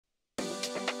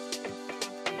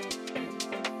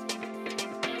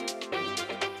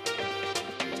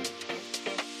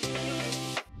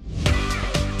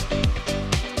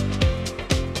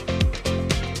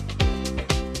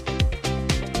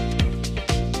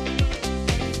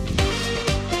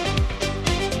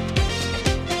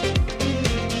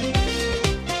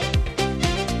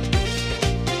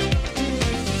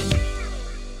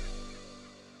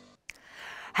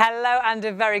Hello and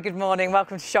a very good morning.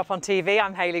 Welcome to Shop on TV.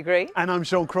 I'm Hayley Green. And I'm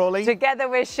Sean Crawley. Together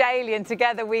we're Shaylee, and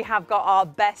together we have got our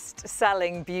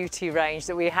best-selling beauty range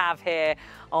that we have here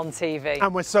on TV.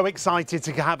 And we're so excited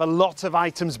to have a lot of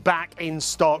items back in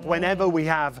stock. Whenever we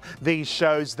have these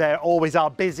shows, they're always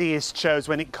our busiest shows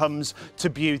when it comes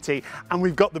to beauty. And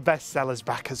we've got the best sellers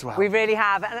back as well. We really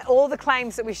have. And all the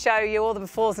claims that we show you, all the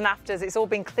befores and afters, it's all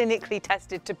been clinically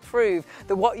tested to prove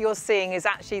that what you're seeing is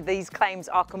actually these claims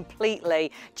are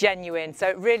completely genuine. So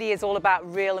it really is all about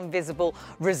real and visible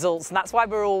results. And that's why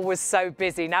we're always so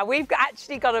busy. Now, we've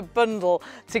actually got a bundle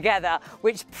together,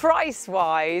 which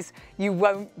price-wise, you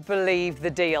won't believe the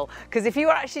deal. Because if you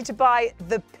were actually to buy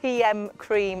the PM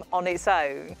cream on its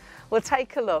own, well,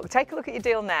 take a look at your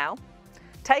deal now.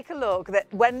 Take a look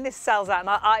that when this sells out,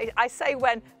 and I say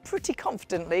when pretty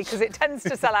confidently because it tends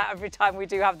to sell out every time we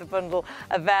do have the bundle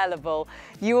available,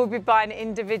 you will be buying it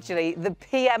individually, the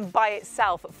PM by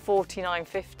itself at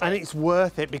 $49.50. And it's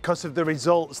worth it because of the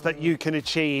results that you can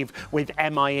achieve with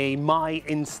MIE, My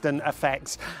Instant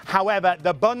Effects. However,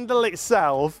 the bundle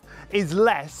itself is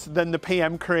less than the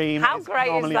PM cream. How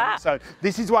great is that? So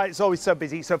this is why it's always so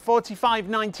busy. So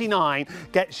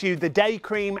 $45.99 gets you the day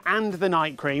cream and the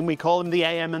night cream. We call them the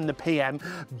AM and the PM,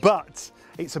 but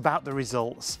it's about the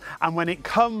results. And when it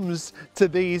comes to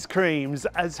these creams,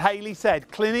 as Hayley said,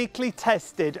 clinically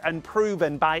tested and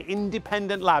proven by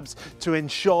independent labs to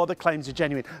ensure the claims are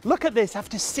genuine. Look at this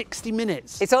after 60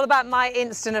 minutes. It's all about My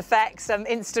Instant Effects,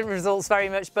 instant results very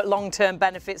much, but long-term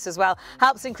benefits as well.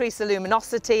 Helps increase the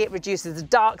luminosity, it reduces the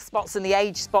dark spots and the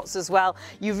age spots as well.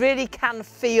 You really can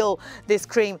feel this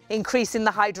cream increasing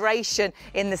the hydration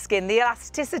in the skin, the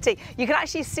elasticity. You can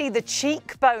actually see the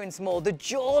cheekbones more, the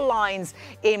jaw lines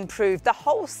improved. The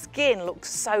whole skin looks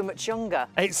so much younger.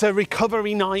 It's a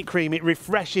recovery night cream. It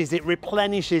refreshes, it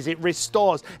replenishes, it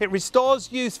restores. It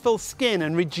restores youthful skin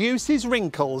and reduces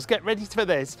wrinkles, get ready for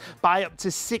this, by up to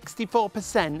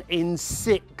 64% in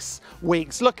 6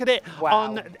 weeks. Look at it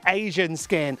on Asian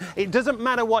skin. It doesn't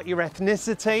matter what your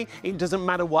ethnicity, it doesn't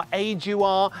matter what age you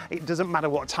are, it doesn't matter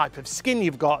what type of skin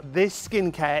you've got. This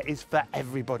skincare is for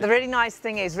everybody. The really nice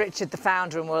thing is Richard, the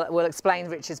founder, and we'll explain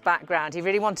Richard's background, he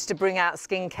really wanted to bring out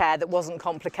skincare that wasn't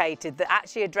complicated, that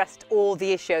actually addressed all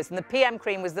the issues. And the PM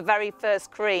cream was the very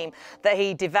first cream that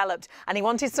he developed. And he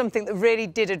wanted something that really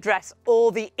did address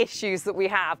all the issues that we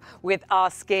have with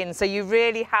our skin. So you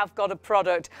really have got a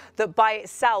product that by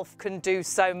itself can do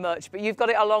so much. But you've got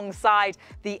it alongside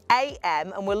the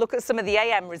AM, and we'll look at some of the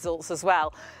AM results as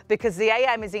well, because the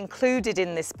AM is included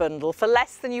in this bundle for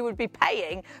less than you would be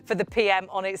paying for the PM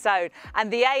on its own. And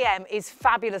the AM is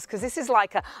fabulous because this is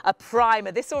like a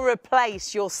primer. This will replace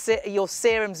your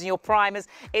serums and your primers.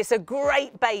 It's a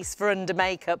great base for under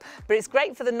makeup, but it's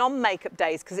great for the non-makeup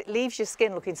days because it leaves your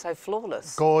skin looking so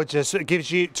flawless. Gorgeous. It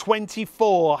gives you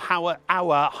 24-hour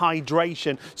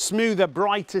hydration, smoother,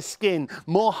 brighter skin,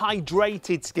 more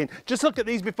hydrated skin. Just look at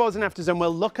these befores and afters, and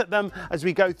we'll look at them as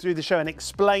we go through the show and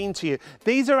explain to you.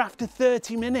 These are after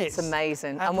 30 minutes. It's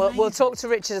amazing. And we'll talk to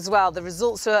Richard as well. The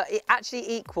results are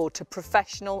actually equal to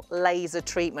professional laser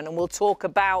treatment, and we'll talk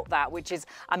about that, which is,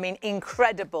 I mean,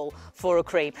 incredible for a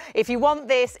cream. If you want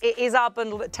this, it is our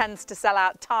bundle that tends to sell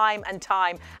out time and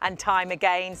time and time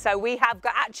again. So we have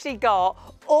actually got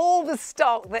all the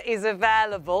stock that is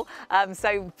available.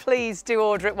 So please do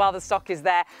order it while the stock is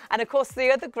there. And of course,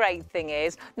 the other great thing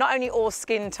is not only all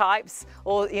skin types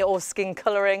or skin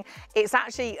colouring, it's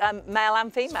actually male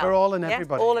and female. It's for all and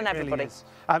everybody. Yeah? All and everybody.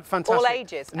 Really fantastic. All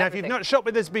ages. Now, if you've not shopped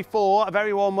with us before, a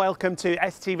very warm welcome to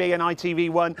STV and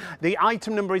ITV1. The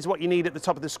item number is what you need at the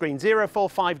top of the screen,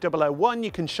 045001.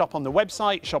 You can shop on the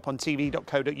website,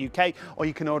 shopontv.co.uk, or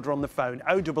you can order on the phone,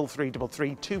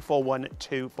 03333 241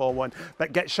 241.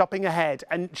 But get shopping ahead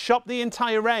and shop the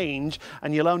entire range,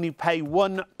 and you'll only pay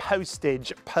one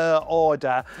postage per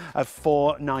order of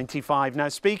 $4.95. Now,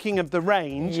 speaking of the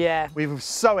range, we were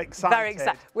so excited. Very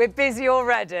excited. We're busy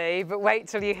already, but wait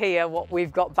till you hear what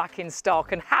we've got back in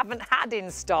stock and haven't had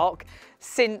in stock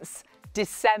since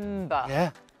December. Yeah.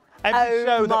 Every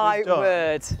show that we've done,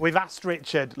 word. We've asked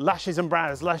Richard, lashes and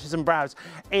brows, lashes and brows.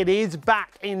 It is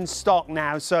back in stock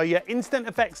now. So your Instant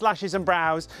Effects lashes and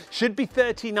brows should be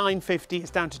 $39.50. It's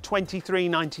down to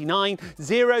 $23.99.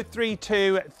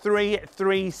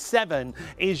 032337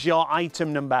 is your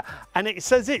item number. And it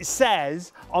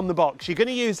says on the box, you're going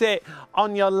to use it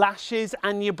on your lashes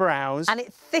and your brows. And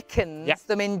it thickens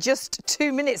them in just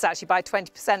 2 minutes, actually, by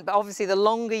 20%. But obviously, the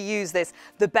longer you use this,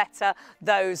 the better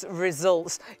those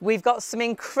results. We've got some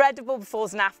incredible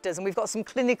befores and afters, and we've got some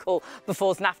clinical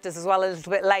befores and afters as well a little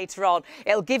bit later on.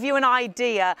 It'll give you an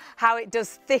idea how it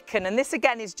does thicken, and this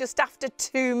again is just after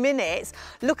 2 minutes.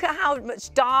 Look at how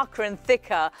much darker and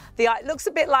thicker the eye. It looks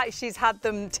a bit like she's had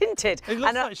them tinted. It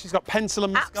looks like she's got pencil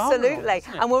and mascara. Absolutely.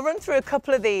 On, and we'll run through a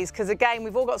couple of these because again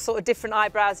we've all got sort of different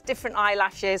eyebrows, different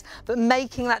eyelashes, but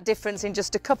making that difference in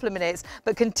just a couple of minutes.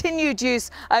 But continued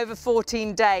use over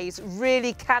 14 days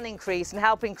really can increase and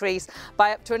help increase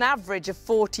by up to an average of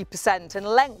 40% and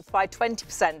length by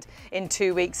 20% in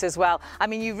 2 weeks as well. I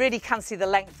mean, you really can see the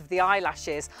length of the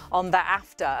eyelashes on that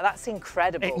after. That's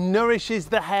incredible. It nourishes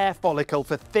the hair follicle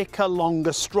for thicker,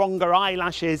 longer, stronger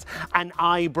eyelashes and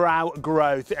eyebrow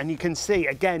growth. And you can see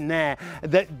again there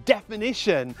the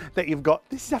definition that you've got.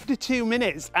 This is after 2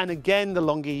 minutes. And again, the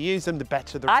longer you use them, the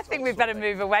better the results. I think we'd better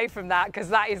move away from that because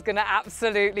that is going to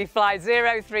absolutely fly.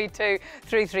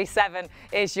 032337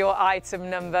 is your item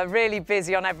number. Really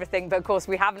busy on everything, but of course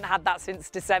we haven't had that since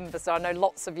December, so I know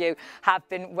lots of you have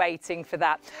been waiting for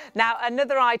that. Now,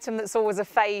 another item that's always a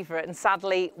favourite, and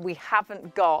sadly we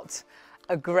haven't got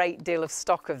a great deal of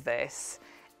stock of this,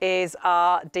 is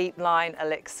our Deep Line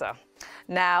Elixir.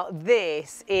 Now,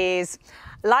 this is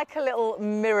like a little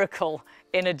miracle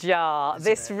in a jar.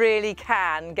 This really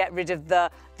can get rid of the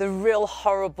real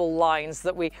horrible lines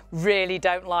that we really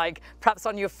don't like, perhaps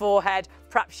on your forehead,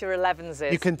 perhaps your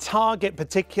 11s. You can target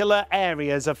particular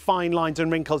areas of fine lines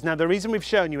and wrinkles. Now, the reason we've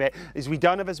shown you it is we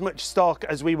don't have as much stock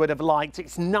as we would have liked.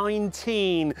 It's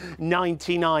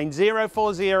 $19.99,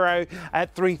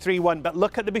 040331. But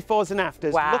look at the befores and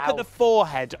afters. Wow. Look at the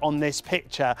forehead on this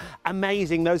picture.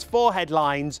 Amazing. Those forehead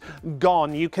lines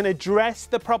gone. You can address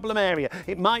the problem area.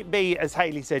 It might be, as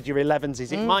Hayley said, your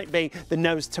 11s. It might be the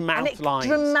nose to mouth lines.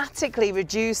 Dramatically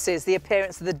reduces the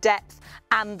appearance of the depth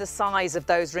and the size of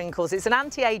those wrinkles. It's an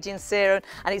anti-aging serum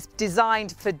and it's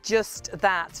designed for just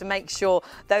that, to make sure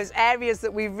those areas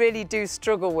that we really do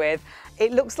struggle with,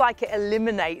 it looks like it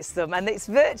eliminates them, and it's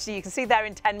virtually, you can see there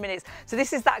in 10 minutes. So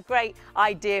this is that great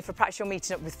idea for perhaps you're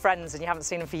meeting up with friends and you haven't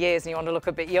seen them for years and you want to look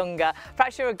a bit younger.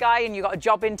 Perhaps you're a guy and you've got a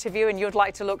job interview and you'd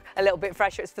like to look a little bit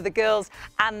fresher. It's for the girls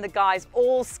and the guys,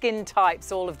 all skin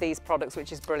types, all of these products,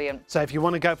 which is brilliant. So if you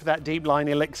want to go for that Deep Line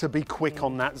Elixir, be quick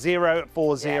on that.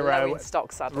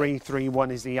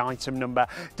 040331 is the item number.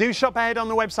 Do shop ahead on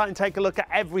the website and take a look at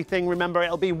everything. Remember,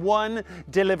 it'll be one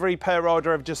delivery per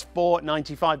order of just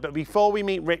 $4.95. But before we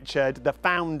meet Richard, the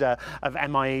founder of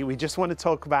MIE, we just want to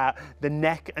talk about the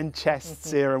neck and chest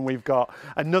serum we've got.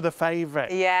 Another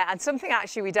favourite. Yeah, and something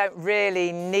actually we don't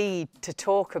really need to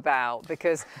talk about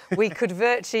because we could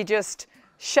virtually just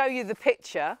show you the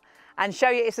picture and show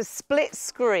you it's a split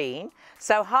screen.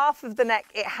 So half of the neck,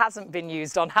 it hasn't been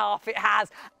used on, half it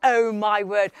has. Oh my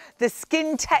word, the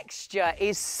skin texture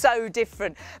is so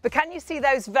different. But can you see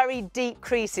those very deep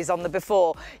creases on the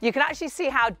before? You can actually see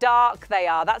how dark they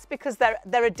are. That's because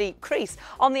they're a deep crease.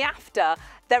 On the after,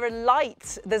 they're a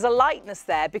light, there's a lightness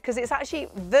there because it's actually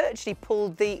virtually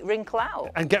pulled the wrinkle out.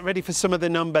 And get ready for some of the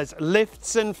numbers.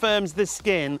 Lifts and firms the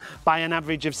skin by an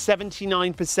average of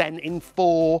 79% in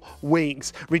 4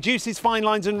 weeks. Reduces fine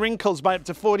lines and wrinkles by up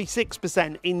to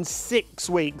 46% in 6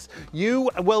 weeks. You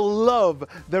will love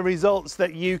the results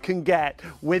that you can get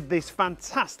with this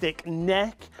fantastic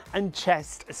neck and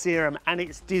chest serum, and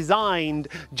it's designed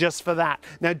just for that.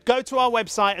 Now go to our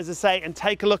website, as I say, and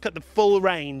take a look at the full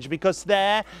range, because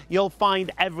there you'll find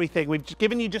everything. We've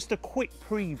given you just a quick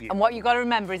preview. And what you've got to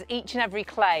remember is each and every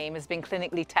claim has been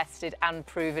clinically tested and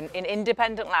proven in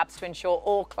independent labs to ensure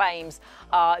all claims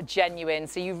are genuine.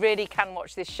 So you really can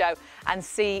watch this show and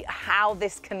see how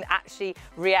this can actually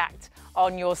react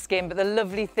on your skin. But the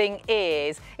lovely thing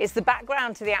is, it's the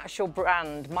background to the actual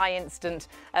brand, My Instant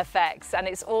Effects, and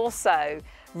it's also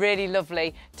really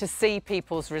lovely to see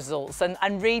people's results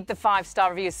and read the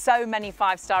 5-star reviews. So many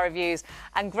 5-star reviews,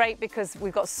 and great because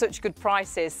we've got such good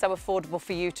prices, so affordable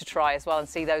for you to try as well and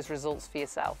see those results for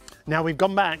yourself. Now we've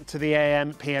gone back to the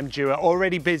AM PM duo,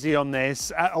 already busy on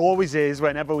this, always is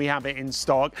whenever we have it in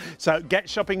stock. So get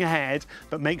shopping ahead,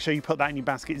 but make sure you put that in your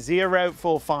basket.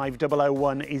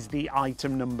 045001 is the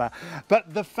item number.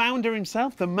 But the founder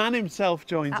himself, the man himself,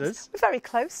 joins us. We're very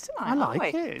close tonight, I like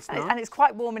aren't we? it. It's nice. And it's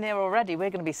quite warm in here already. We're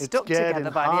going to be stuck together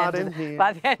by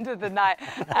the end of the night.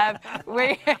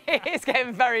 It's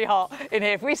getting very hot in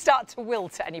here. If we start to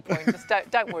wilt at any point, just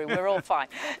don't worry, we're all fine.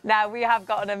 Now we have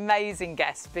got an amazing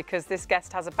guest, because this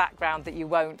guest has a background that you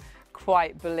won't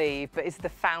quite believe, but is the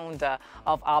founder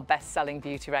of our best-selling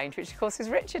beauty range, which of course is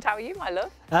Richard. How are you, my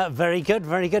love? Very good,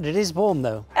 very good. It is warm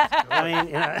though. I mean,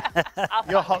 you know.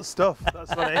 You're hot stuff,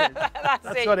 that's what it is.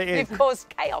 That's what it is. You've caused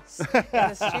chaos in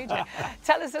the studio.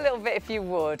 Tell us a little bit, if you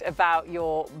would, about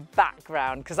your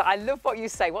background, because I love what you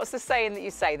say. What's the saying that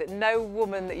you say, that no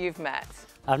woman that you've met?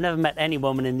 I've never met any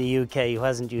woman in the UK who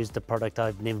hasn't used a product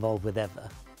I've been involved with ever.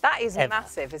 That is Ever.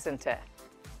 massive, isn't it?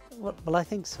 Well, I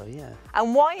think so, yeah.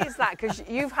 And why is that? Because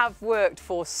you have worked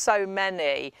for so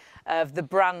many of the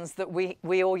brands that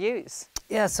we all use.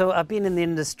 Yeah, so I've been in the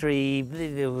industry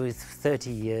with 30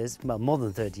 years, well, more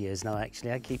than 30 years now,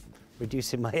 actually. I keep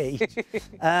reducing my age.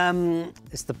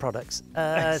 It's the products.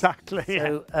 Exactly.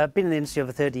 So I've been in the industry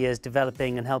over 30 years,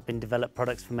 developing and helping develop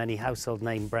products for many household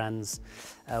name brands,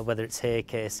 whether it's hair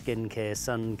care, skin care,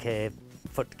 sun care,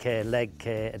 foot care, leg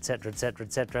care, etc., etc.,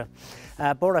 etc.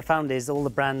 But what I found is all the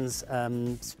brands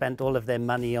spent all of their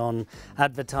money on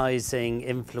advertising,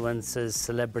 influencers,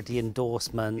 celebrity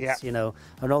endorsements, you know,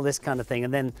 and all this kind of thing.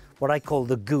 And then what I call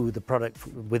the goo, the product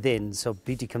within, so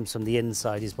beauty comes from the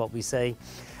inside is what we say.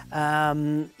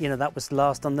 You know, that was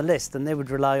last on the list, and they would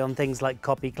rely on things like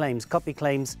copy claims. Copy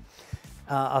claims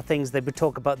are things they would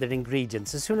talk about their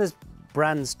ingredients. As soon as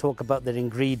brands talk about their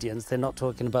ingredients, they're not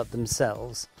talking about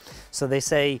themselves. So they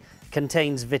say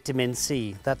contains vitamin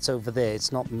C. That's over there.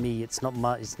 It's not me.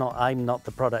 I'm not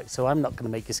the product. So I'm not going to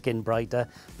make your skin brighter.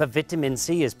 But vitamin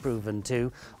C is proven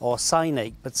to, or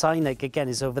cyanate. But cyanate again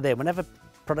is over there. Whenever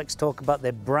products talk about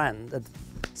their brand,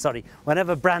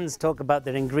 whenever brands talk about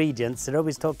their ingredients, they're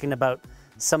always talking about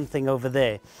something over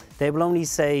there. They will only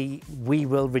say we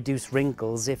will reduce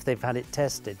wrinkles if they've had it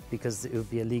tested, because it would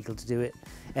be illegal to do it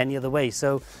any other way.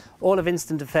 So all of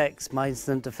Instant Effects, my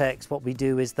Instant Effects, what we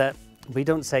do is that we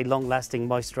don't say long-lasting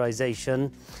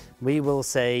moisturization. We will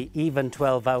say even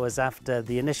 12 hours after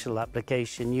the initial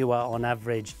application, you are on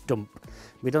average dump.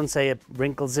 We don't say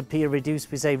wrinkles appear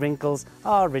reduced, we say wrinkles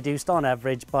are reduced on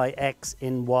average by X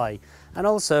in Y. And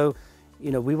also, you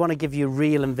know, we want to give you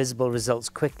real and visible results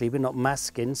quickly. We're not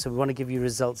masking, so we want to give you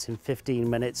results in 15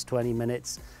 minutes, 20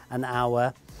 minutes, an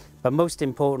hour. But most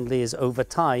importantly is over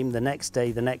time, the next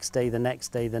day, the next day, the next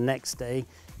day, the next day,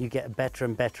 you get a better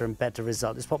and better and better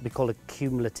result. It's what we call a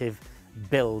cumulative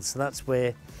build. So that's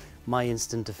where my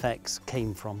Instant Effects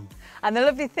came from. And the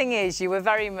lovely thing is you were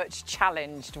very much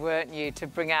challenged, weren't you, to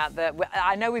bring out the...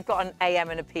 I know we've got an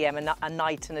AM and a PM, a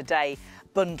night and a day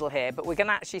bundle here, but we're going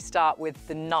to actually start with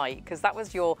the night, because that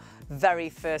was your very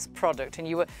first product, and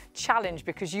you were challenged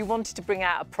because you wanted to bring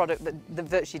out a product that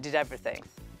virtually did everything.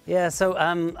 Yeah, so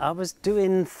I was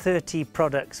doing 30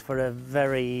 products for a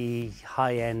very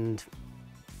high-end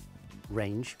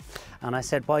range, and I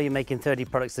said, why are you making 30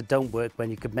 products that don't work when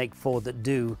you could make 4 that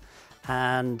do?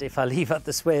 And if I leave out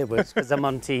the swear words, because I'm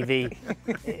on TV,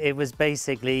 it was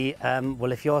basically,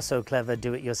 well, if you're so clever,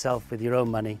 do it yourself with your own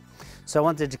money. So I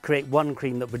wanted to create one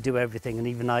cream that would do everything, and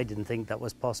even I didn't think that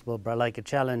was possible, but I like a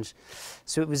challenge.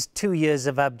 So it was 2 years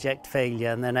of abject failure,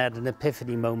 and then I had an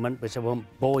epiphany moment, which I won't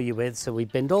bore you with. So we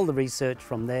binned all the research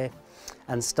from there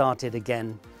and started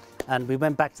again. And we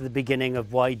went back to the beginning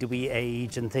of why do we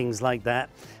age and things like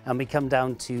that. And we come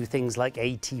down to things like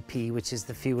ATP, which is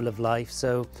the fuel of life.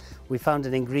 So we found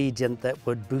an ingredient that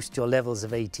would boost your levels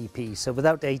of ATP. So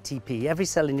without ATP, every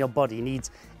cell in your body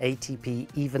needs ATP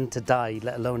even to die,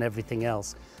 let alone everything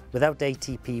else. Without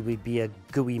ATP, we'd be a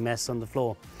gooey mess on the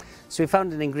floor. So we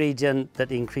found an ingredient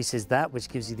that increases that, which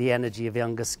gives you the energy of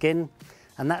younger skin.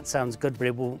 And that sounds good, but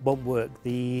it won't work.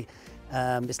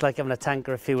 It's like having a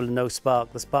tanker of fuel and no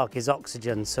spark. The spark is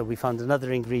oxygen, so we found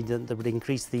another ingredient that would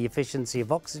increase the efficiency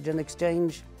of oxygen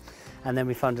exchange. And then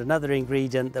we found another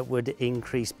ingredient that would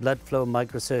increase blood flow and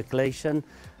microcirculation.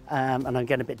 And I'm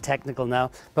getting a bit technical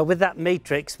now. But with that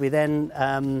matrix, we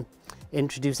then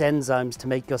introduce enzymes to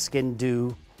make your skin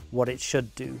do what it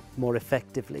should do more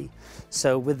effectively.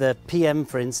 So with the PM,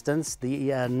 for instance,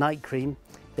 the night cream,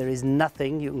 there is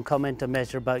nothing you can comment or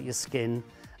measure about your skin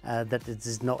that it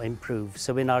does not improve.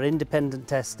 So in our independent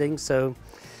testing, so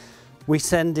we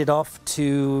send it off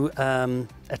to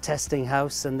a testing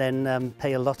house and then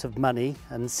pay a lot of money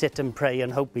and sit and pray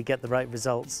and hope we get the right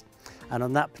results. And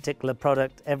on that particular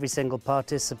product, every single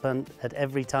participant at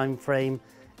every time frame,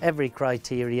 every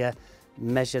criteria,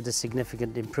 measured a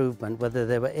significant improvement, whether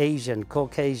they were Asian,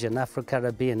 Caucasian,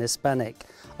 Afro-Caribbean, Hispanic,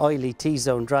 oily,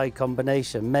 T-zone, dry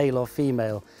combination, male or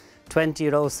female,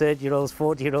 20-year-olds, 30-year-olds,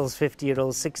 40-year-olds,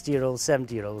 50-year-olds, 60-year-olds,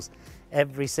 70-year-olds.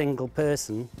 Every single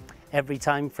person, every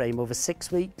time frame over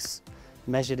 6 weeks,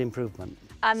 measured improvement.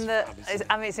 And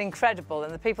I mean, it's incredible.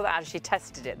 And the people that actually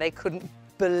tested it, they couldn't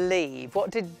believe? What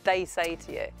did they say to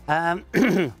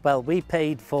you? Well, we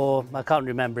paid for, I can't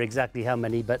remember exactly how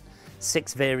many, but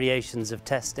 6 variations of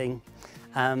testing.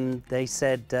 They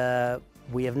said,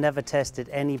 we have never tested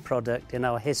any product in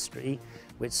our history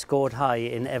which scored high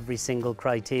in every single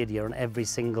criteria on every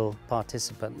single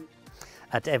participant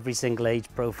at every single age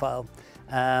profile.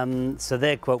 So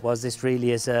their quote was, this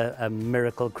really is a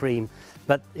miracle cream.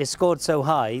 But it scored so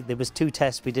high, there was 2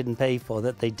 tests we didn't pay for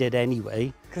that they did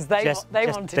anyway. Because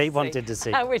they wanted to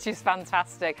see. Which is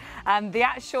fantastic. And the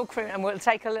actual cream, and we'll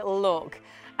take a little look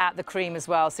at the cream as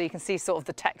well, so you can see sort of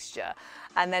the texture.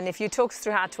 And then if you talk us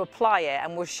through how to apply it,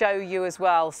 and we'll show you as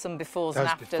well some befores and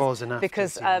afters. Befores and afters,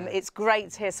 because it's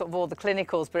great to hear sort of all the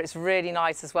clinicals, but it's really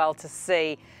nice as well to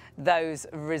see those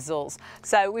results.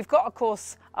 So we've got, of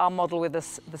course, our model with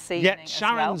us this evening. Yeah,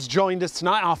 Sharon's joined us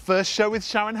tonight, our first show with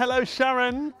Sharon. Hello,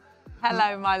 Sharon.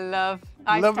 Hello, my love.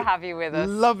 Nice to have you with us.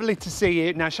 Lovely to see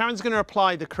you. Now, Sharon's going to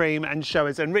apply the cream and show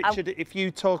us. And Richard, if you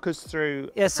talk us through.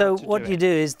 Yeah, so what you do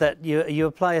is that you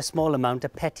apply a small amount, a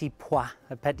petit pois,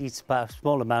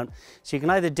 small amount. So you can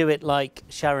either do it like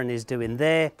Sharon is doing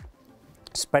there,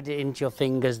 spread it into your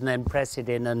fingers and then press it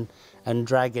in and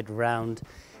drag it around.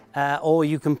 Or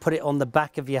you can put it on the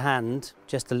back of your hand,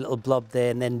 just a little blob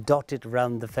there, and then dot it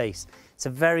around the face. It's a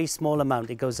very small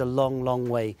amount. It goes a long, long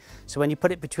way. So when you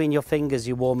put it between your fingers,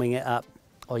 you're warming it up.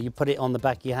 Or you put it on the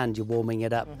back of your hand, you're warming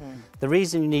it up. The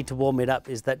reason you need to warm it up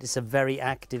is that it's a very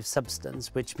active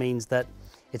substance, which means that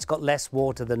it's got less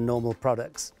water than normal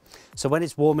products. So when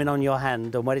it's warming on your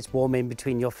hand and when it's warming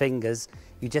between your fingers,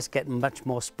 you just get much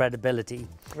more spreadability.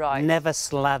 Right. Never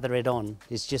slather it on.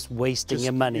 It's just wasting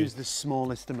your money. Use the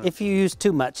smallest amount. If you use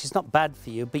too much, it's not bad for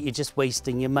you, but you're just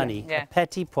wasting your money. Yeah. A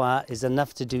petit pois is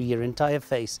enough to do your entire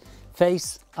face.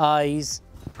 Face, eyes,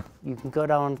 you can go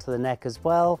down to the neck as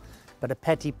well. But a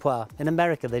petit pois, in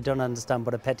America, they don't understand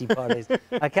what a petit pois is.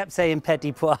 I kept saying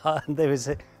petit pois, and there was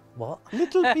a, what?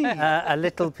 Little pea. A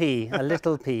little pea, a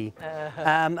little pea.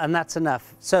 And that's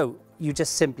enough. So you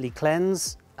just simply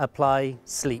cleanse, apply,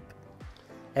 sleep.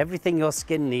 Everything your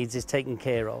skin needs is taken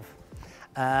care of.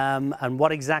 And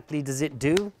what exactly does it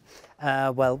do?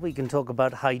 Well, we can talk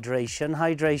about hydration.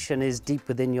 Hydration is deep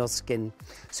within your skin.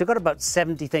 So we've got about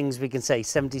 70 things we can say,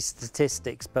 70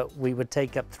 statistics, but we would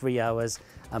take up 3 hours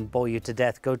and bore you to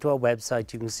death. Go to our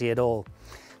website, you can see it all.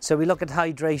 So we look at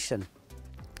hydration.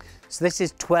 So this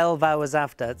is 12 hours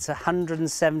after. It's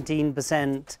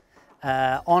 117%,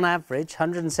 on average,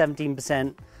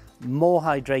 117% more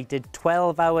hydrated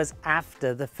 12 hours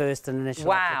after the first and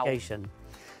initial application.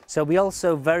 So we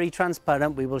also, very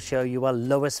transparent, we will show you our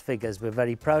lowest figures. We're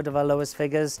very proud of our lowest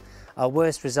figures. Our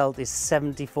worst result is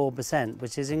 74%,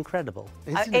 which is incredible.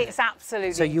 It's absolutely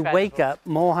incredible. So you wake up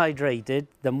more hydrated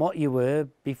than what you were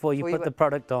before you put the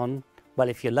product on. Well,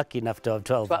 if you're lucky enough to have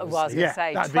 12 hours. Well, I was going to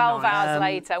say, 12 hours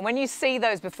later. And when you see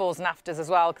those befores and afters as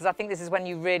well, because I think this is when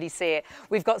you really see it.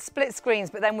 We've got split screens,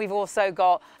 but then we've also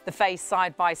got the face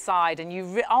side by side. And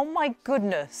oh my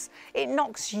goodness, it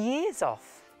knocks years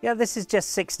off. Yeah, this is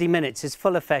just 60 minutes. Its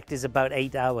full effect is about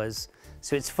 8 hours.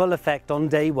 So its full effect on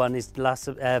day one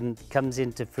comes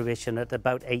into fruition at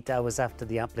about 8 hours after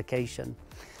the application.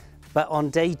 But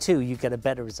on day 2, you get a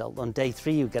better result. On day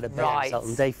 3, you get a better result.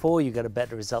 On day 4, you get a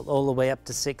better result, all the way up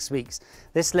to 6 weeks.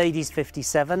 This lady's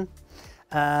 57.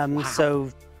 Wow. So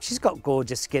she's got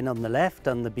gorgeous skin on the left,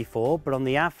 on the before, but on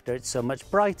the after, it's so much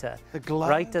brighter. The glow.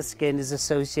 Brighter skin is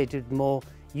associated with more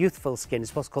youthful skin.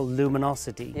 It's what's called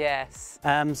luminosity. Yes.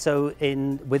 So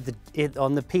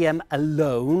on the PM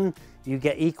alone, you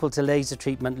get equal to laser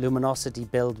treatment luminosity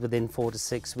build within 4 to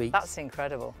 6 weeks. That's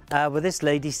incredible. With this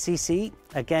lady, CC,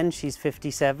 again, she's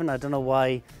 57. I don't know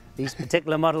why these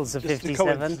particular models are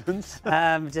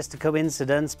 57. Just a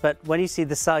coincidence. But when you see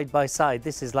the side by side,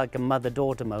 this is like a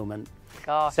mother-daughter moment.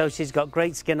 Gosh. So she's got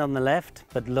great skin on the left,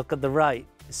 but look at the right.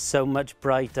 It's so much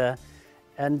brighter.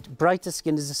 And brighter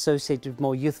skin is associated with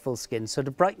more youthful skin. So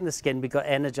to brighten the skin, we've got to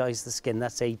energize the skin.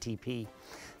 That's ATP.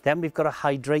 Then we've got to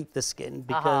hydrate the skin,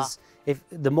 because if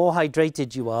the more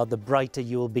hydrated you are, the brighter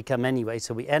you will become anyway.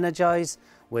 So we energize,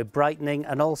 we're brightening,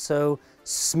 and also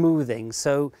smoothing.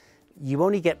 So you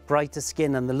only get brighter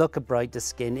skin and the look of brighter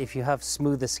skin if you have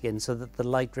smoother skin, so that the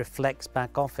light reflects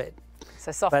back off it.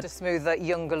 So softer, smoother,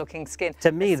 younger looking skin.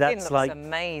 To me, that's like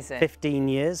amazing. 15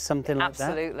 years, something like that.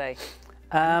 Absolutely.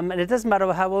 And it doesn't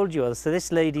matter how old you are. So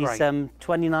this lady's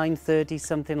 29, 30,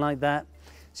 something like that.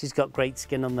 She's got great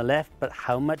skin on the left, but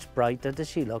how much brighter does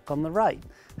she look on the right?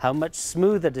 How much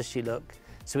smoother does she look?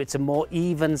 So it's a more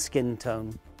even skin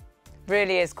tone.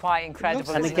 Really is quite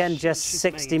incredible. And again, just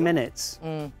 60 minutes.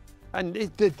 And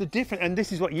the different, and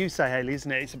this is what you say, Hayley,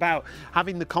 isn't it? It's about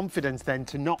having the confidence then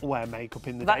to not wear makeup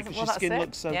in the day because your skin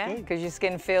looks so good. Because your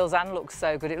skin feels and looks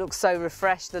so good. It looks so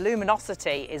refreshed. The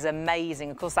luminosity is amazing.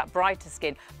 Of course, that brighter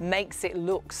skin makes it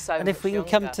look so much And if we can younger.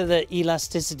 come to the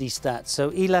elasticity stats.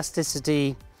 So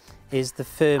elasticity is the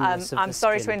firmness of the I'm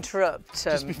sorry skin. to interrupt,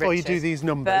 Just before Richard, you do these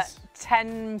numbers. But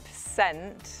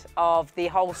 10% of the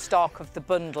whole stock of the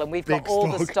bundle, and we've got all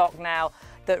the stock now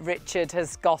that Richard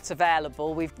has got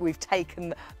available. We've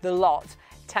taken the lot.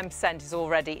 10% is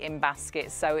already in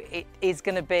baskets, so it is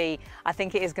going to be, I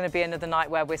think it is going to be another night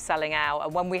where we're selling out,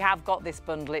 and when we have got this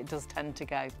bundle, it does tend to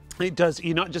go. It does.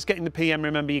 You're not just getting the PM,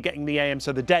 remember, you're getting the AM,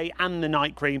 so the day and the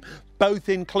night cream, both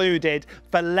included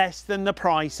for less than the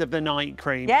price of the night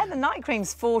cream. Yeah, the night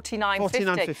cream's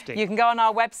 $49.50. You can go on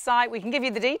our website. We can give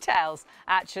you the details,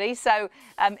 actually. So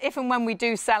if and when we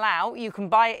do sell out, you can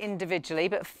buy it individually,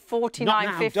 but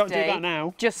 $49.50. Don't do that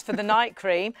now. Just for the night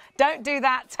cream. Don't do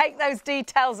that. Take those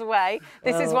details away.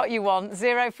 This is what you want,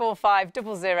 045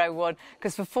 001,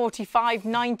 because for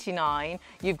 $45.99,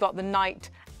 you've got the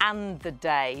night and the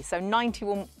day, so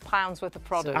 £91 worth of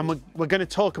product. And we're going to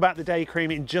talk about the day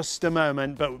cream in just a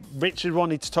moment, but Richard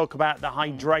wanted to talk about the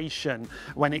hydration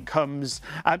when it comes,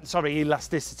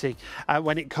 elasticity,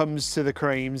 when it comes to the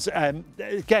creams.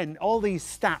 Again, all these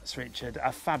stats, Richard,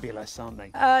 are fabulous, aren't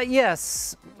they?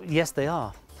 Yes, they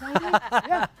are.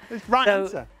 Yeah, right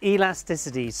answer.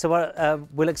 Elasticity. So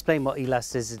we'll explain what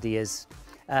elasticity is.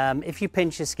 If you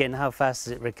pinch your skin, how fast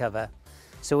does it recover?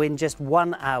 So in just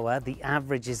 1 hour, the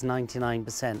average is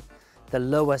 99%. The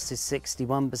lowest is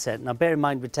 61%. Now bear in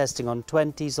mind we're testing on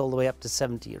 20s all the way up to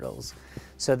 70-year-olds.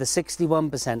 So the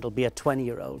 61% will be a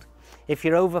 20-year-old. If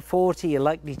you're over 40, you're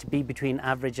likely to be between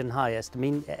average and highest. I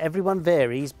mean, everyone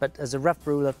varies, but as a rough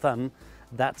rule of thumb,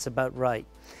 that's about right.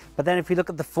 But then if we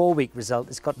look at the 4-week result,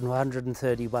 it's gotten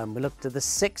 131. We looked at the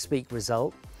 6-week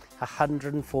result,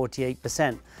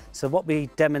 148%. So what we're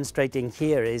demonstrating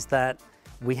here is that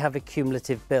we have a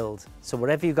cumulative build. So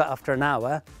whatever you got after an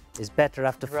hour is better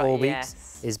after 4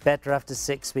 weeks, is better after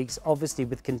 6 weeks, obviously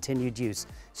with continued use.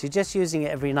 So you're just using it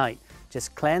every night.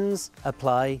 Just cleanse,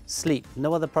 apply, sleep.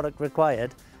 No other product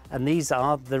required. And these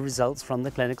are the results from the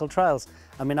clinical trials.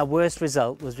 I mean, our worst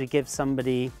result was we give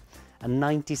somebody a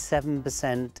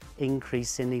 97%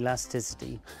 increase in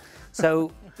elasticity.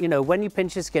 So, you know, when you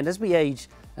pinch your skin, as we age,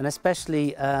 and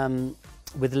especially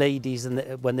with ladies and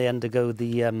when they undergo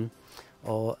the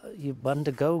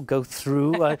go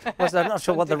through, I'm not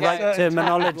sure what the right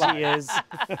terminology is,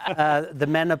 the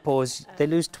menopause, they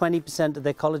lose 20% of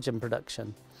their collagen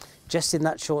production just in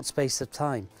that short space of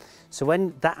time. So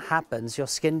when that happens, your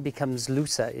skin becomes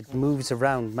looser, it moves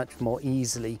around much more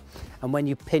easily. And when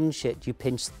you pinch it, you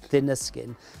pinch thinner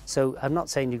skin. So I'm not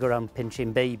saying you go around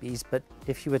pinching babies, but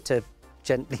if you were to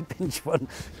gently pinch one,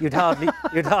 you'd hardly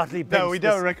pinch. No, we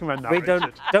don't recommend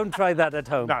that. Don't try that at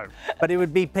home. No. But it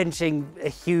would be pinching a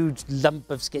huge lump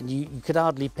of skin. You could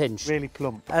hardly pinch. Really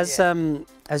plump.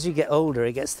 As you get older,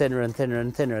 it gets thinner and thinner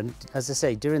and thinner. And as I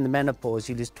say, during the menopause,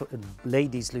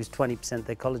 ladies lose 20% of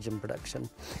their collagen production.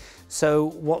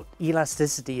 So what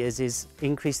elasticity is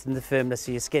increasing the firmness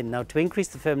of your skin. Now, to increase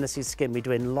the firmness of your skin, we're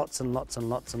doing lots and lots and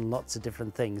lots and lots of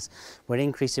different things. We're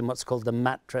increasing what's called the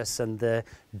mattress and the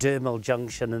dermal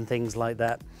junction and things like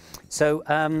that. So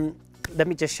let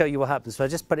me just show you what happens. So I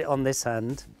just put it on this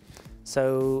hand.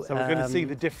 So we're going to see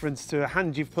the difference to a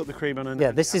hand you've put the cream on.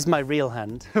 Yeah, this is my real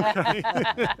hand.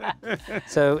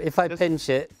 So if I pinch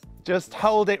it. Just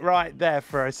hold it right there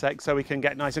for a sec so we can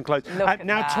get nice and close.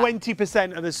 Now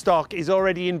 20% of the stock is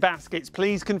already in baskets.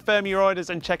 Please confirm your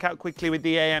orders and check out quickly with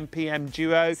the AM/PM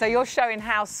duo. So you're showing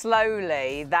how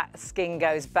slowly that skin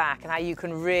goes back and how you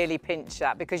can really pinch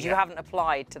that because you haven't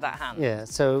applied to that hand. Yeah,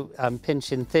 so I'm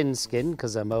pinching thin skin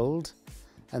because I'm old,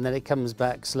 and then it comes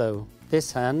back slow.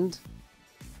 This hand.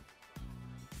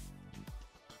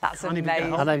 That's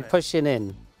amazing. And I'm pushing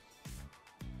in.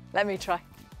 Let me try.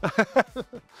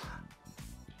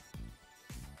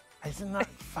 Isn't that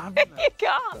fabulous? You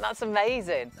can't, that's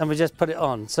amazing. And we just put it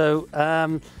on. So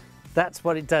that's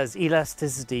what it does,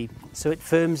 elasticity. So it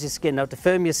firms your skin. Now to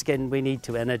firm your skin, we need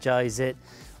to energize it.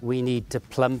 We need to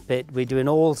plump it. We're doing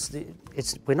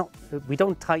we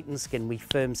don't tighten skin, we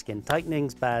firm skin.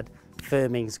 Tightening's bad,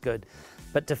 firming's good.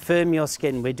 But to firm your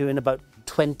skin, we're doing about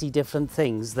 20 different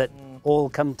things that all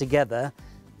come together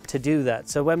to do that.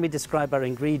 So when we describe our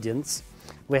ingredients,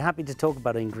 we're happy to talk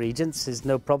about ingredients, there's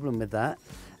no problem with that.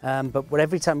 But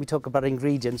every time we talk about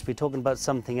ingredients, we're talking about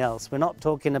something else. We're not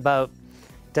talking about,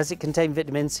 does it contain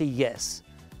vitamin C? Yes.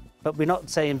 But we're not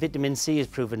saying vitamin C is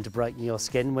proven to brighten your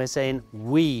skin. We're saying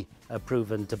we are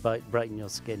proven to brighten your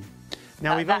skin.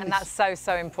 Now, and that's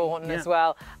so important as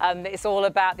well. It's all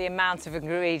about the amount of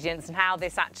ingredients and how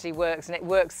this actually works, and it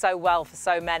works so well for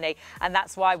so many, and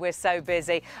that's why we're so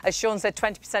busy. As Sean said,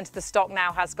 20% of the stock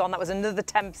now has gone. That was another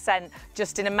 10%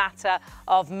 just in a matter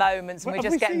of moments, and we're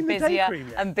just getting busier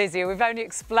and busier. We've only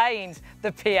explained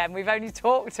the PM, we've only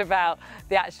talked about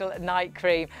the actual night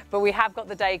cream, but we have got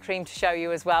the day cream to show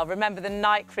you as well. Remember, the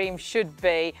night cream should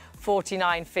be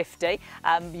 $49.50.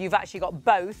 You've actually got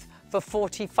both for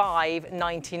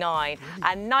 $45.99.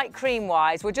 And night cream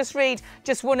wise, we'll just read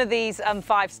just one of these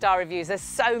 5-star reviews. There's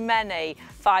so many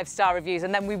 5-star reviews,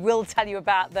 and then we will tell you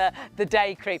about the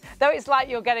day cream. Though it's like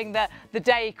you're getting the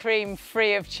day cream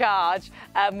free of charge,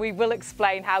 we will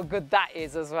explain how good that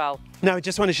is as well. Now, I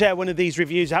just want to share one of these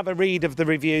reviews. Have a read of the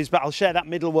reviews, but I'll share that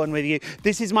middle one with you.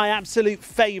 This is my absolute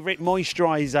favourite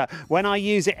moisturiser. When I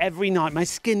use it every night, my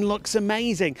skin looks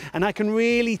amazing, and I can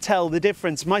really tell the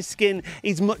difference. My skin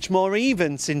is much more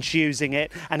even since using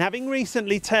it, and having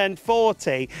recently turned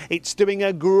 40, it's doing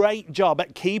a great job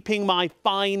at keeping my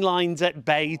fine lines at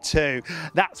bay too.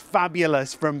 That's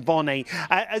fabulous from Bonnie.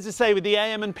 As I say, with the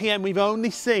AM and PM, we've only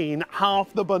seen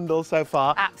half the bundle so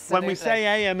far. Absolutely. When we say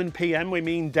AM and PM, we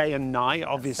mean day and night,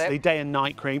 obviously, day and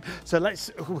night cream. So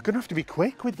we're going to have to be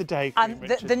quick with the day cream. And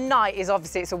the night is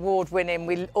obviously, it's award-winning.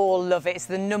 We all love it. It's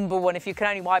the #1. If you can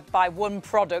only buy one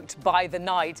product, buy the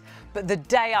night. But the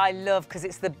day I love because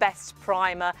it's the best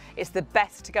primer. It's the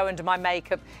best to go under my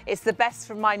makeup. It's the best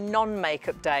for my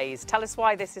non-makeup days. Tell us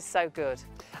why this is so good.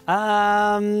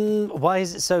 Why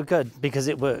is it so good? Because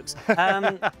it works.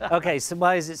 Okay, so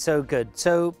why is it so good?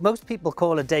 So most people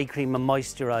call a day cream a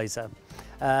moisturiser.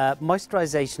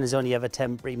 Moisturisation is only ever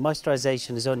temporary.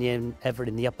 Moisturisation is only ever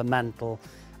in the upper mantle,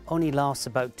 only lasts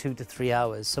about 2 to 3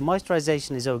 hours. So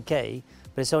moisturisation is okay,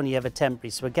 but it's only ever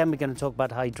temporary. So again, we're going to talk about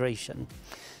hydration.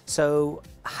 So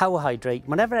how hydrate?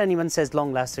 Whenever anyone says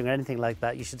long lasting or anything like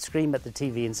that, you should scream at the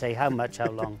TV and say how much,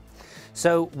 how long.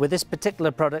 So with this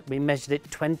particular product, we measured it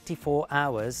 24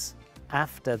 hours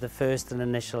after the first and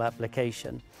initial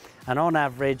application. And on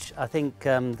average, I think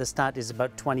the stat is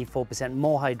about 24%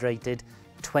 more hydrated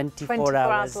 24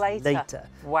 hours later.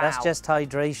 Wow. That's just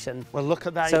hydration. Well, look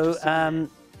at that. So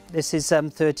this is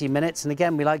 30 minutes. And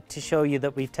again, we like to show you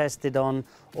that we've tested on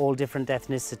all different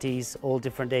ethnicities, all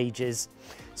different ages.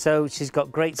 So she's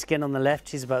got great skin on the left.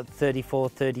 She's about 34,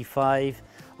 35.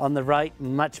 On the right,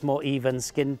 much more even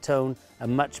skin tone, a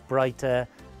much brighter,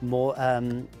 more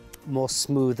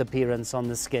smooth appearance on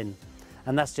the skin.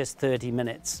 And that's just 30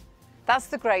 minutes. That's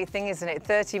the great thing, isn't it?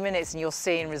 30 minutes and you're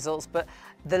seeing results, but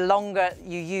the longer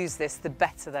you use this, the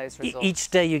better those results. Each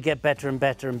day you get better and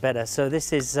better and better. So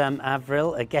this is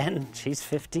Avril, again, she's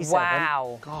 57.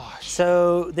 Wow. Gosh.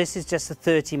 So this is just a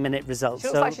 30-minute result. She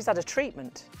looks like she's had a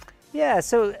treatment. Yeah,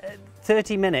 so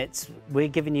 30 minutes, we're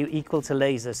giving you equal to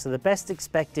laser. So the best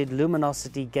expected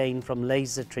luminosity gain from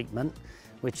laser treatment,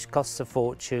 which costs a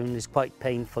fortune, is quite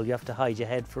painful, you have to hide your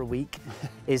head for a week,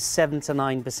 is 7 to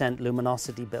 9%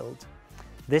 luminosity build.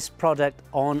 This product,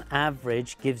 on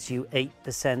average, gives you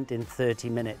 8% in 30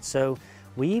 minutes. So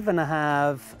we even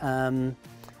have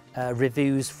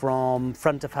reviews from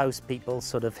front of house people,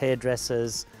 sort of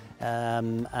hairdressers,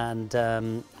 and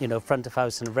you know, front of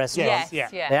house and restaurants.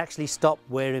 Yes, yeah. They actually stop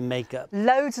wearing makeup.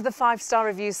 Loads of the 5-star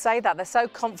reviews say that. They're so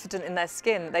confident in their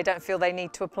skin that they don't feel they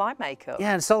need to apply makeup.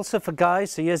 Yeah, and it's also for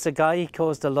guys. So here's a guy, he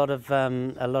caused a lot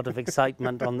of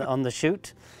excitement on the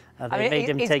shoot. They made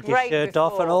him take his shirt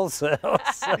off and all sorts.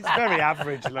 It's very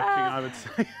average looking, I would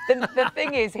say. The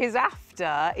thing is, his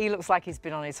after, he looks like he's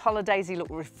been on his holidays, he looks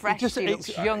refreshed, he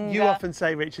looks younger. You often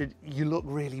say, Richard, you look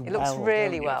really well. It looks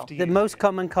really well. The most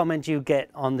common comment you get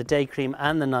on the day cream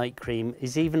and the night cream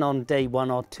is even on day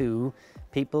 1 or 2,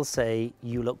 people say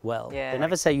you look well. Yeah. They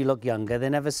never say you look younger. They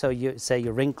never say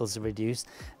your wrinkles are reduced.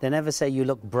 They never say you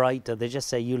look brighter. They just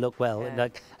say you look well. Yeah.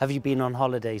 Like, have you been on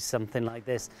holiday? Something like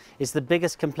this. It's the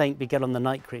biggest complaint we get on the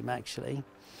night cream, actually,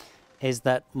 is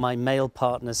that my male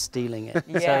partner's stealing it.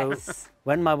 Yes. So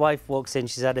when my wife walks in,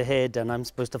 she's had her hair done, I'm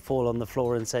supposed to fall on the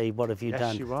floor and say, what have you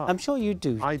done? Yes, you are. I'm sure you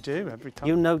do. I do, every time.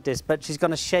 You notice, but she's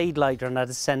gone a shade lighter and had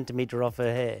a centimetre off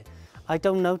her hair. I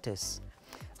don't notice.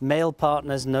 Male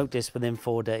partners notice within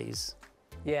 4 days.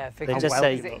 Yeah, they just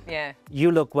say,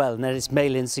 you look well, and then it's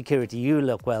male insecurity. You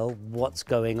look well, what's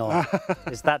going on?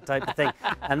 It's that type of thing.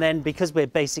 And then because we're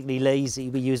basically lazy,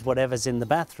 we use whatever's in the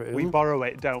bathroom. We borrow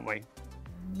it, don't we?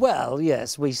 Well,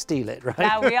 yes, we steal it, right?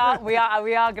 Now we are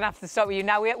going to have to stop with you.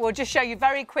 Now we'll just show you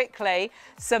very quickly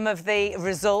some of the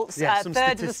results. Yeah, A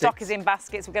third of the stock is in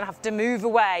baskets. We're going to have to move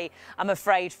away, I'm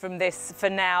afraid, from this for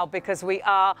now because we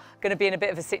are going to be in a bit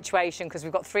of a situation because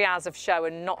we've got 3 hours of show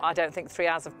and not, I don't think, 3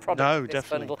 hours of product in this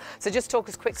bundle. So just talk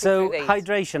us quickly through these.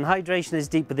 Hydration is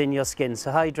deep within your skin.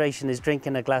 So hydration is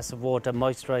drinking a glass of water.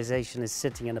 Moisturization is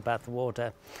sitting in a bath of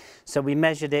water. So we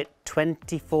measured it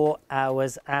 24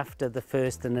 hours after the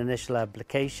first and initial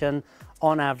application.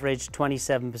 On average,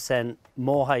 27%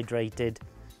 more hydrated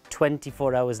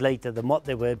 24 hours later than what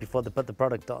they were before they put the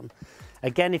product on.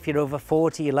 Again, if you're over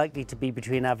 40, you're likely to be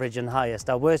between average and highest.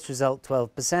 Our worst result,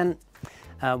 12%.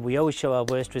 We always show our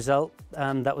worst result.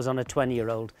 That was on a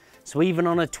 20-year-old. So even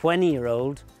on a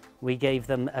 20-year-old, we gave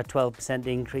them a 12%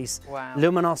 increase. Wow.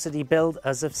 Luminosity build,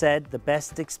 as I've said, the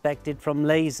best expected from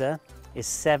laser is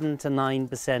 7 to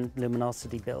 9%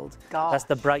 luminosity build. Gosh. That's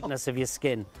the brightness of your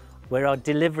skin. We are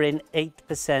delivering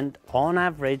 8% on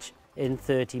average in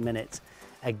 30 minutes.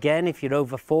 Again, if you're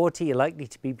over 40, you're likely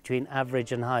to be between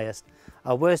average and highest.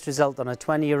 Our worst result on a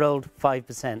 20-year-old,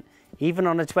 5%. Even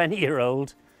on a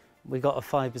 20-year-old, we got a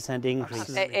 5% increase.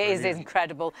 It is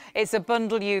incredible. It's a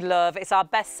bundle you love. It's our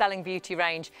best-selling beauty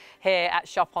range here at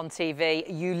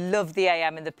ShopOnTV. You love the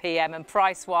AM and the PM, and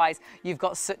price-wise, you've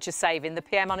got such a saving. The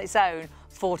PM on its own,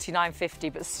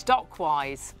 $49.50, but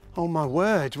stock-wise, oh my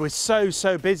word, we're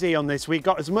so busy on this. We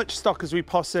got as much stock as we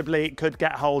possibly could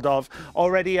get hold of.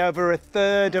 Already over a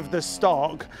third of the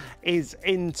stock is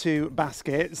into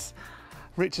baskets.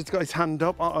 Richard's got his hand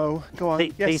up. Uh-oh. Go on.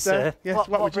 Please, yes, sir. Yes,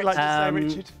 what would you like to say,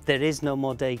 Richard? There is no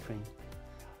more day cream.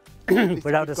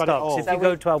 We're out of stock. So if you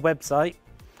go to our website,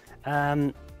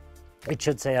 it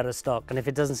should say out of stock. And if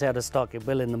it doesn't say out of stock, it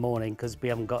will in the morning because we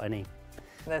haven't got any.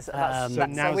 So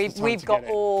we've got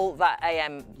all that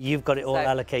AM. You've got it all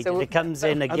allocated. So it comes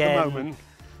in again. At the moment.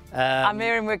 I'm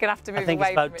hearing we're going to have to move away. I think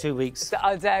it's about 2 weeks.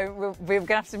 I don't. We're going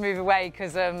to have to move away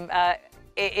because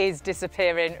it is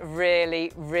disappearing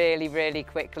really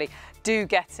quickly. Do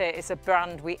get it. It's a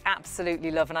brand we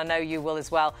absolutely love, and I know you will as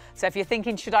well. So if you're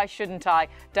thinking, should I, shouldn't I,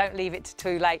 don't leave it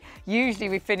too late. Usually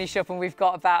we finish up and we've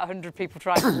got about 100 people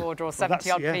trying to order or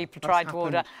 70-odd people trying to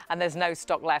order, and there's no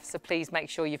stock left. So please make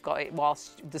sure you've got it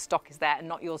whilst the stock is there and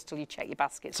not yours till you check your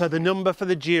basket. So the number for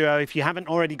the duo, if you haven't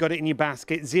already got it in your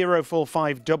basket,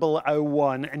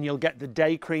 045001, and you'll get the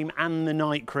day cream and the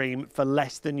night cream for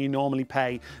less than you normally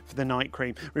pay for the night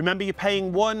cream. Remember, you're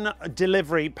paying one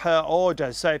delivery per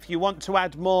order. So if you want to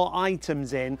add more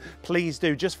items in, please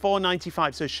do. Just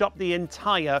 $4.95. So shop the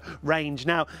entire range.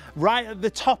 Now, right at the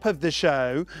top of the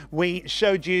show, we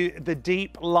showed you the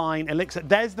deep line elixir.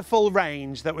 There's the full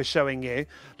range that we're showing you.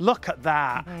 Look at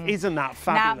that. Isn't that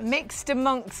fabulous? Now, mixed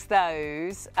amongst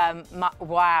those,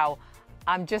 wow,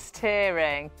 I'm just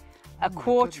hearing a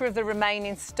quarter of the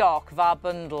remaining stock of our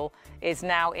bundle is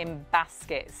now in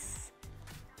baskets.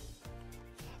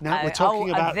 Now we're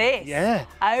talking about this. Yeah.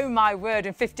 Oh my word,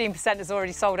 and 15% has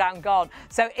already sold out and gone.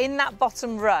 So in that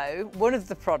bottom row, one of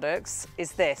the products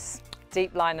is this,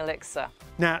 Deep Line Elixir.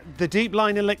 Now, the Deep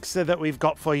Line Elixir that we've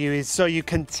got for you is so you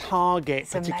can target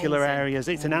particular areas.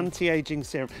 It's an anti-aging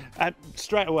serum.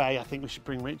 Straight away, I think we should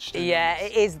bring Rich. Yeah,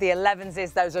 it is the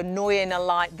 11s, those annoying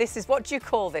alight. This is, what do you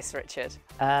call this, Richard?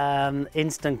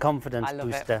 Instant confidence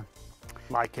booster.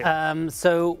 Like it.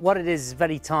 So what it is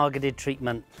very targeted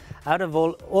treatment. Out of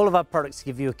all of our products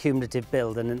give you a cumulative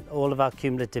build, and all of our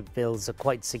cumulative builds are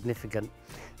quite significant.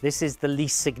 This is the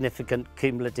least significant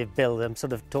cumulative build. I'm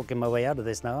sort of talking my way out of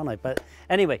this now, aren't I? But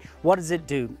anyway, what does it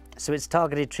do? So it's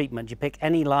targeted treatment. You pick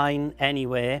any line,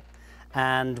 anywhere,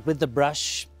 and with the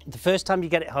brush, the first time you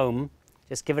get it home,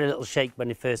 just give it a little shake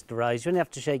when it first arrives. You only have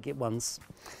to shake it once.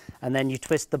 And then you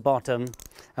twist the bottom.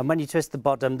 And when you twist the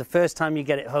bottom, the first time you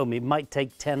get it home, it might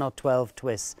take 10 or 12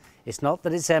 twists. It's not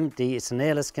that it's empty, it's an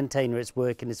airless container, it's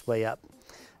working its way up.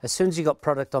 As soon as you got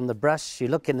product on the brush, you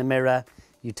look in the mirror,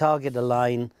 you target a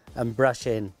line and brush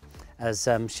in, as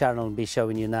Sharon will be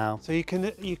showing you now. So you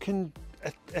can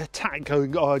attack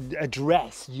or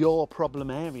address your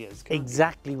problem areas.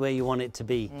 Exactly where you want it to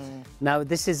be. Now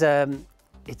this is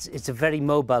it's a very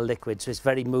mobile liquid, so it's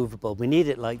very movable. We need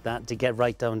it like that to get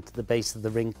right down to the base of the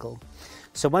wrinkle.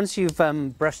 So once you've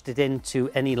brushed it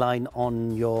into any line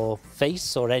on your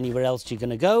face or anywhere else you're going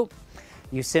to go,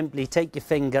 you simply take your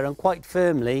finger and quite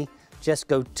firmly just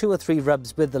go 2 or 3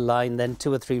 rubs with the line, then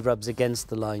 2 or 3 rubs against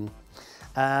the line.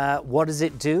 What does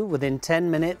it do? Within 10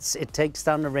 minutes, it takes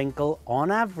down a wrinkle, on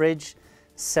average,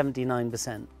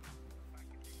 79%.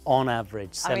 on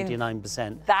average, I mean,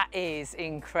 79%. that is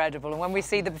incredible. And when we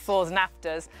see the befores and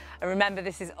afters, and remember,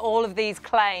 this is all of these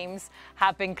claims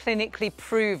have been clinically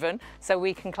proven, so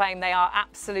we can claim they are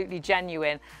absolutely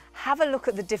genuine. Have a look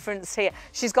at the difference here.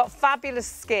 She's got fabulous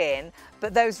skin,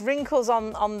 but those wrinkles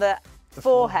on the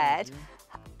forehead,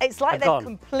 it's like they're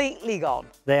completely gone.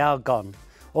 They are gone.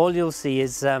 All you'll see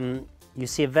is you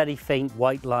see a very faint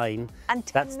white line. And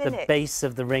 10 that's minutes. the base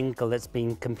of the wrinkle that's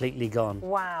been completely gone.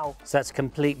 Wow. So that's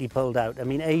completely pulled out. I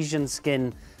mean, Asian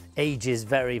skin ages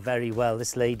very, very well.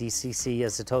 This lady, CC,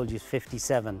 as I told you, is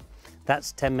 57.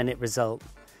 That's 10-minute result.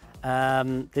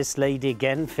 This lady,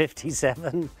 again,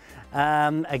 57.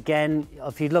 Again,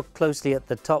 if you look closely at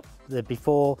the top, the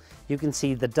before, you can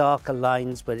see the darker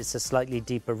lines, but it's a slightly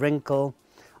deeper wrinkle.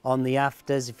 On the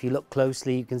afters, if you look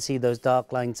closely, you can see those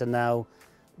dark lines are now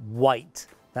white.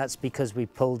 That's because we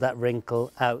pulled that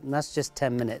wrinkle out, and that's just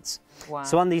 10 minutes. Wow.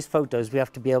 So on these photos, we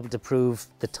have to be able to prove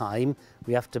the time.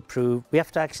 We have to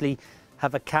actually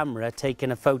have a camera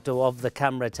taking a photo of the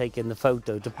camera taking the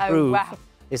photo to prove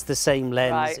it's the same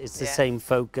lens, it's the same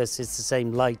focus, it's the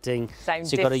same lighting. Same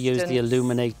so you've got to use the distance.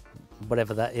 illuminate,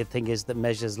 whatever that thing is that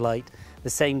measures light. The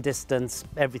same distance,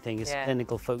 everything is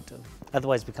clinical photo.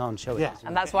 Otherwise, we can't show it. Yeah,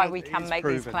 and that's why we can make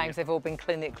these claims. They've all been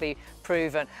clinically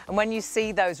proven. And when you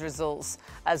see those results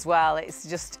as well, it's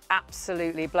just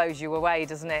absolutely blows you away,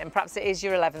 doesn't it? And perhaps it is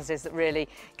your 11s that really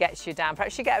gets you down.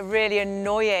 Perhaps you get a really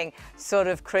annoying sort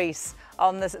of crease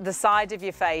on the side of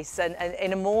your face and in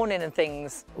the morning and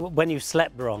things. When you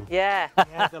slept wrong. Yeah.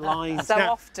 Yeah, the lines. So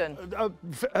often.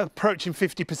 Approaching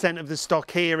 50% of the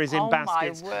stock here is in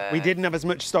baskets. My word. We didn't have as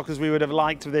much stock as we would have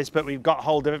liked of this, but we've got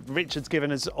hold of it. Richard's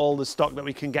given us all the stock that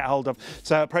we can get hold of.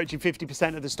 So approaching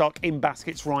 50% of the stock in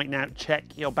baskets right now. Check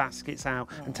your baskets out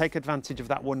and take advantage of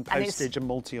that one postage and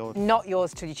multi-order. Not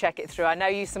yours till you check it through. I know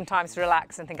you sometimes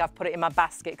relax and think I've put it in my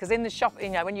basket, because in the shop, you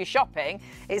know, when you're shopping,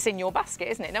 it's in your basket,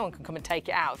 isn't it? No one can come and take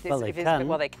it out. Well, they can.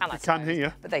 Well, they can, I They can suppose,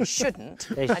 here. but they shouldn't.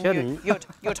 They And shouldn't.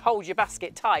 You'd hold your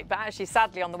basket tight, but actually,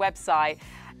 sadly, on the website,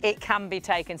 it can be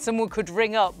taken. Someone could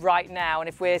ring up right now, and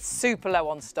if we're super low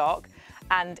on stock,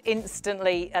 and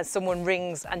instantly, as someone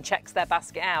rings and checks their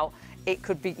basket out, it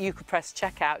could be, you could press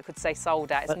checkout, it could say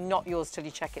sold out. It's not yours till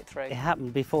you check it through. It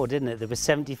happened before, didn't it? There were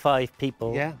 75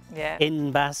 people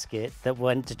in basket that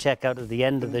went to check out at the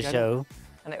end of the show.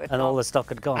 And all the stock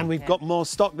had gone. And we've got more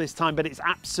stock this time, but it's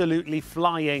absolutely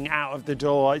flying out of the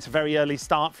door. It's a very early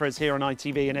start for us here on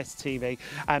ITV and STV.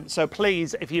 So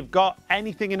please, if you've got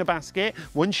anything in a basket,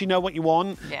 once you know what you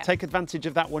want, take advantage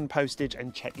of that one postage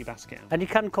and check your basket out. And you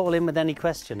can call in with any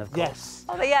question, of course. Yes.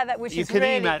 Oh, yeah, which You is can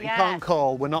really, email, you can't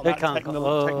call. We're not that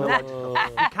technological.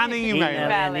 You can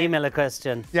email. Email a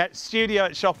question. Yeah,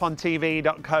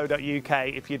 studio@shopontv.co.uk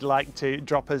if you'd like to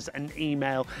drop us an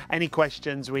email. Any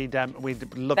questions, we'd love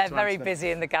to They're very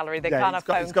busy in the gallery. They can't have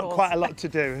phone calls. He's got quite a lot to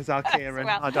do, as our Kieran,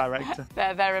 our director.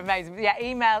 They're amazing. Yeah,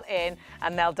 email in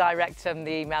and they'll direct them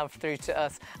the email through to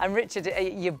us. And Richard,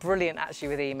 you're brilliant actually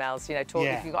with emails. You know, if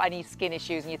you've got any skin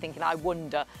issues and you're thinking, I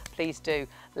wonder, please do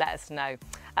let us know.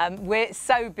 We're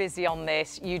so busy on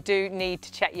this. You do need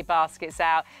to check your baskets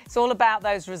out. It's all about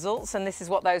those results, and this is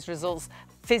what those results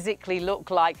physically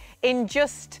look like in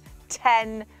just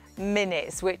 10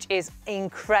 minutes, which is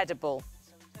incredible.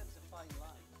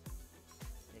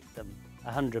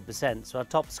 100%. So our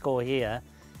top score here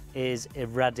is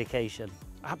eradication.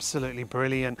 Absolutely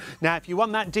brilliant. Now, if you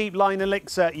want that deep line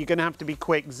elixir, you're going to have to be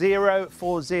quick.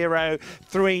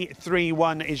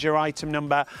 040331 is your item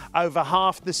number. Over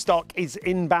half the stock is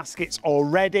in baskets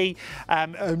already.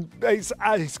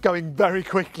 It's going very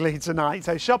quickly tonight.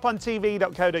 So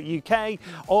shopontv.co.uk,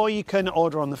 or you can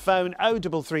order on the phone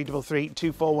 03333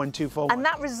 241 241. And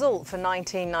that result for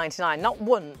 £19.99, not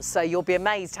once, so you'll be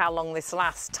amazed how long this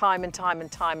lasts, time and time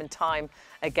and time and time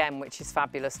again, which is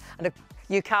fabulous. And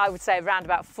I would say around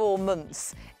about 4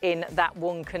 months in that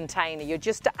one container. You're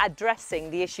just addressing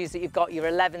the issues that you've got, your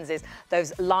 11s,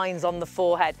 those lines on the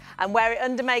forehead. And wear it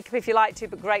under makeup if you like to,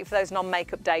 but great for those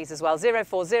non-makeup days as well.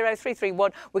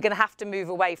 040331, we're going to have to move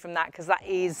away from that because that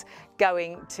is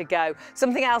going to go.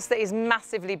 Something else that is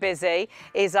massively busy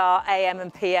is our AM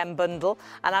and PM bundle.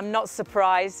 And I'm not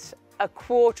surprised, a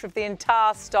quarter of the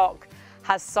entire stock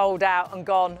has sold out and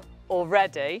gone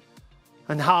already.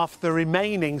 And half the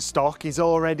remaining stock is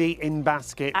already in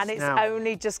baskets. And it's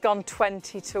only just gone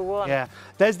 20 to 1. Yeah,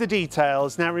 there's the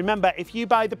details. Now, remember, if you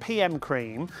buy the PM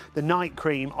cream, the night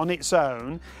cream on its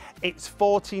own, it's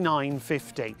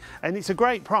 $49.50. And it's a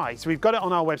great price. We've got it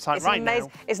on our website now.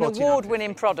 It's an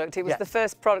award-winning product. It was the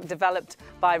first product developed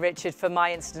by Richard for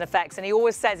My Instant Effects. And he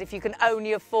always says if you can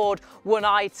only afford one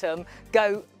item,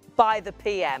 go buy the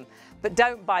PM. but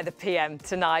don't buy the PM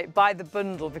tonight, buy the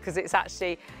bundle, because it's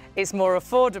more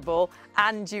affordable,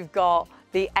 and you've got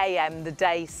the AM, the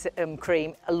day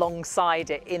cream,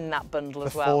 alongside it in that bundle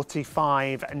as well.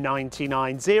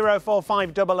 $45.99,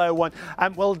 045001.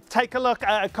 We'll take a look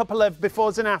at a couple of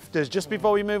befores and afters just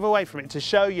before we move away from it to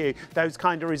show you those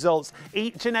kind of results.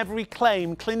 Each and every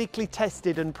claim clinically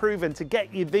tested and proven to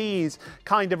get you these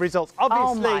kind of results. Obviously,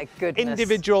 oh my goodness,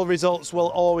 individual results will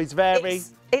always vary.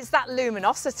 It's that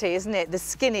luminosity, isn't it? The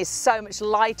skin is so much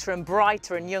lighter and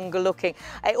brighter and younger looking.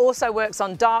 It also works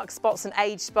on dark spots and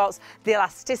age spots. The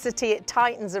elasticity, it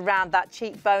tightens around that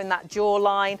cheekbone, that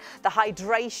jawline, the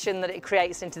hydration that it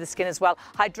creates into the skin as well.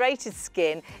 Hydrated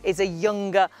skin is a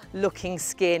younger looking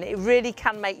skin. It really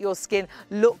can make your skin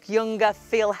look younger,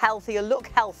 feel healthier, look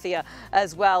healthier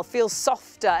as well, feel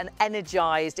softer and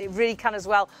energized. It really can as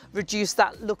well reduce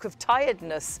that look of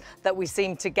tiredness that we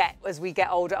seem to get as we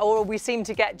get older, or we seem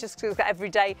to get just because we've got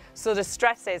everyday sort of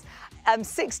stresses.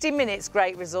 60 minutes,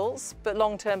 great results, but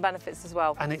long-term benefits as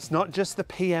well. And it's not just the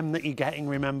PM that you're getting,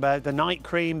 remember, the night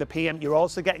cream, the PM, you're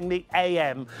also getting the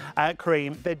AM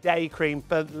cream, the day cream,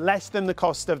 for less than the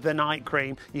cost of the night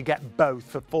cream. You get both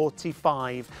for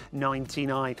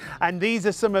 $45.99. And these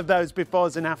are some of those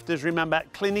befores and afters, remember,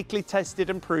 clinically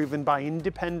tested and proven by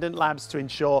independent labs to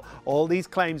ensure all these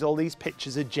claims, all these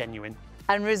pictures are genuine.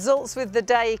 And results with the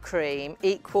day cream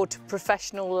equal to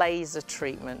professional laser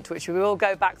treatment, which we will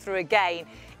go back through again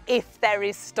if there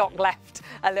is stock left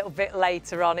a little bit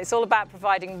later on. It's all about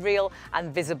providing real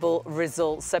and visible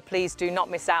results, so please do not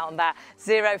miss out on that.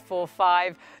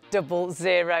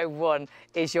 045001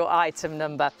 is your item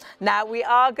number. Now we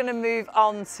are going to move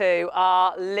on to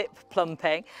our lip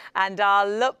plumping, and our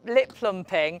lip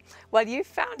plumping, well, you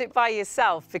found it by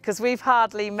yourself because we've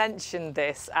hardly mentioned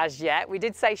this as yet. We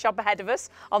did say shop ahead of us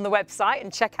on the website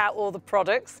and check out all the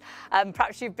products.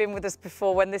 Perhaps you've been with us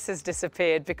before when this has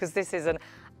disappeared, because this is an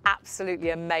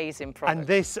absolutely amazing product. And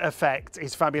this effect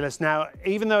is fabulous. Now,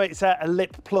 even though it's a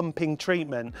lip plumping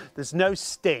treatment, there's no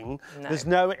sting, there's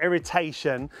no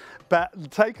irritation, but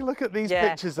take a look at these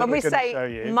pictures that we're going to show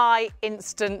you. When we say my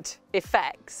instant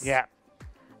effects,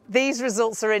 these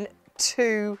results are in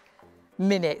 2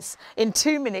 minutes. In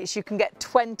 2 minutes, you can get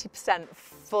 20%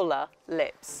 fuller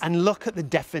lips. And look at the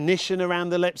definition around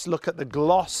the lips, look at the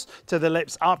gloss to the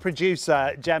lips. Our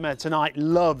producer, Gemma, tonight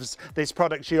loves this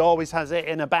product. She always has it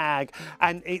in a bag.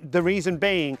 And the reason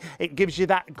being, it gives you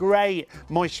that great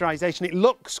moisturisation. It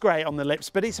looks great on the lips,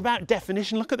 but it's about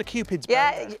definition. Look at the Cupid's bow.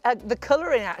 Yeah, the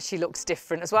colouring actually looks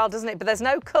different as well, doesn't it? But there's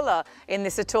no colour in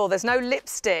this at all. There's no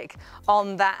lipstick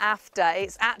on that after.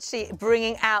 It's actually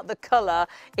bringing out the colour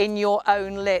in your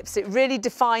own lips. It really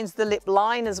defines the lip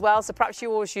line as well. So perhaps you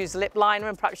always use lip liner,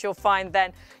 and perhaps you'll find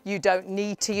then you don't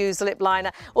need to use the lip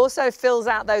liner. Also fills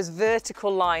out those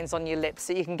vertical lines on your lips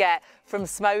that you can get from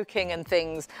smoking and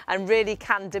things, and really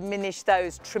can diminish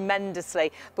those tremendously.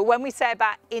 But when we say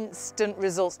about instant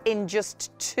results in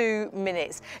just 2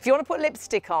 minutes, if you want to put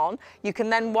lipstick on, you can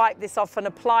then wipe this off and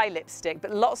apply lipstick,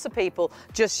 but lots of people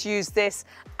just use this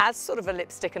as sort of a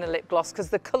lipstick and a lip gloss because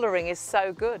the colouring is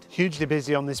so good. Hugely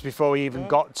busy on this before we even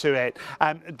got to it.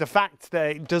 The fact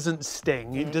that it doesn't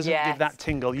sting, it doesn't give that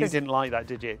tingle. You didn't like that,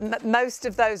 did you? Most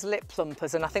of those lip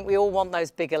plumpers, and I think we all want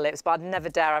those bigger lips, but I'd never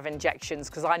dare have injections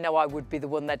because I know I would be the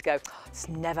one they'd go, oh, it's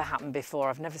never happened before,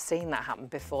 I've never seen that happen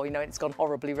before, you know, it's gone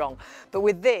horribly wrong. But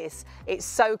with this, it's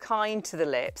so kind to the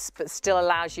lips, but still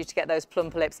allows you to get those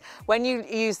plumper lips. When you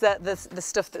use the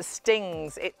stuff that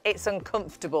stings, it's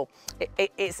uncomfortable,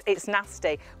 it's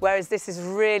nasty, whereas this is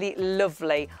really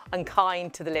lovely and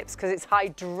kind to the lips because it's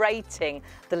hydrating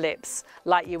the lips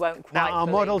like you won't quite Now, our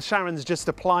believe. model Sharon's just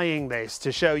applying this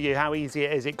to show you how easy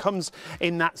it is. It comes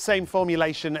in that same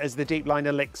formulation as the Deep Line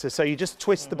Elixir, so you just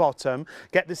twist the bottom,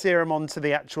 get the serum onto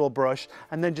the actual brush,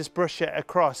 and then just brush it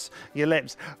across your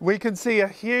lips. We can see a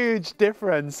huge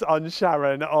difference on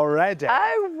Sharon already.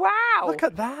 Oh, wow. Look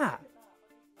at that.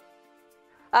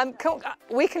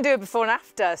 We can do a before and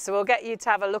after, so we'll get you to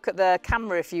have a look at the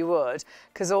camera if you would,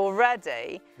 because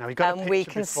already we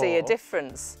can see a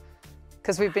difference.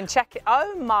 Because we've been checking.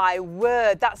 Oh my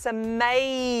word, that's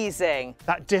amazing.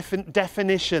 That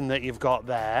definition that you've got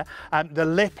there, the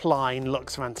lip line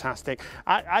looks fantastic.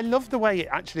 I love the way it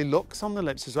actually looks on the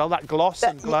lips as well, that gloss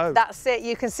and glow. That's it,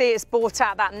 you can see it's brought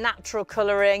out that natural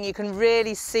colouring. You can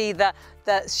really see the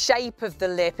the shape of the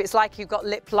lip. It's like you've got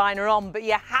lip liner on, but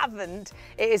you haven't.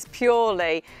 It is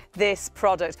purely this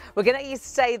product. We're going to get you to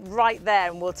stay right there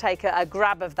and we'll take a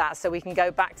grab of that so we can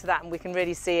go back to that and we can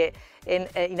really see it in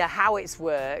you know, how it's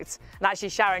worked. And actually,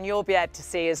 Sharon, you'll be able to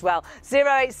see as well.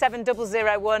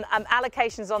 087001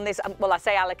 allocations on this. Well, I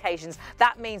say allocations.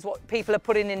 That means what people are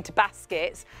putting into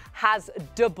baskets has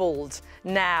doubled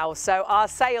now. So our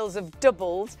sales have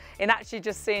doubled in actually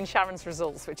just seeing Sharon's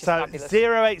results, which is fabulous.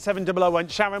 087001.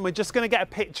 Sharon, we're just going to get a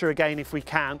picture again if we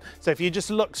can. So if you just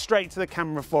look straight to the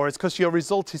camera for us, because your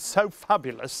result is so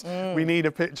fabulous, we need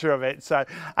a picture of it. So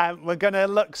we're going to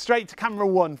look straight to camera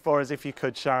 1 for us, if you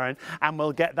could, Sharon. And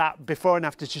we'll get that before and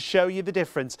after to show you the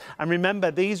difference. And remember,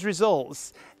 these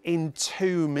results in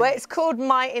 2 minutes. Well, it's called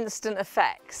My Instant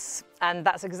Effects, and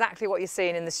that's exactly what you're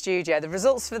seeing in the studio. The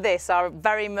results for this are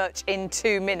very much in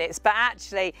 2 minutes, but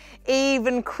actually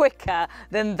even quicker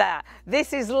than that.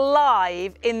 This is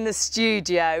live in the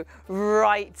studio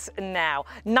right now.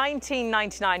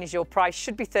 $19.99 is your price,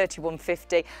 should be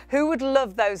 $31.50. Who would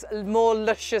love those more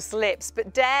luscious lips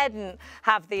but daren't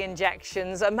have the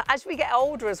injections? As we get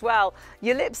older as well,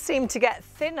 your lips seem to get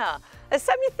thinner. There's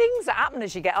so many things that happen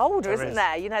as you get older, isn't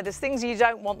there? You know, there's things you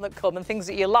don't want that come and things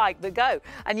that you like that go.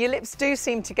 And your lips do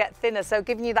seem to get thinner, so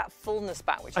giving you that fullness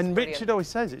back, which is brilliant. Richard always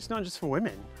says it's not just for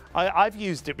women. I've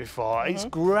used it before. It's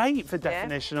great for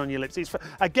definition on your lips. It's for,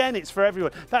 again, it's for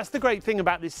everyone. That's the great thing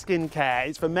about this skincare.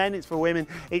 It's for men, it's for women,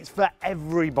 it's for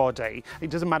everybody. It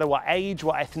doesn't matter what age,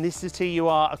 what ethnicity you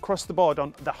are, across the board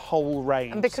on the whole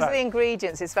range. And because of the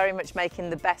ingredients, it's very much making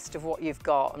the best of what you've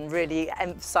got and really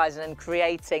emphasising and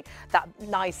creating that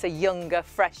nicer, younger,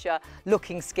 fresher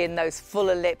looking skin, those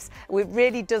fuller lips. It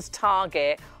really does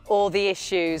target all the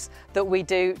issues that we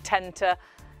do tend to,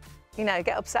 you know,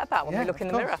 get upset about when we look in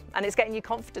the mirror. And it's getting your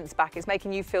confidence back. It's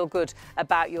making you feel good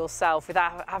about yourself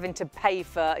without having to pay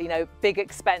for, you know, big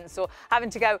expense or having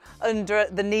to go under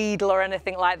the needle or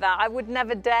anything like that. I would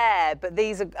never dare, but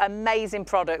these are amazing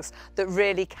products that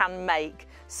really can make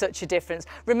such a difference.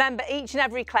 Remember, each and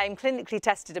every claim clinically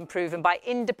tested and proven by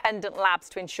independent labs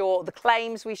to ensure the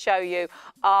claims we show you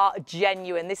are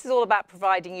genuine. This is all about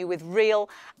providing you with real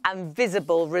and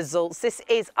visible results. This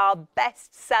is our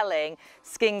best-selling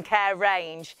skincare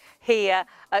range here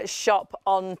at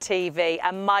ShopOnTV,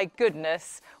 and my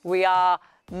goodness, we are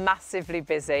massively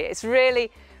busy. It's really,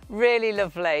 really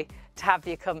lovely to have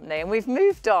your company, and we've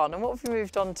moved on. And what have we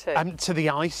moved on to? To the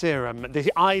eye serum,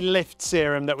 the eye lift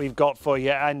serum that we've got for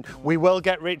you, and we will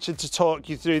get Richard to talk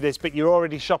you through this, but you're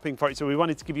already shopping for it, so we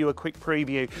wanted to give you a quick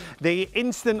preview. The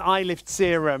instant eye lift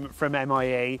serum from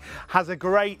MIE has a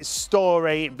great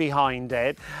story behind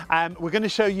it. We're going to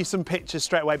show you some pictures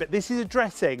straight away, but this is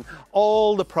addressing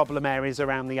all the problem areas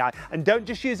around the eye. And don't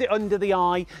just use it under the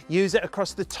eye, use it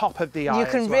across the top of the eye. You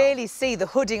can really see the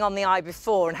hooding on the eye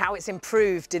before and how it's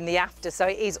improved in the after, so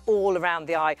it is all around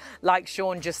the eye, like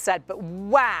Sean just said. But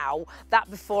wow, that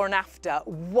before and after,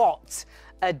 what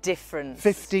a difference.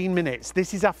 15 minutes.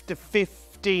 This is after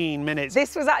 15 minutes.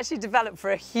 This was actually developed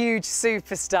for a huge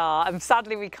superstar, and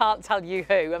sadly we can't tell you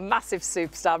who, a massive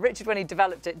superstar. Richard, when he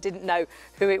developed it, didn't know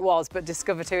who it was, but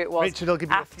discovered who it was. Richard will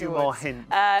give you afterwards. A few more hints.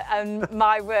 And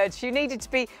my word, she needed to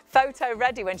be photo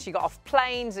ready when she got off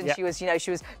planes, and she was, you know,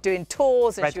 she was doing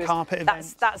tours, and red carpet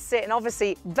events. That's it. And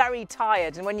obviously very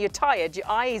tired. And when you're tired, your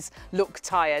eyes look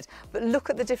tired. But look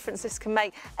at the difference this can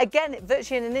make. Again,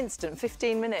 virtually in an instant,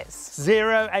 15 minutes.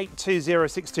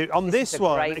 082062. On this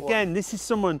one, again, this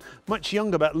is someone much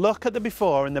younger, but look at the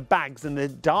before and the bags and the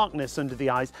darkness under the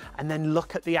eyes, and then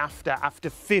look at the after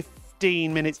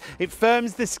 15 minutes. It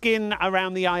firms the skin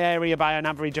around the eye area by an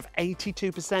average of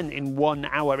 82% in 1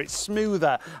 hour. It's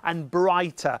smoother and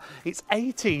brighter. It's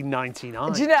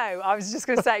 $18.99. Do you know, I was just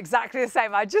going to say exactly the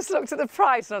same. I just looked at the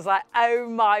price and I was like, oh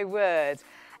my word.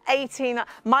 18.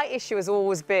 My issue has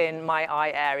always been my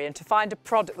eye area, and to find a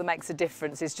product that makes a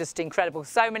difference is just incredible.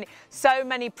 So many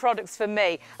products for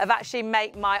me have actually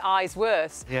made my eyes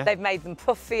worse. They've made them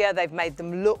puffier, they've made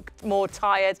them look more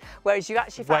tired, whereas you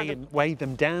actually found weigh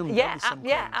them down. Yeah,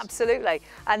 absolutely.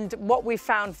 And what we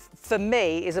found for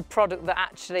me is a product that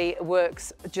actually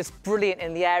works just brilliant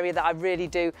in the area that I really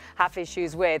do have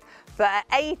issues with. But at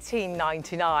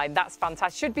 $18.99, that's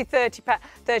fantastic. Should be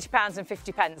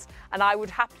 £30.50, and I would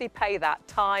happily pay that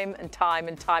time and time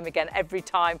and time again every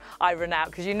time I run out,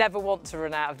 because you never want to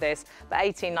run out of this. But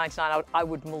 $18.99, I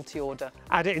would multi-order.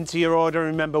 Add it into your order.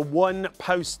 Remember, 1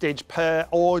 postage per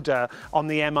order on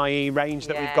the MIE range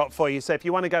that we've got for you. So if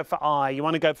you want to go for eye, you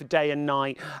want to go for day and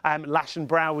night, lash and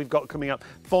brow we've got coming up,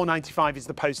 $4.95 is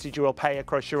the postage you will pay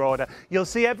across your order. You'll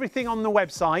see everything on the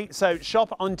website, so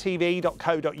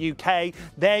shopontv.co.uk.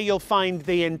 There you'll find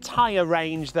the entire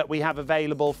range that we have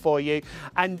available for you.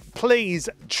 And please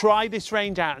try this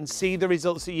range out and see the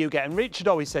results that you get. And Richard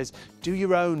always says, do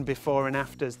your own before and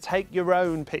afters. Take your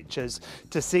own pictures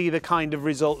to see the kind of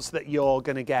results that you're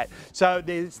going to get. So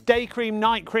there's day cream,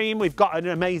 night cream. We've got an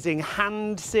amazing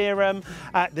hand serum.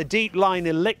 The Deep Line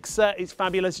Elixir is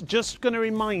fabulous. Just going to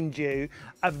remind you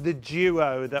of the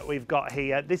duo that we've got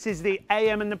here. This is the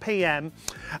AM and the PM.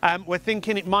 We're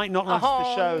thinking it might not last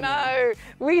the show. Oh no,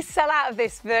 we sell out of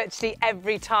this virtually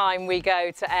every time we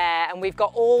go to air, and we've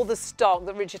got all the stock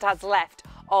that Richard has left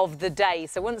of the day.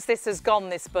 So once this has gone,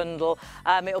 this bundle,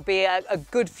 it'll be a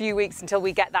good few weeks until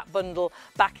we get that bundle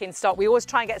back in stock. We always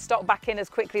try and get stock back in as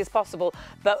quickly as possible,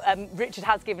 but Richard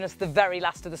has given us the very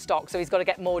last of the stock, so he's got to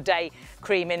get more day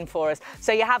cream in for us.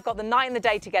 So you have got the night and the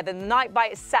day together. The night by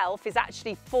itself is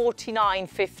actually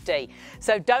 $49.50.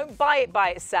 So don't buy it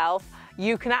by itself.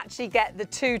 You can actually get the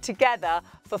two together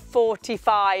for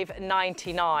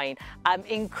 $45.99.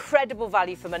 Incredible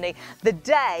value for money. The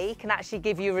day can actually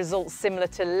give you results similar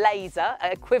to laser,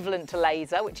 equivalent to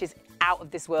laser, which is out of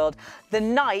this world. The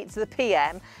night, the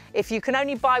PM, if you can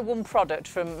only buy one product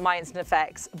from My Instant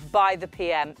Effects, buy the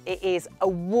PM. It is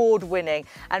award-winning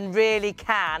and really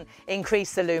can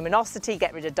increase the luminosity,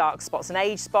 get rid of dark spots and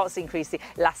age spots, increase the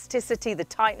elasticity, the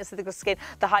tightness of the skin,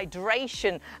 the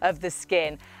hydration of the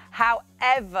skin.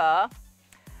 However,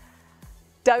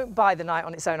 don't buy the night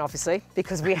on its own, obviously,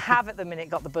 because we have at the minute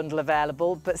got the bundle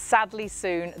available, but sadly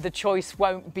soon the choice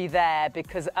won't be there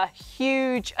because a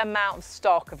huge amount of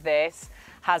stock of this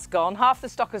has gone. Half the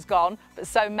stock has gone, but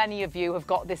so many of you have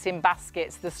got this in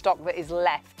baskets, the stock that is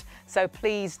left. So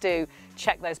please do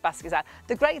check those baskets out.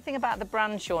 The great thing about the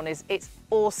brand, Sean, is it's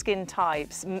all skin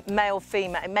types, male,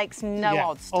 female. It makes no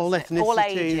odds. All ethnicities. All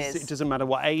ages. It doesn't matter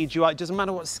what age you are. It doesn't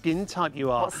matter what skin type you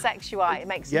are. What sex you are. It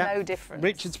makes no difference.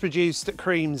 Richard's produced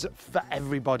creams for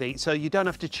everybody, so you don't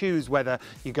have to choose whether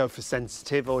you go for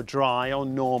sensitive or dry or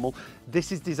normal.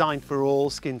 This is designed for all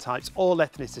skin types, all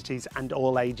ethnicities and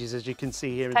all ages, as you can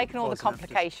see here. Taking all the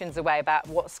complications away about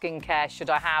what skincare should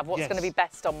I have, what's going to be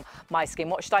best on my skin,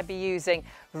 what should I be using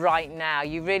right now.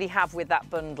 You really have with that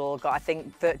bundle got, I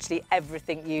think, virtually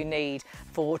everything you need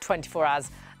for 24 hours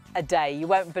a day. You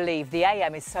won't believe the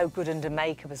AM is so good under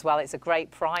makeup as well. It's a great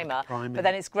primer. But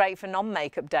then it's great for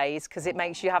non-makeup days because it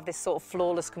makes you have this sort of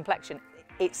flawless complexion.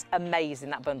 It's amazing,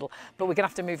 that bundle, but we're gonna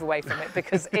have to move away from it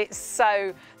because it's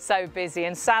so busy,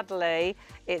 and sadly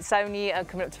it's only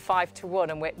coming up to 5 to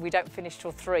 1 and we don't finish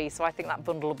till 3, so I think that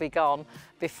bundle will be gone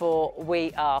before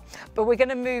we are. But we're going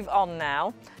to move on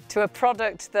now to a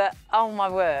product that, oh my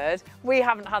word, we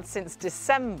haven't had since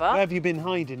December. Where have you been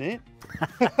hiding it?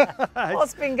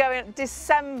 What's been going on?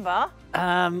 December?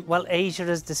 Well, Asia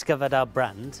has discovered our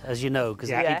brand, as you know,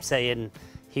 because I keep saying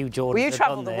huge orders. Well, you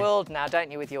travel the world now, don't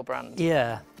you, with your brand?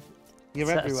 Yeah. You're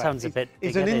everywhere. Sounds a bit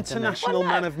He's an international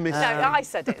man of mystery. No, I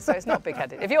said it, so it's not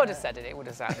big-headed. If you would have said it, it would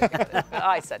have sounded big-headed. But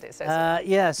I said it, so it's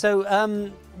yeah,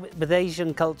 so with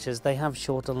Asian cultures, they have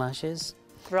shorter lashes.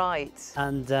 Right.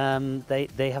 And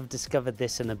they have discovered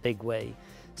this in a big way.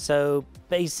 So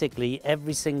basically,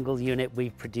 every single unit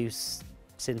we've produced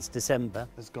since December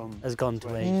has gone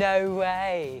to Asia. No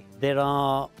way. There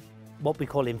are what we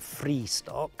call in free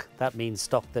stock. That means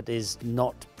stock that is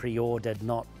not pre-ordered,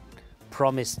 not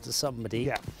promised to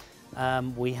somebody. Yeah.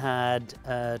 We had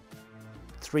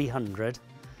 300.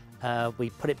 We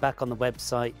put it back on the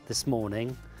website this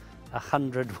morning.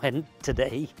 100 went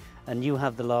today, and you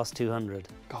have the last 200.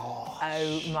 Gosh.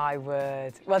 Oh my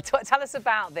word. Well, tell us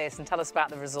about this and tell us about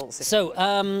the results.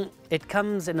 So it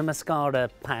comes in a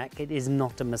mascara pack. It is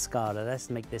not a mascara,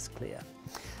 let's make this clear.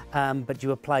 But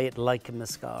you apply it like a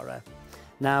mascara.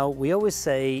 Now, we always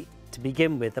say, to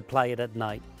begin with, apply it at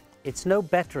night. It's no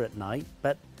better at night,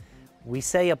 but we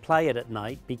say apply it at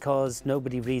night because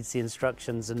nobody reads the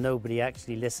instructions and nobody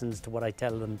actually listens to what I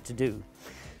tell them to do.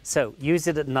 So use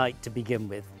it at night to begin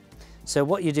with. So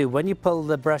what you do, when you pull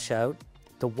the brush out,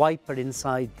 the wiper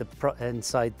inside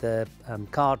the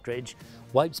cartridge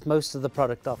wipes most of the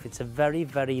product off. It's a very,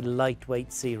 very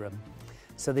lightweight serum.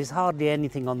 So there's hardly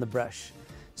anything on the brush.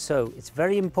 So it's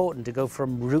very important to go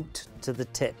from root to the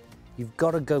tip. You've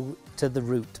got to go to the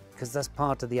root because that's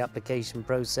part of the application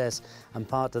process and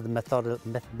part of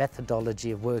the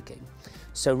methodology of working.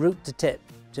 So root to tip,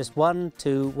 just 1,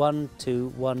 2, 1, 2,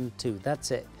 1, 2,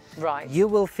 that's it. Right. You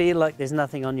will feel like there's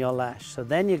nothing on your lash. So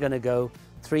then you're going to go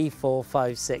 3, 4,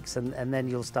 5, 6, and then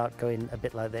you'll start going a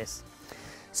bit like this.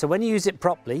 So when you use it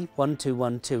properly, 1, 2,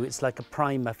 1, 2, it's like a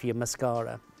primer for your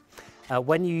mascara.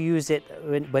 When you use it,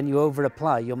 when you over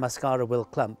apply, your mascara will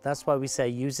clump. That's why we say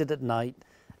use it at night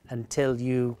until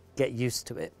you get used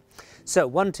to it. So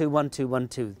 1, 2, 1, 2, 1,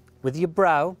 2. with your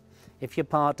brow, if you're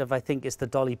part of, I think it's the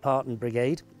Dolly Parton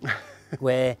brigade,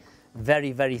 where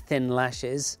very, very thin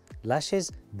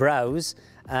brows,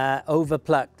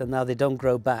 overplucked, and now they don't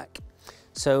grow back.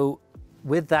 So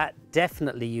with that,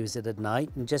 definitely use it at night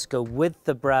and just go with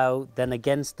the brow, then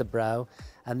against the brow.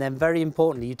 And then very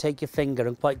importantly, you take your finger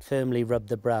and quite firmly rub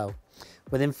the brow.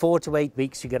 Within 4 to 8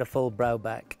 weeks, you get a full brow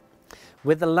back.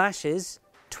 With the lashes,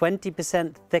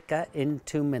 20% thicker in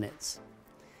 2 minutes.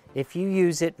 If you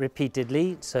use it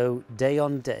repeatedly, so day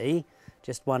on day,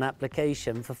 just one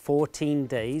application for 14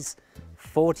 days,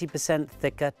 40%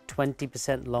 thicker,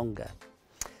 20% longer.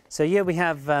 So here we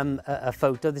have a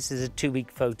photo. This is a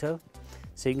 2-week photo.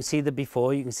 So you can see the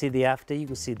before, you can see the after, you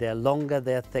can see they're longer,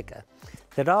 they're thicker.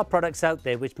 There are products out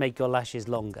there which make your lashes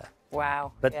longer.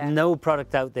 Wow. But no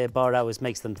product out there, bar ours,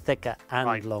 makes them thicker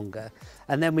and longer.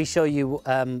 And then we show you,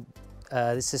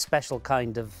 this is a special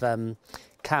kind of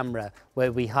camera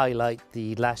where we highlight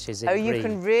the lashes in green. You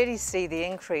can really see the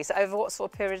increase. Over what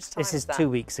sort of period of time This is that? 2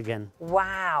 weeks again.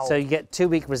 Wow. So you get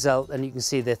 2-week result, and you can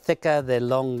see they're thicker, they're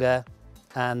longer,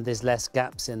 and there's less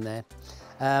gaps in there.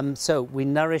 So we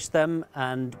nourish them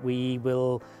and we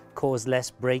will cause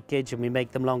less breakage and we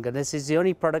make them longer. This is the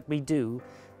only product we do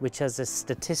which has a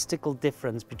statistical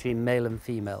difference between male and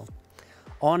female.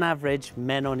 On average,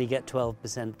 men only get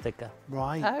 12% thicker.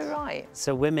 Right. Oh, right.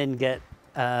 So women get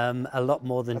a lot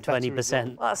more than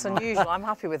 20%. Well, that's unusual. I'm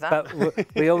happy with that. But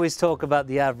we always talk about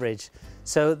the average.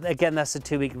 So again, that's a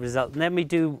 2-week result. And then we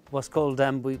do what's called,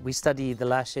 we study the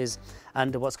lashes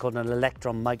under what's called an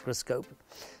electron microscope.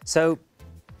 So,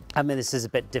 I mean, this is a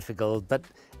bit difficult, but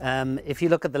if you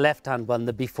look at the left-hand one,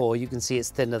 the before, you can see it's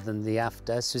thinner than the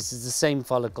after. So this is the same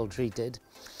follicle treated.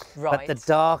 Right. But the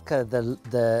darker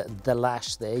the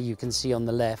lash there, you can see on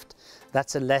the left,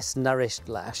 that's a less nourished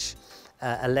lash.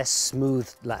 A less smooth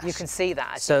lash. You can see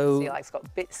that. So, you can see like it's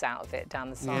got bits out of it down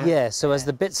the side. Yeah, so as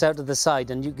the bits out of the side,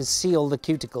 and you can see all the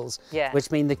cuticles, which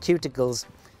mean the cuticles,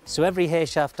 so every hair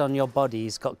shaft on your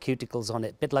body's got cuticles on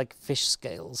it, a bit like fish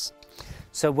scales.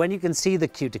 So when you can see the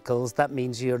cuticles, that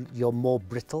means you're more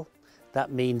brittle.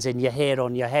 That means in your hair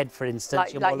on your head, for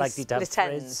instance, you're more likely to have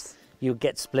frizz. You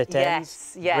get split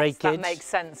ends, breakage. That makes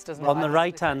sense, doesn't it? On the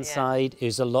right-hand side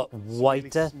is a lot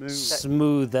whiter, really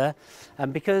smoother,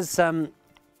 and because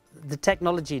the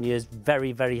technology in here is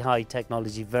very, very high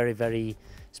technology,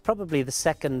 it's probably the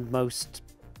second most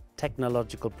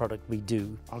technological product we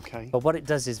do. Okay. But what it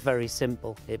does is very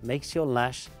simple. It makes your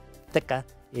lash thicker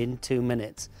in 2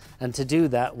 minutes. And to do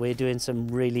that, we're doing some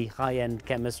really high-end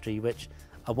chemistry, which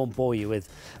I won't bore you with.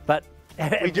 But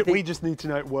we just need to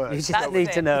know it works. You just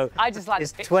need to know. I just like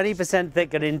it's 20%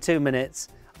 thicker in 2 minutes,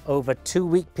 over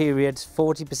 2-week periods,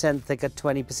 40% thicker,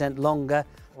 20% longer.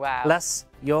 Wow. Plus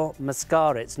your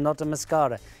mascara. It's not a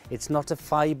mascara. It's not a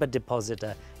fibre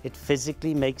depositor. It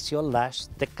physically makes your lash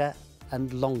thicker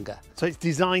and longer. So it's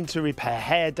designed to repair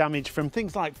hair damage from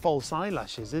things like false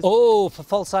eyelashes, isn't it? Oh, for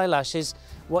false eyelashes,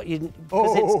 because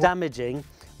it's damaging,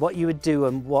 what you would do,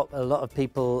 and what a lot of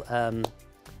people,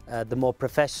 the more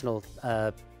professional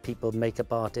people,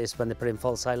 makeup artists, when they put in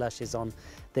false eyelashes on,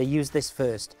 they use this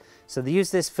first. So they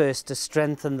use this first to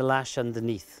strengthen the lash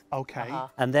underneath. Okay.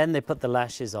 And then they put the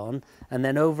lashes on, and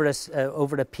then over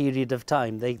a period of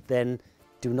time, they then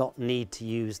do not need to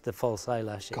use the false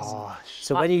eyelashes. Gosh.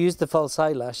 So when you use the false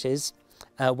eyelashes,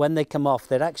 when they come off,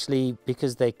 they're actually,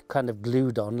 because they're kind of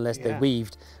glued on, unless they're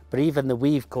weaved, but even the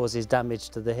weave causes damage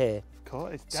to the hair.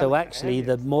 So actually,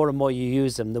 the more and more you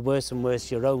use them, the worse and worse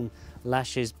your own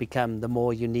lashes become, the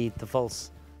more you need the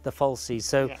falsies.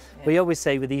 So we always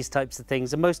say with these types of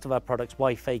things, and most of our products,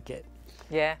 why fake it?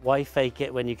 Yeah. Why fake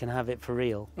it when you can have it for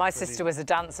real? My sister was a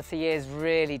dancer for years,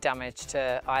 really damaged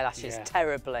her eyelashes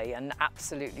terribly, and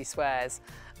absolutely swears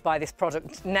by this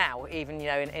product now, even, you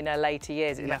know, in her later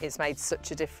years. It's made such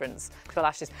a difference to her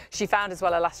lashes. She found as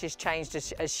well her lashes changed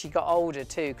as she got older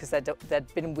too, because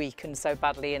they'd been weakened so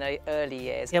badly in her early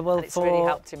years. Yeah, well, and it's really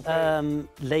helped improve.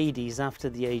 Ladies after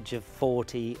the age of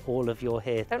 40, all of your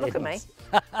hair Don't look at me.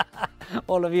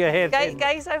 all of your hair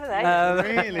Gaze over there.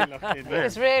 Really looking there.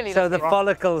 It's really so the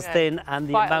follicles thin, and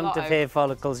the amount of hair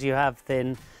follicles you have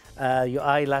thin, your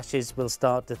eyelashes will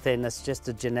start to thin. That's just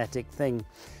a genetic thing.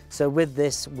 So with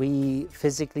this, we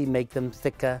physically make them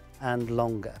thicker and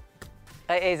longer.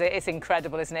 It's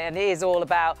incredible, isn't it? And it is all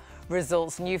about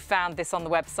results. And you found this on the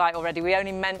website already. We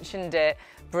only mentioned it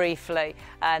briefly,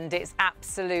 and it's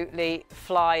absolutely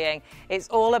flying. It's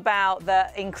all about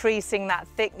increasing that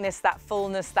thickness, that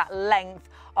fullness, that length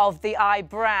of the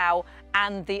eyebrow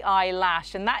and the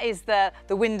eyelash, and that is the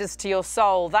windows to your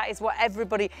soul. That is what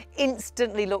everybody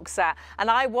instantly looks at. And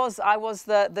I was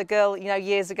the girl, you know,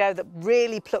 years ago that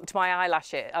really plucked my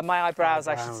eyebrows,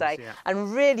 I should say, yeah.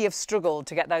 and really have struggled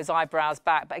to get those eyebrows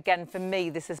back. But again, for me,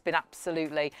 this has been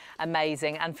absolutely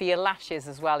amazing, and for your lashes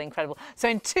as well, incredible. So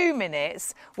in 2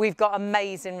 minutes, we've got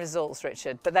amazing results,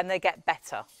 Richard, but then they get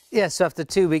better. Yeah, so after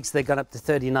 2 weeks, they've gone up to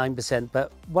 39%.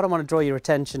 But what I want to draw your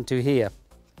attention to here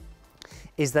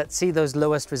is that, see those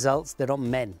lowest results? They're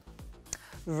on men.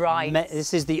 Right.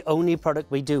 This is the only product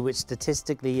we do which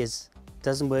statistically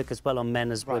doesn't work as well on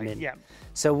men as women. Yeah.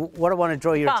 So what I want to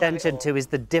draw your attention to is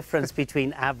the difference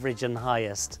between average and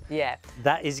highest. Yeah.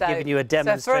 That is giving you a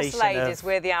demonstration. So for us ladies,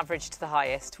 we're the average to the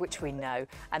highest, which we know,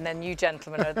 and then you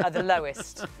gentlemen are the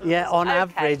lowest. Yeah, on okay,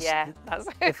 average. Yeah, that's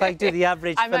if I do the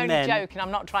average for men. I'm only joking.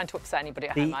 I'm not trying to upset anybody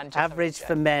at home. The I'm just average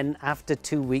for men after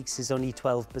 2 weeks is only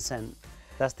 12%.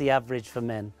 That's the average for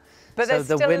men. But so there's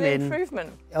the still women, an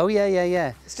improvement. Oh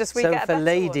yeah. It's just we so get a for better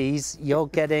ladies, you're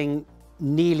getting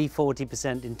nearly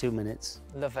 40% in 2 minutes.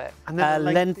 Love it. And then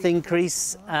Length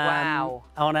increase, wow.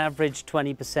 on average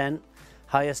 20%,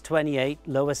 highest 28,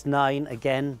 lowest 9,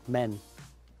 again, men.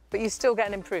 But you still get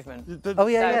an improvement. Oh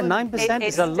yeah, 9%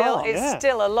 is a lot. It's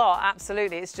still a lot,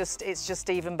 absolutely. It's just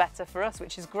even better for us,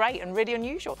 which is great and really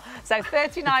unusual. So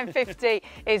 $39.50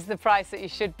 is the price that you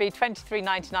should be.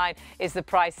 $23.99 is the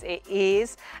price it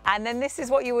is. And then this is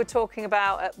what you were talking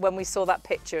about when we saw that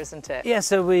picture, isn't it? Yeah.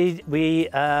 So we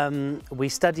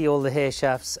study all the hair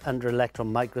shafts under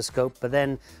electron microscope, but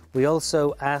then we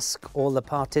also ask all the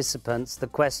participants the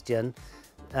question.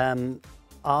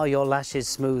 Are your lashes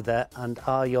smoother and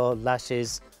are your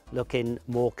lashes looking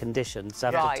more conditioned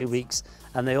after 2 weeks?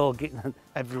 And they all get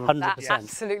 100%.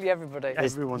 Absolutely everybody.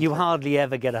 You hardly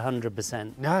ever get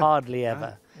 100%. No. Hardly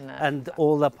ever. No. And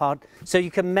all the so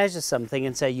you can measure something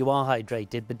and say you are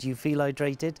hydrated, but do you feel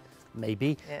hydrated?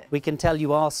 Maybe. Yeah. We can tell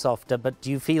you are softer, but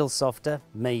do you feel softer?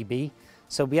 Maybe.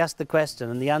 So we ask the question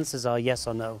and the answers are yes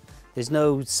or no. There's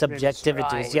no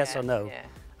subjectivity, it's yes or no. Yeah.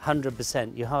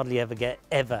 100%. You hardly ever get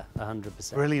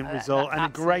 100%. Brilliant result and a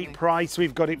great price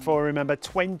we've got it for. Remember,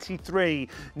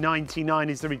 $23.99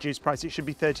 is the reduced price. It should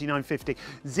be $39.50.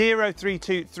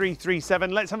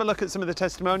 032337. Let's have a look at some of the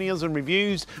testimonials and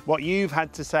reviews, what you've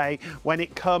had to say when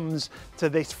it comes to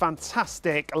this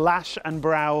fantastic lash and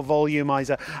brow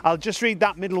volumizer. I'll just read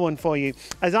that middle one for you.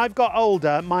 As I've got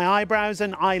older, my eyebrows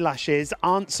and eyelashes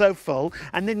aren't so full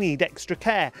and they need extra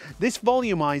care. This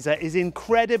volumizer is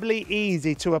incredibly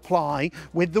easy to apply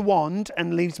with the wand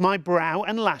and leaves my brow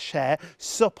and lash hair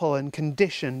supple and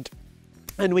conditioned,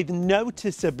 and with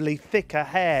noticeably thicker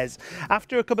hairs.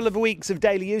 After a couple of weeks of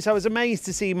daily use, I was amazed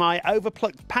to see my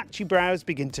overplucked patchy brows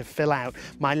begin to fill out.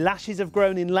 My lashes have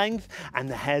grown in length and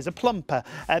the hairs are plumper.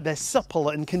 They're supple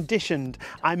and conditioned.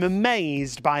 I'm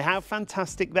amazed by how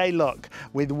fantastic they look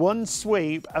with one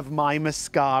sweep of my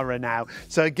mascara now.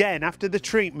 So again, after the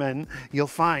treatment, you'll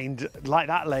find, like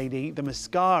that lady, the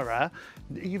mascara,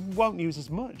 you won't use as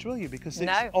much, will you? Because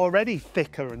it's already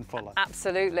thicker and fuller.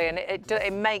 Absolutely, and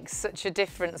it makes such a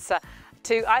difference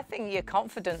to, I think, your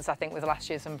confidence, I think, with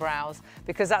lashes and brows,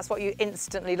 because that's what you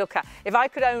instantly look at. If I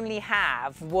could only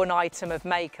have one item of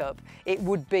makeup, it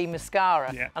would be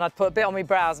mascara. Yeah. And I'd put a bit on my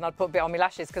brows and I'd put a bit on my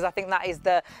lashes, because I think that is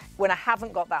when I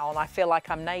haven't got that on, I feel like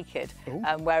I'm naked.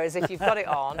 Whereas if you've got it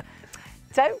on,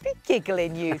 don't be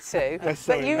giggling, you two.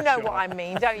 But you know what I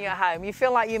mean, don't you, at home? You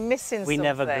feel like you're missing something. We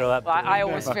never grow up. I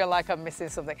always feel like I'm missing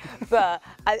something. But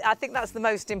I think that's the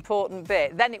most important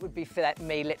bit. Then it would be, for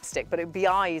me, lipstick, but it would be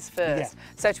eyes first. Yeah.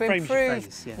 So to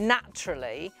improve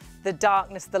naturally the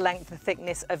darkness, the length, the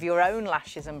thickness of your own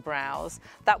lashes and brows,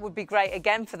 that would be great,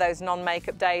 again, for those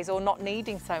non-makeup days or not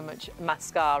needing so much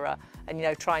mascara. And, you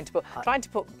know, trying to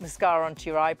put mascara onto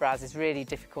your eyebrows is really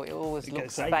difficult. It always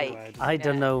looks fake. I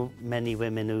don't know many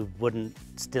women who wouldn't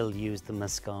still use the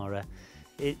mascara.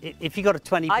 If you got a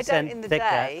 20% thicker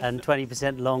and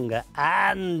 20% longer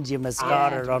and your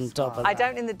mascara on top of that. I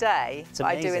don't in the day, but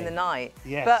I do in the night.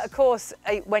 Yes. But of course,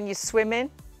 when you're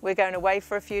swimming, we're going away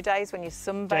for a few days, when you're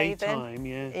sunbathing. Daytime,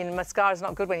 yeah. Mascara's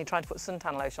not good when you're trying to put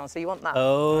suntan lotion on, so you want that.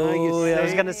 Oh, I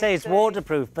was going to say it's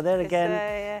waterproof, but then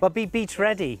again, but be beach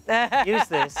ready. Use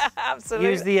this. Absolutely.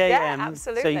 Use the AM,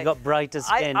 absolutely. so you've got brighter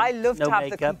skin. I love to have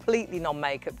makeup. the completely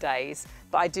non-makeup days,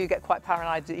 but I do get quite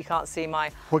paranoid that you can't see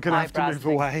my We're going to have to eyebrows move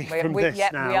thing. away from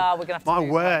this now. We are. We're going to have to My move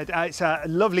word, it's a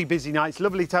lovely busy night. It's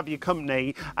lovely to have your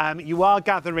company. You are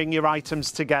gathering your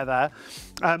items together.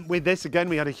 With this, again,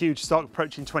 we had a huge stock,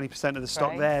 approaching 20% of the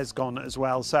stock. Right. There's gone as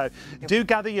well. So do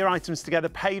gather your items together.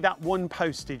 Pay that one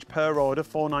postage per order,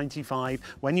 £4.95,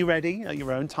 when you're ready at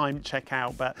your own time to check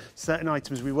out. But certain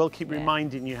items, we will keep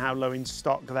reminding you how low in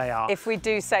stock they are. If we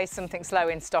do say something's low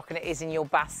in stock and it is in your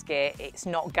basket, it's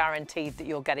not guaranteed that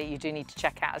you'll get it. You do need to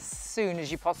check out as soon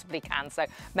as you possibly can. So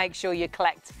make sure you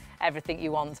collect everything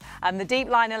you want. And the deep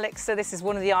line elixir, this is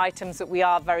one of the items that we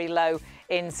are very low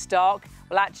in stock.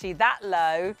 Well, actually that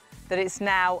low that it's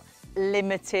now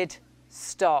limited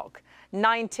stock.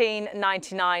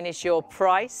 £19.99 is your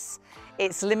price.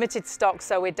 It's limited stock,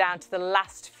 so we're down to the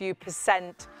last few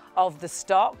 % of the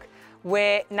stock.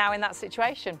 We're now in that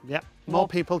situation. Yep. More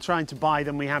people trying to buy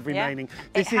than we have remaining.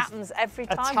 This happens every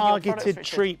time. A targeted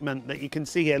treatment that you can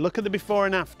see here. Look at the before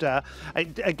and after.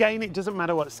 Again, it doesn't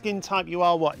matter what skin type you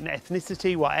are, what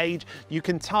ethnicity, what age. You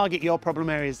can target your problem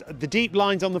areas. The deep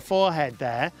lines on the forehead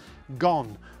there,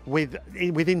 gone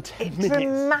within 10 minutes. It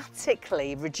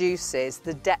dramatically reduces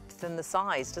the depth and the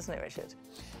size, doesn't it, Richard?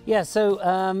 Yeah, so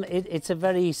it's a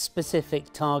very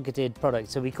specific targeted product.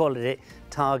 So we call it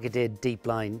targeted deep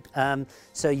line.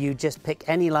 So you just pick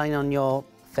any line on your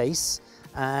face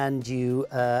and you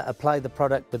apply the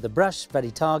product with the brush,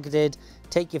 very targeted.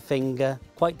 Take your finger,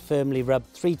 quite firmly rub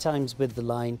 3 times with the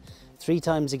line, 3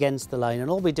 times against the line.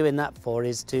 And all we're doing that for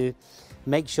is to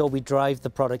make sure we drive the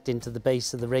product into the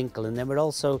base of the wrinkle. And then we're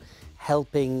also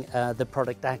helping the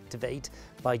product activate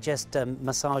by just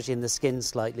massaging the skin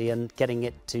slightly and getting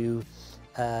it to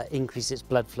increase its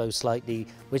blood flow slightly,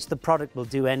 which the product will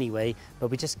do anyway,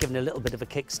 but we're just giving a little bit of a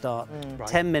kickstart. Right.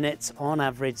 10 minutes on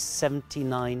average,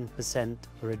 79%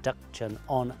 reduction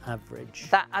on average.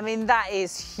 I mean, that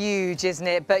is huge, isn't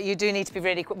it? But you do need to be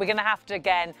really quick. We're going to have to,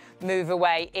 again, move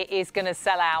away. It is going to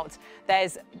sell out.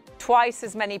 There's twice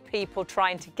as many people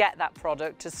trying to get that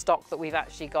product to stock that we've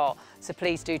actually got. So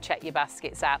please do check your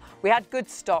baskets out. We had good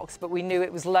stocks, but we knew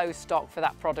it was low stock for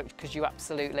that product because you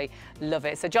absolutely love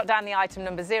it. So jot down the item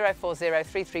number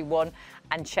 040331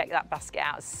 and check that basket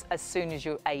out as soon as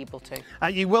you're able to.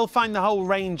 You will find the whole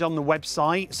range on the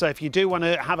website, so if you do want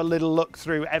to have a little look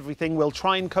through everything, we'll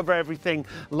try and cover everything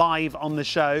live on the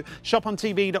show.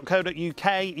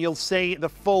 ShopOnTV.co.uk, you'll see the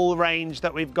full range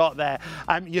that we've got there.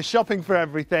 You're shopping for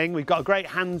everything. We've got a great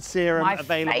hand serum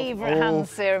available. My favourite hand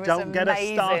serum. Don't get us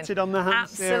started on the hand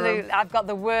serum. Absolutely, I've got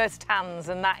the worst hands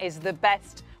and that is the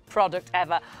best product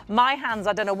ever. My hands,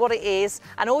 I don't know what it is,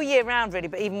 and all year round really,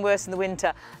 but even worse in the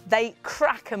winter, they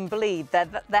crack and bleed. They're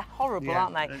horrible,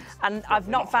 aren't they? And I've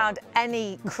not found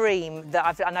any cream that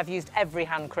I've used every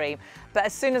hand cream, but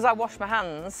as soon as I wash my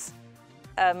hands,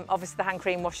 obviously the hand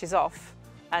cream washes off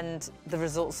and the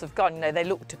results have gone. You know, they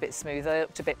looked a bit smoother, they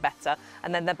looked a bit better,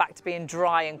 and then they're back to being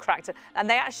dry and cracked, and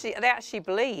they actually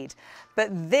bleed.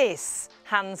 But this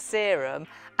hand serum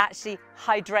actually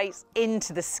hydrates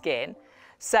into the skin.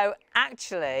 So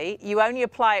actually, you only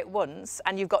apply it once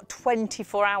and you've got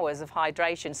 24 hours of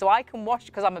hydration. So I can wash,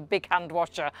 because I'm a big hand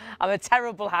washer, I'm a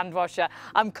terrible hand washer,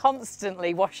 I'm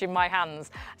constantly washing my hands.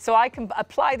 So I can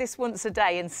apply this once a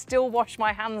day and still wash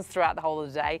my hands throughout the whole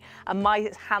of the day, and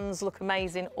my hands look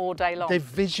amazing all day long. They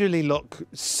visually look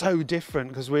so different,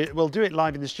 because we'll do it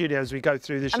live in the studio as we go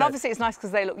through the show. And obviously it's nice because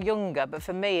they look younger, but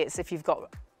for me it's if you've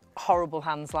got horrible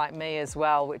hands like me as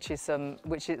well,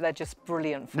 they're just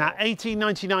brilliant for. Now,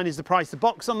 £18.99 is the price. The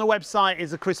box on the website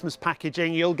is the Christmas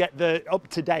packaging. You'll get the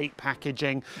up-to-date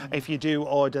packaging if you do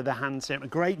order the hand serum. A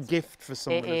great gift for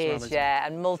someone as well. It is, yeah,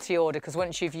 and multi-order, because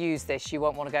once you've used this, you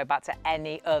won't want to go back to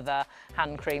any other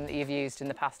hand cream that you've used in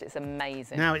the past. It's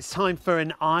amazing. Now it's time for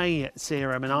an eye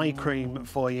serum, an eye cream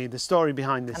for you. The story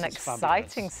behind this is fabulous. An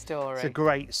exciting story. It's a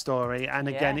great story, and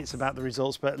again, it's about the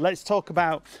results. But let's talk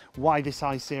about why this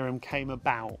eye serum came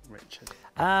about, Richard.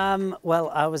 Well,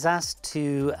 I was asked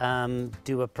to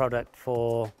do a product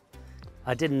for,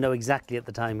 I didn't know exactly at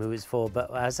the time who it was for,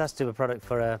 but I was asked to do a product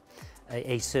for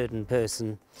a certain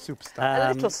person.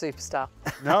 Superstar. A little superstar.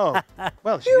 No.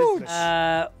 Well, she is.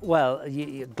 Well,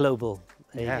 global.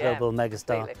 Global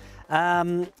megastar.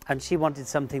 And she wanted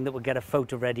something that would get a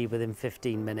photo ready within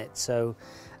 15 minutes. So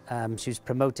she was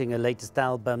promoting her latest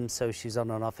album, so she's on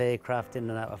and off aircraft, in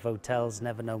and out of hotels,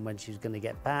 never known when she was going to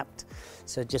get papped.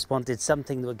 So just wanted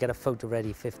something that would get a photo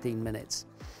ready 15 minutes.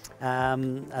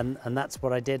 And that's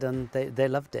what I did, and they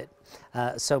loved it.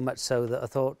 So much so that I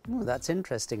thought, oh, that's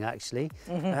interesting, actually.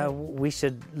 We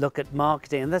should look at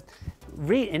marketing. And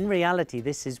in reality,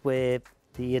 this is where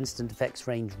the Instant Effects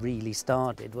range really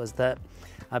started was that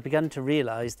I began to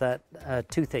realise that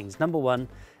two things. Number one,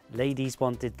 ladies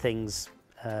wanted things,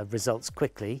 results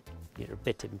quickly. You're a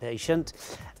bit impatient.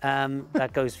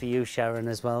 That goes for you, Sharon,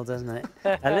 as well, doesn't it?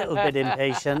 A little bit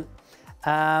impatient.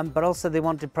 But also they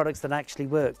wanted products that actually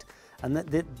worked. And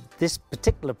this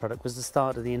particular product was the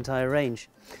start of the entire range.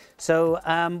 So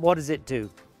what does it do?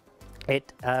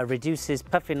 It reduces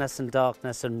puffiness and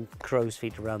darkness and crow's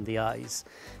feet around the eyes.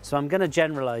 So I'm going to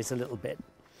generalise a little bit.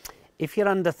 If you're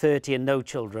under 30 and no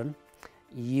children,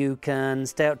 you can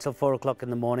stay out till 4 o'clock in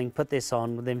the morning, put this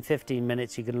on. Within 15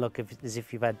 minutes, you can look as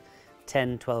if you've had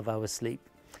 10, 12 hours sleep.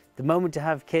 The moment you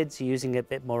have kids, you're using it a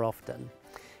bit more often.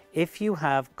 If you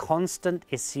have constant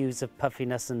issues of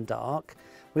puffiness and dark,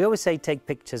 we always say take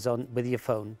pictures with your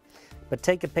phone. But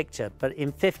take a picture, but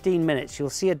in 15 minutes you'll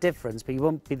see a difference, but you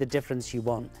won't be the difference you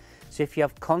want. So if you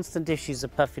have constant issues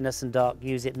of puffiness and dark,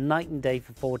 use it night and day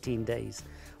for 14 days.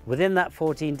 Within that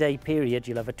 14-day period,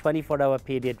 you'll have a 24-hour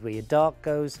period where your dark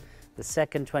goes, the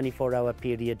second 24-hour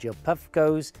period your puff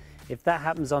goes. If that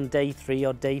happens on day 3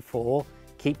 or day 4,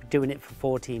 keep doing it for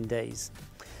 14 days.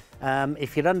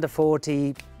 If you're under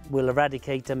 40, we'll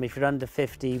eradicate them. If you're under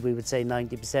 50, we would say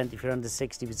 90%. If you're under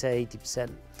 60, we'd say 80%.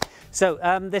 So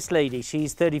this lady,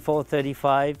 she's 34,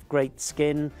 35, great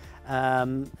skin,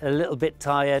 a little bit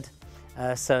tired,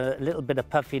 so a little bit of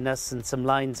puffiness and some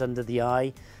lines under the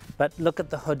eye. But look at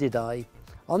the hooded eye.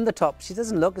 On the top, she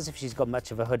doesn't look as if she's got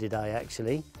much of a hooded eye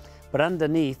actually, but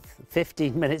underneath,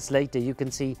 15 minutes later, you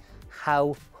can see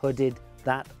how hooded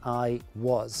that eye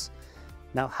was.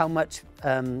 Now, how much,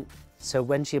 so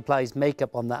when she applies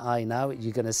makeup on that eye now,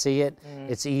 you're gonna see it,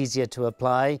 it's easier to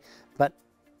apply, but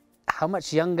how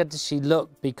much younger does she look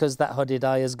because that hooded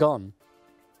eye is gone?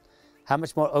 How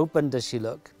much more open does she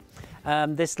look?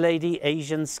 This lady,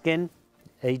 Asian skin,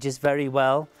 ages very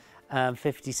well,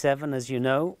 57 as you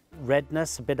know,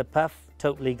 redness, a bit of puff,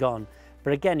 totally gone.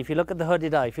 But again, if you look at the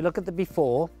hooded eye, if you look at the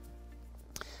before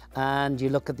and you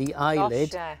look at the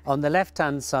eyelid, on the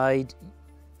left-hand side,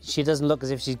 she doesn't look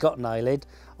as if she's got an eyelid.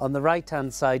 On the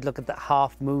right-hand side, look at that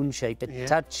half moon shape. It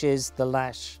touches the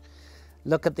lash.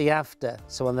 Look at the after.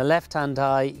 So on the left-hand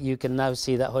eye, you can now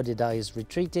see that hooded eye is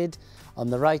retreated. On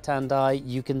the right-hand eye,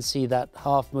 you can see that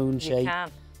half moon shape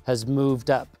has moved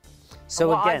up.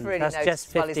 So again, that's just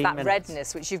 15 minutes. Is that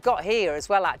redness, which you've got here as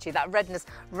well, actually, that redness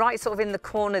right sort of in the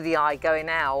corner of the eye going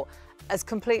out, has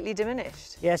completely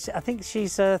diminished. Yes, I think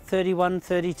she's 31,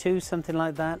 32, something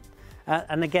like that.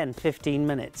 And again, 15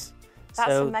 minutes. That's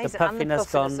so amazing. The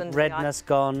puffiness gone, redness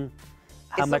gone.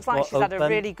 How much more like she's open. had a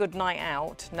really good night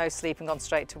out, no sleep and gone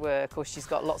straight to work, or she's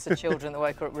got lots of children that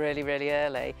woke her up really, really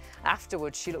early.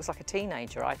 Afterwards, she looks like a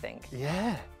teenager, I think.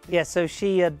 Yeah. Yeah, so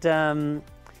she had,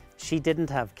 she didn't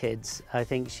have kids. I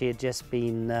think she had just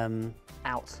been...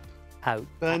 Out.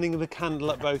 Burning the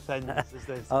candle at both ends, as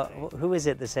they say. Who is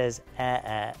it that says,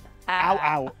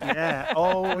 Out, yeah.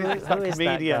 Oh, who is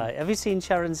that guy? Have you seen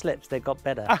Sharon's lips? They got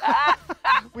better.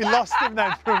 We lost him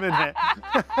then for a minute.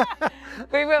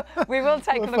 we will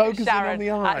take a look at Sharon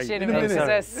actually in a minute, because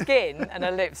her skin and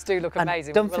her lips do look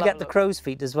amazing. Don't forget the crow's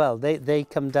feet as well. They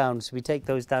come down, so we take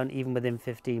those down even within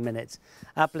 15 minutes.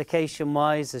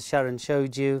 Application-wise, as Sharon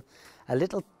showed you, a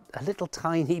little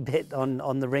tiny bit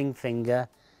on the ring finger.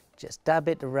 Just dab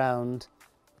it around.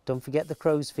 Don't forget the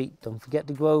crow's feet. Don't forget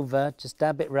to go over. Just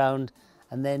dab it round,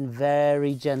 and then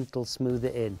very gentle, smooth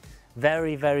it in.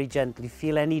 Very, very gently.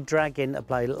 Feel any drag in,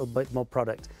 apply a little bit more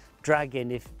product. Drag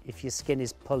in if your skin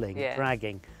is pulling,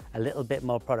 dragging, a little bit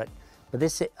more product. But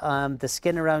this, the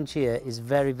skin around here is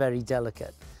very, very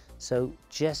delicate. So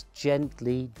just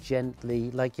gently,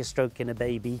 like you're stroking a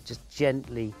baby, just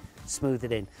gently smooth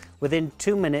it in. Within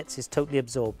 2 minutes, it's totally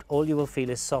absorbed. All you will feel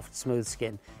is soft, smooth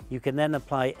skin. You can then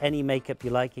apply any makeup you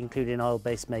like, including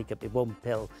oil-based makeup. It won't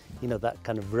pill, you know, that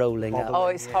kind of rolling out. Oh,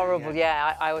 it's horrible.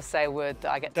 Yeah, I always say a word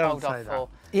that I get told off for.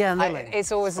 Yeah,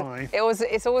 it always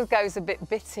goes a bit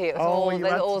bitty. It's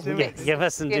all bits. You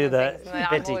mustn't do that.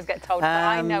 I always get told, but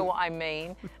I know what I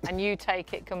mean, and you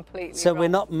take it completely So wrong. We're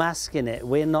not masking it.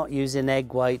 We're not using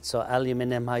egg whites or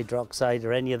aluminium hydroxide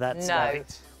or any of that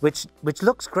stuff. Which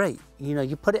looks great. You know,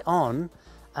 you put it on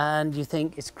and you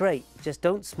think it's great. Just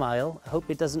don't smile. I hope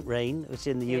it doesn't rain, which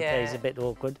in the UK is a bit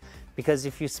awkward, because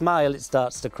if you smile, it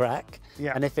starts to crack.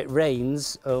 Yeah. And if it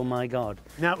rains, oh my God.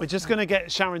 Now, we're just going to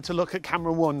get Sharon to look at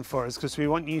camera 1 for us, because we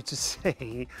want you to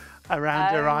see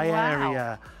around her eye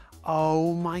area.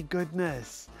 Oh my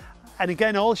goodness. And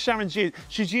again, all Sharon's using,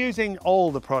 she's using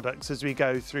all the products as we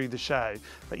go through the show.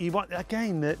 But you want,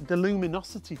 again, the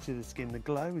luminosity to the skin, the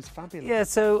glow is fabulous. Yeah,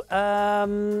 so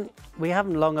we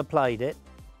haven't long applied it.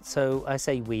 So I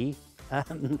say we.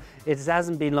 It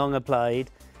hasn't been long applied,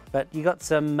 but you got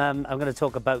some, I'm going to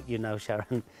talk about you now,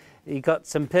 Sharon. You got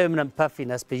some permanent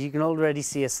puffiness, but you can already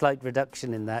see a slight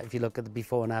reduction in that if you look at the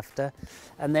before and after.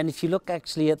 And then if you look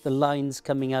actually at the lines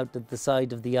coming out at the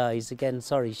side of the eyes, again,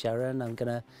 sorry Sharon, I'm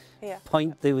going to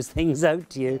point those things out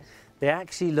to you. They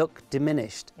actually look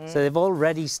diminished. So they've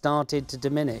already started to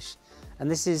diminish.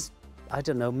 And this is, I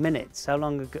don't know, minutes. How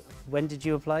long ago, when did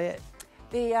you apply it?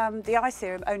 The eye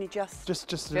serum only just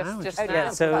an hour.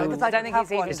 Yeah, so because I don't think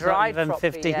it's even dried even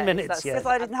properly 15 yet. minutes yet. because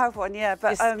I didn't have one. Yeah,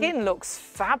 but Your skin looks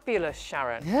fabulous,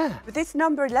 Sharon. Yeah. but this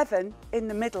number 11 in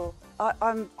the middle,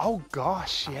 I'm Oh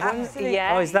gosh, yeah. absolutely.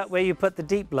 Yeah. Oh, is that where you put the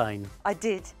deep line? I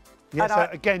did. Yeah, And so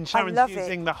again, Sharon's love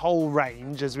using it. the whole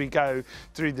range as we go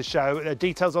through the show.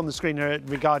 Details on the screen are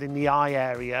regarding the eye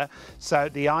area. So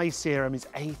the eye serum is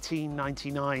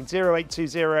 $18.99.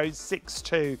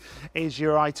 082062 is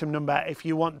your item number if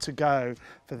you want to go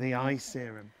for the eye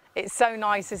serum. It's so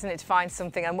nice, isn't it, to find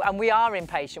something, and we are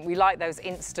impatient. We like those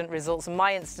instant results, and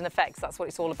My Instant Effects, that's what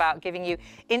it's all about, giving you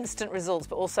instant results,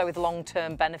 but also with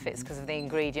long-term benefits because of the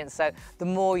ingredients. So the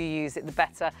more you use it, the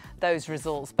better those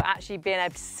results. But actually being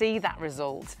able to see that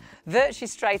result virtually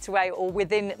straight away or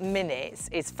within minutes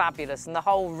is fabulous, and the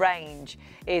whole range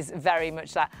is very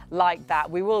much like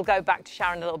that. We will go back to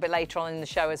Sharon a little bit later on in the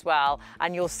show as well,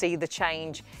 and you'll see the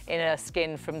change in her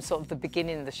skin from sort of the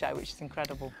beginning of the show, which is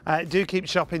incredible. Do keep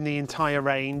shopping the entire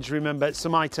range. Remember,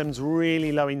 some items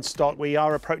really low in stock. We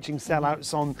are approaching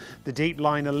sellouts on the Deep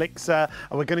Line Elixir,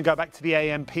 and we're going to go back to the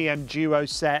AM PM Duo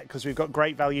set because we've got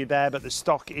great value there, but the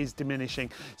stock is diminishing.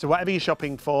 So whatever you're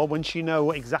shopping for, once you know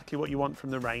exactly what you want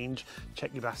from the range, check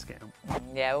your basket out.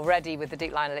 Yeah, already with the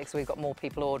Deep Line Elixir, we've got more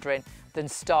people ordering than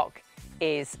stock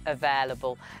is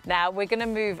available. Now we're going to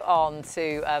move on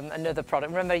to another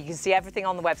product. Remember, you can see everything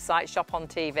on the website,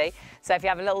 ShopOnTV. So if you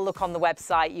have a little look on the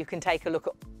website, you can take a look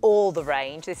at all the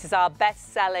range. This is our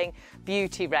best-selling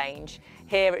beauty range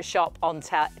here at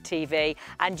ShopOnTV,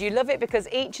 and you love it because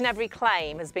each and every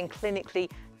claim has been clinically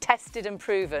tested and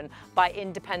proven by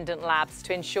independent labs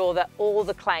to ensure that all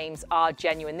the claims are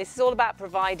genuine. This is all about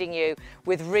providing you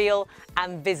with real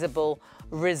and visible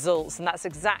results, and that's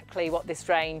exactly what this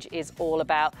range is all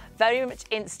about. Very much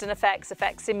instant effects,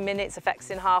 effects in minutes, effects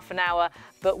in half an hour,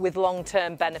 but with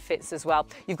long-term benefits as well.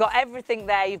 You've got everything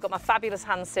there. You've got my fabulous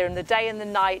hand serum, the day and the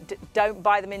night. Don't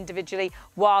buy them individually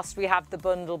whilst we have the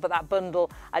bundle, but that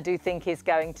bundle I do think is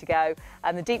going to go.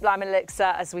 And the Deep Lime Elixir,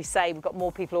 as we say, we've got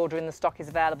more people ordering, the stock is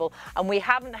available, and we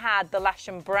haven't had the lash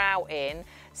and brow in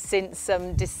since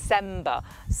December,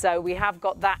 so we have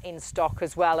got that in stock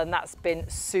as well, and that's been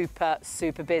super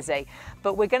busy.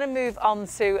 But we're going to move on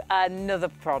to another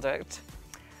product,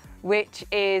 which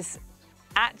is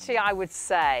actually, I would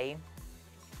say,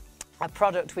 a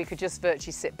product we could just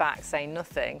virtually sit back, say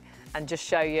nothing, and just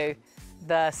show you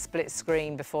the split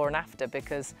screen before and after,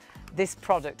 because this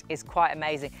product is quite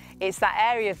amazing. It's that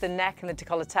area of the neck and the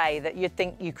décolleté that you'd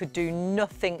think you could do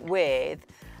nothing with.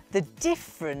 The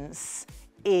difference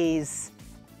is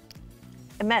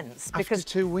immense because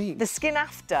after 2 weeks, the skin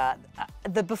after,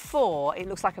 the before, it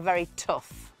looks like a very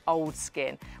tough old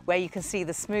skin where you can see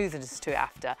the smoothness to it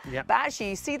after. Yep. But actually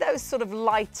you see those sort of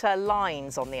lighter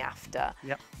lines on the after.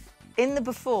 Yep. In the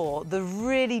before, the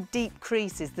really deep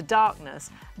creases, the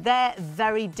darkness, they're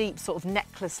very deep sort of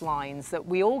necklace lines that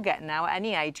we all get now at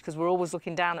any age because we're always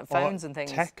looking down at phones and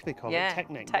things. Tech, they call it, tech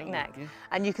neck. Tech neck. Yeah.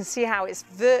 And you can see how it's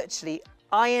virtually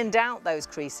ironed out those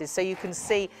creases, so you can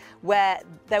see where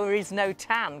there is no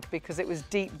tan because it was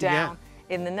deep down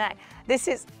in the neck. This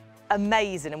is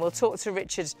amazing, and we'll talk to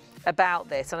Richard about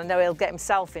this, and I know he'll get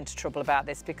himself into trouble about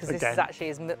this because this is actually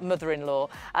his mother-in-law.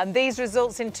 And these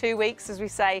results in 2 weeks, as we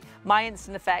say, My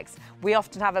Instant Effects. We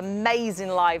often have amazing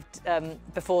live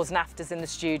befores and afters in the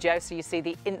studio, so you see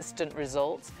the instant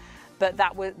results. But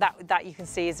that you can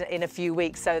see is in a few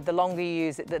weeks. So the longer you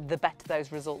use it, the better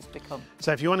those results become.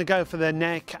 So if you want to go for the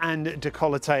neck and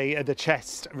décolleté, the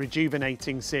chest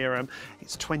rejuvenating serum,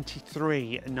 it's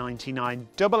 $23.99.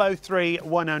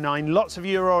 003109. Lots of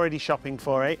you are already shopping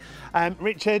for it.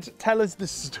 Richard, tell us the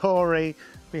story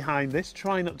behind this.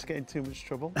 Try not to get in too much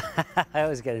trouble. I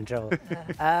always get in trouble.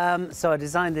 So I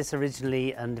designed this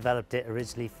originally and developed it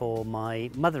originally for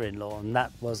my mother-in-law, and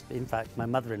that was, in fact, my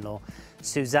mother-in-law,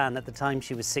 Suzanne. At the time,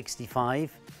 she was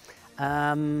 65.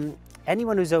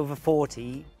 Anyone who's over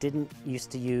 40 didn't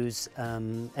used to use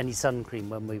any sun cream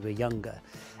when we were younger.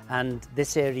 And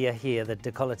this area here, the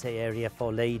décolleté area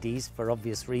for ladies, for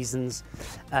obvious reasons,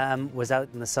 was out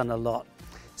in the sun a lot.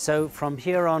 So from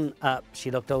here on up, she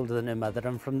looked older than her mother,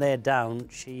 and from there down,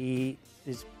 she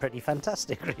is pretty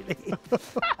fantastic, really.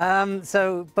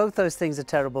 So both those things are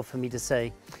terrible for me to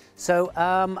say. So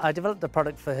I developed a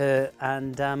product for her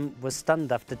and was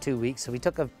stunned after 2 weeks. So we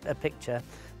took a picture,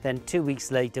 then 2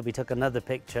 weeks later we took another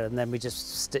picture, and then we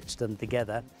just stitched them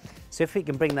together. So if we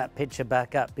can bring that picture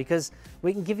back up, because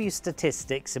we can give you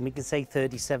statistics and we can say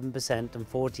 37% and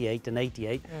 48 and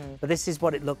 88, but this is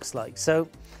what it looks like. So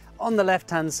on the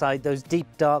left-hand side, those deep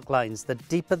dark lines, the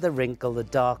deeper the wrinkle, the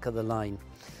darker the line.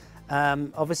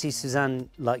 Obviously Suzanne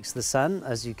likes the sun,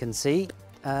 as you can see.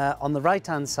 On the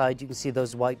right-hand side, you can see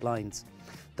those white lines.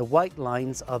 The white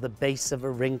lines are the base of a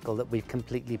wrinkle that we've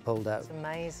completely pulled out. It's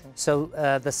amazing. So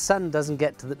the sun doesn't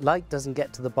get to the light, doesn't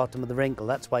get to the bottom of the wrinkle.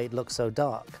 That's why it looks so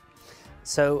dark.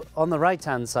 So on the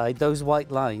right-hand side, those white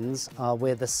lines are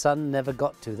where the sun never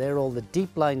got to. They're all the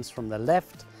deep lines from the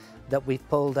left that we've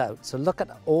pulled out. So look at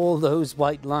all those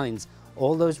white lines.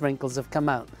 All those wrinkles have come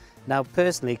out. Now,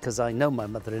 personally, because I know my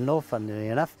mother-in-law, funnily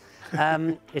enough,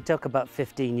 it took about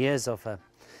 15 years of her.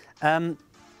 And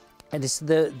it's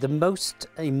the most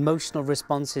emotional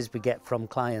responses we get from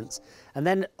clients. And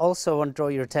then also I want to draw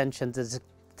your attention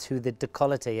to the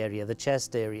décolleté area, the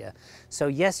chest area. So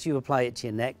yes, you apply it to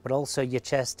your neck, but also your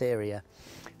chest area.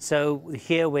 So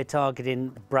here we're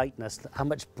targeting brightness. How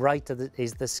much brighter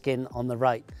is the skin on the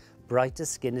right? Brighter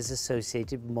skin is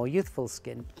associated with more youthful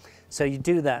skin. So you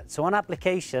do that. So on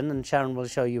application, and Sharon will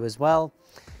show you as well,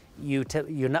 you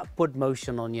an upward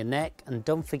motion on your neck, and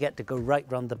don't forget to go right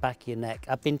round the back of your neck,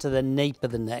 up into the nape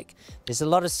of the neck. There's a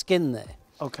lot of skin there.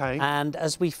 Okay. And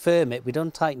as we firm it, we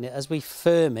don't tighten it, as we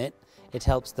firm it, it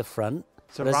helps the front.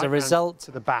 So but as right a result,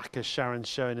 to the back, as Sharon's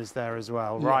showing us there as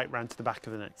well, Yeah. right round to the back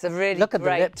of the neck. It's a really look at the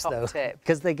great lips top though, tip.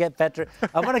 because they get better.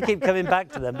 I want to keep coming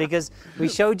back to them because we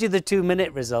showed you the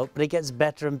 2-minute result, but it gets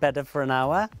better and better for an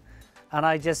hour. And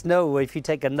I just know if you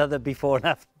take another before and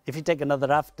after, if you take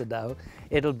another after now,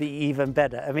 it'll be even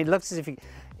better. I mean, it looks as if you,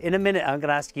 in a minute, I'm going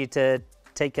to ask you to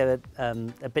take a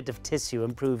bit of tissue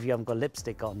and prove you haven't got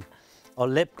lipstick on or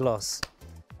lip gloss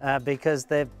because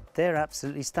they're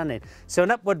absolutely stunning. So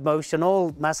an upward motion,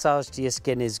 all massage to your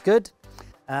skin is good,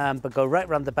 but go right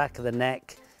around the back of the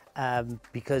neck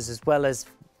because as well as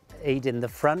aiding the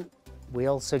front, we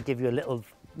also give you a little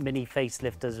mini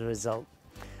facelift as a result.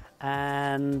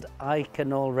 And I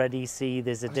can already see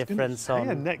there's a difference on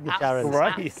Sharon's.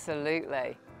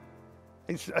 Absolutely.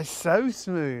 It's so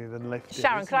smooth and lifted.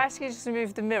 Sharon, could I ask you just to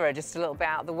move the mirror just a little bit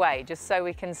out of the way, just so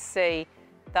we can see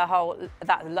the whole,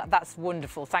 that's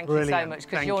wonderful. Thank you so much,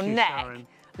 because your neck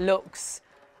looks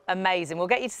amazing. We'll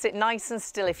get you to sit nice and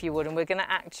still if you would, and we're going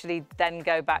to actually then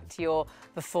go back to your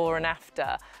before and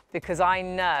after, because I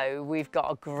know we've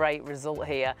got a great result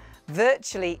here,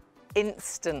 virtually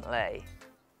instantly.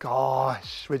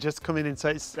 Gosh, we're just coming in, so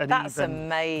it's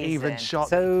an even shot.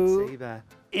 So, you can see there.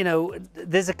 You know,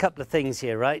 there's a couple of things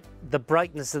here, right? The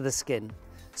brightness of the skin.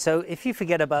 So if you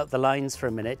forget about the lines for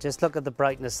a minute, just look at the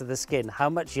brightness of the skin. How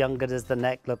much younger does the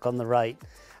neck look on the right?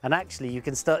 And actually, you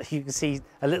can see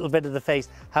a little bit of the face.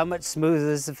 How much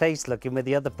smoother is the face looking with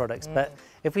the other products? But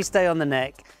if we stay on the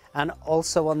neck and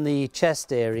also on the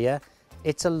chest area,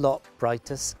 it's a lot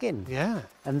brighter skin. Yeah.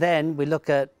 And then we look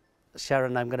at,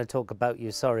 Sharon, I'm going to talk about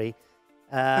you, sorry.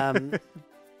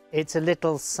 It's a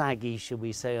little saggy, should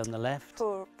we say, on the left.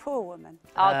 Poor woman.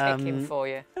 I'll pick him for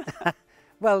you.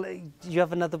 Well, do you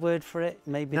have another word for it?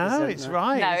 Maybe. No, it's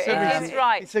right. No, it is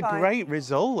right. It's a great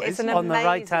result. It's an on the amazing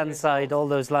right-hand side, all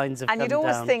those lines have come down. And you'd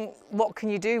always think, what can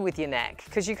you do with your neck?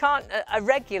 Because you can't, a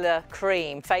regular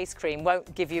cream, face cream,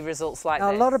 won't give you results like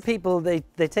now, this. A lot of people, they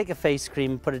take a face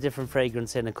cream, put a different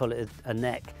fragrance in and call it a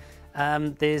neck.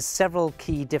 There's several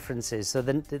key differences. So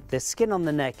the skin on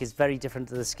the neck is very different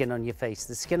to the skin on your face.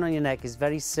 The skin on your neck is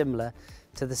very similar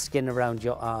to the skin around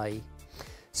your eye.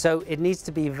 So it needs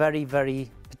to be very, very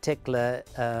particular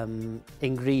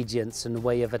ingredients and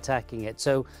way of attacking it.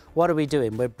 So what are we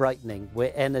doing? We're brightening,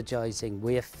 we're energizing,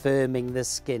 we're firming the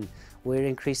skin, we're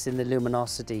increasing the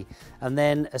luminosity. And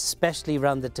then especially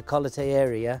around the décolleté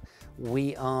area,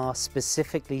 we are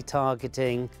specifically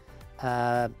targeting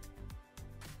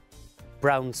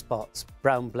brown spots,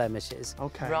 brown blemishes.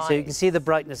 Okay. Right. So you can see the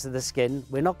brightness of the skin.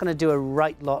 We're not going to do a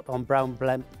right lot on brown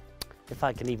if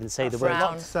I can even say the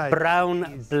word.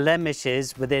 Brown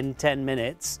blemishes within 10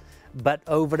 minutes, but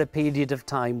over a period of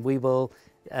time we will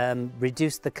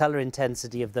reduce the colour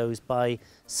intensity of those by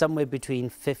somewhere between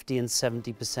 50 and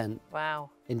 70%. Wow.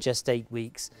 In just 8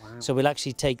 weeks. Wow. So we'll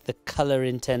actually take the colour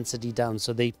intensity down,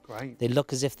 so they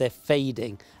look as if they're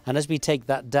fading. And as we take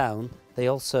that down, they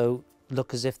also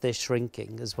look as if they're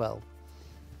shrinking as well.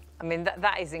 I mean,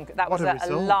 that was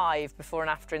a live before and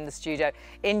after in the studio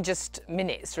in just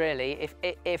minutes, really,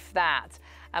 if that.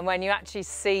 And when you actually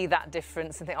see that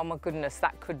difference and think, oh my goodness,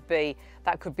 that could be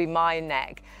my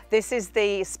neck. This is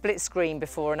the split screen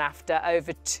before and after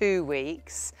over 2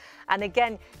 weeks. And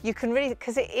again, you can really,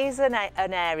 because it is an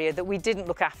area that we didn't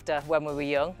look after when we were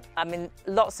young. I mean,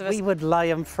 lots of us... We would lie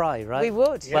and fry, right? We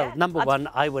would, yeah. Well, number one,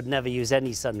 I would never use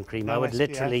any sun cream. No I would SPF,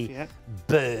 literally yeah.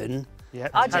 burn. Yeah,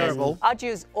 terrible. I'd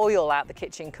use oil out the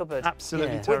kitchen cupboard.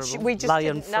 Absolutely Yeah. terrible. Which we just Lie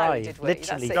and didn't know, fry, did we?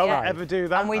 literally. That's it, Don't yeah. ever do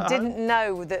that. And we didn't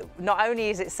know that not only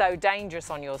is it so dangerous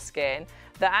on your skin,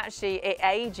 that actually it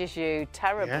ages you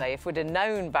terribly. Yeah. If we'd have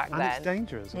known back And then. it's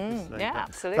dangerous, obviously. yeah, but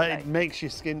absolutely. it makes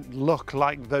your skin look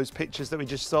like those pictures that we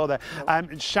just saw there.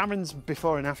 Sharon's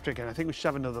before and after again, I think we should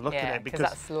have another look Yeah, at it 'cause because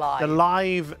that's live. the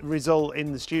live result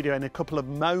in the studio in a couple of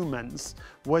moments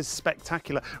was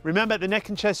spectacular. Remember, the neck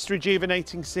and chest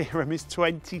rejuvenating serum is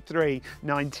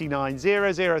 $23.99,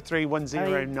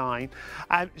 003109.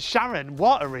 Sharon,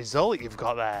 what a result you've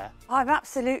got there.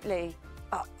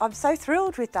 I'm so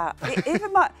thrilled with that.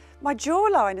 Even my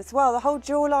jawline as well, the whole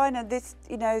jawline and this,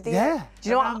 you know, the... Yeah. Do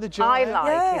you know around what the jaw I area. like?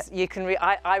 Yeah. Is you can.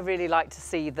 I really like to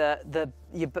see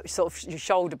your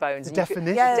shoulder bones. and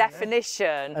definition. Yeah.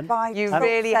 Definition. By You top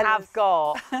really sellers. have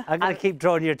got. I'm going to keep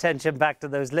drawing your attention back to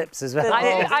those lips as well.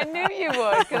 I knew you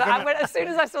would, because as soon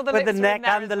as I saw the With lips the were in neck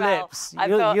there and as the well, lips. I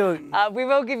thought, we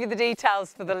will give you the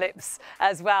details for the lips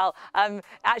as well.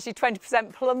 Actually,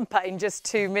 20% plumper in just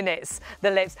 2 minutes, the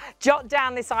lips. Jot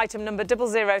down this item number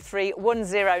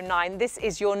 003109. This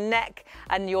is your neck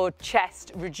and your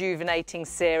chest rejuvenating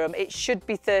serum. It should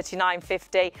be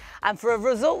 $39.50. And for a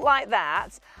result like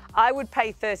that, I would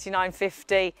pay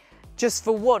 $39.50 just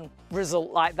for one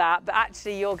result like that, but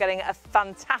actually you're getting a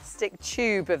fantastic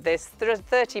tube of this,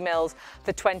 30 mils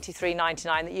for $23.99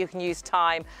 that you can use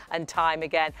time and time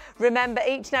again. Remember,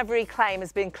 each and every claim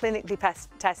has been clinically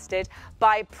tested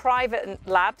by private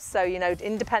labs, so you know,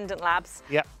 independent labs.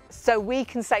 Yep. So we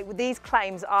can say these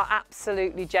claims are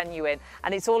absolutely genuine,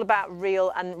 and it's all about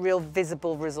real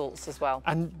visible results as well.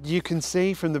 And you can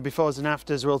see from the befores and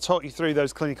afters, we'll talk you through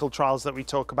those clinical trials that we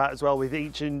talk about as well with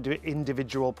each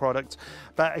individual product.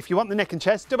 But if you want the neck and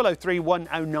chest,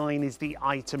 003109 is the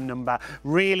item number.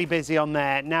 Really busy on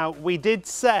there. Now, we did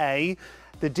say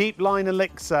the Deep Line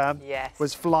Elixir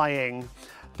was flying.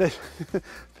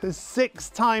 There's 6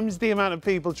 times the amount of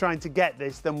people trying to get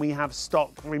this than we have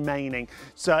stock remaining.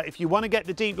 So if you want to get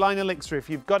the Deep Line Elixir,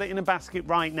 if you've got it in a basket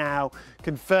right now,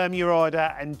 confirm your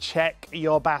order and check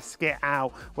your basket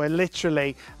out. We're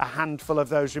literally a handful of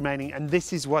those remaining, and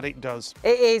this is what it does.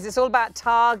 It is. It's all about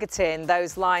targeting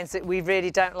those lines that we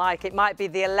really don't like. It might be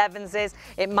the 11s,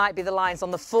 it might be the lines on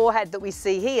the forehead that we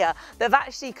see here. They've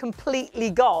actually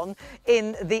completely gone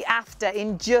in the after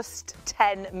in just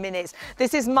 10 minutes.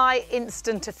 This is my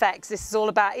instant effects. This is all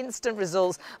about instant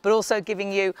results, but also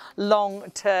giving you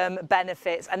long-term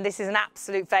benefits. And this is an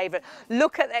absolute favourite.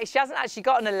 Look at that. She hasn't actually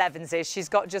got an 11s. She's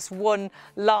got just one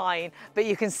line, but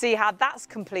you can see how that's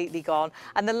completely gone.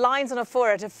 And the lines on her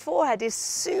forehead is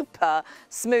super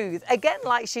smooth. Again,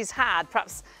 like she's had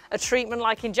perhaps a treatment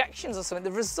like injections or something.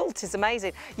 The result is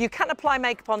amazing. You can apply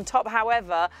makeup on top,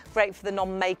 however, great for the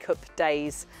non-makeup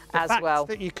days as well.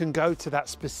 The fact that you can go to that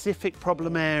specific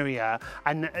problem area,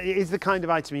 and it is the kind of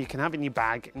item you can have in your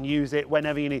bag and use it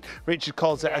whenever you need. Richard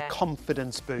calls it a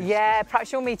confidence boost. Yeah,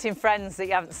 perhaps you're meeting friends that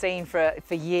you haven't seen for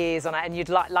years on it, and you'd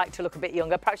like to look a bit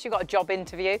younger. Perhaps you've got a job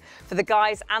interview for the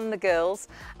guys and the girls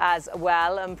as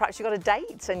well, and perhaps you've got a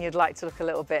date and you'd like to look a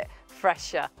little bit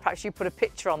fresher. Perhaps you put a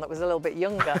picture on that was a little bit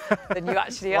younger than you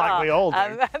actually are. Like we all do.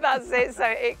 That's it. So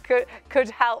it could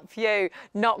help you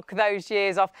knock those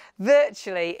years off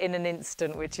virtually in an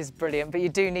instant, which is brilliant. But you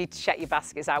do need to check your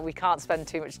baskets out. We can't spend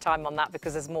too much time on that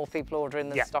because there's more people ordering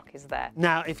than stock is there.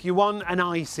 Now, if you want an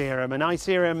eye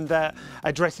serum that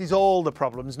addresses all the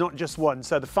problems, not just one,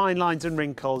 so the fine lines and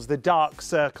wrinkles, the dark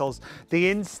circles,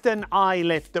 the instant eye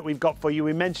lift that we've got for you,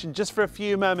 we mentioned just for a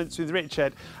few moments with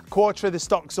Richard, a quarter of the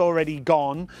stock's already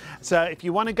gone. So if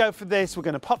you want to go for this, we're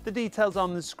going to pop the details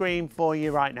on the screen for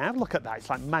you right now. Look at that, it's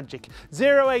like magic.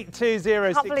 082062.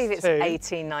 I can't believe it's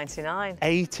 $18.99.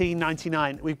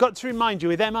 $18.99. We've got to remind you,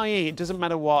 with MIE, it doesn't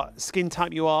matter what skin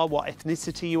type you are, what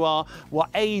ethnicity you are, what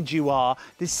age you are,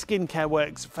 this skincare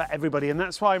works for everybody, and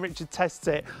that's why Richard tests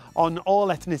it on all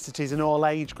ethnicities and all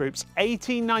age groups.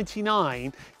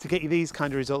 $18.99 to get you these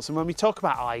kind of results. And when we talk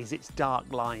about eyes, it's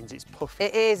dark lines, it's puffy.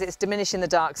 It is. It's diminishing the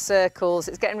dark circles.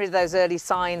 It's getting rid of those early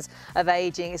signs of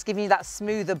aging. It's giving you that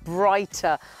smoother,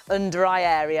 brighter under eye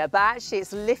area. But actually,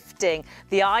 it's lifting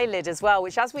the eyelid as well,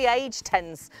 which as we age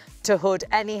tends to hood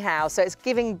anyhow. So it's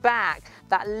giving back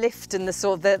that lift and the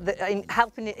sort of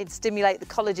helping it stimulate the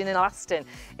collagen and elastin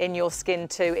in your skin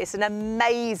too. It's an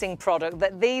amazing product.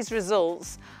 That these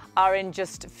results are in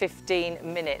just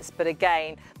 15 minutes. But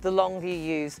again, the longer you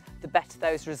use, the better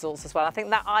those results as well. I think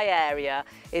that eye area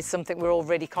is something we're all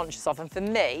really conscious of. And for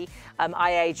me,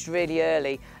 I aged really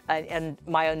early in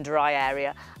my under eye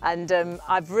area. And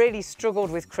I've really struggled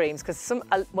with creams because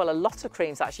a lot of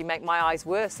creams actually make my eyes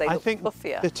worse. They look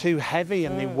puffier. They're too heavy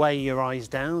and they weigh your eyes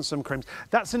down, some creams.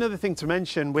 That's another thing to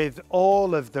mention with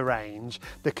all of the range.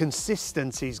 The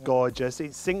consistency is gorgeous.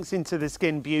 It sinks into the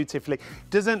skin beautifully.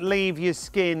 Doesn't leave your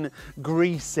skin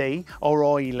greasy or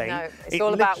oily. No, it's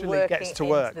all about working gets to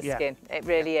work. The skin. It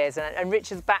really is. And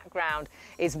Richard's background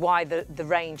is why the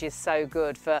range is so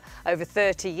good. For over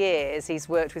 30 years, he's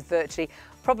worked with virtually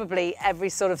probably every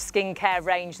sort of skincare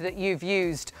range that you've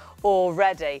used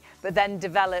already, but then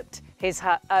developed his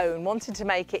own, wanting to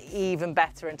make it even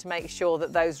better and to make sure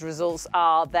that those results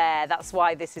are there. That's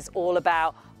why this is all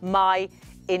about my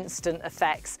instant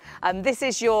effects. This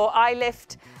is your eye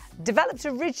lift, developed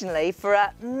originally for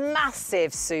a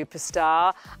massive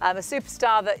superstar, a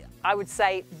superstar that I would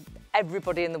say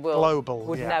everybody in the world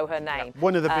would know her name. Yeah.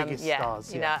 One of the biggest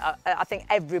stars. You know, I think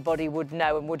everybody would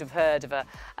know and would have heard of her.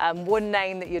 One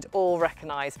name that you'd all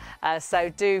recognise. So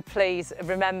do please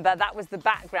remember that was the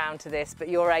background to this, but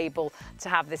you're able to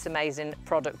have this amazing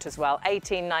product as well.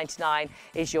 $18.99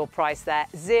 is your price there.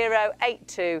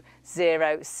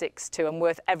 082062 and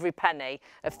worth every penny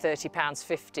of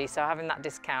 £30.50. So having that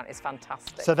discount is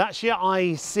fantastic. So that's your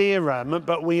eye serum,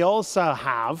 but we also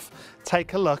have,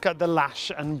 take a look at the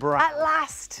lash and brow. At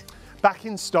last. Back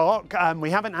in stock. We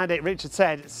haven't had it, Richard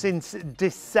said, since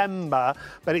December,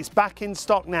 but it's back in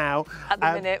stock now. At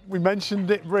the minute. We mentioned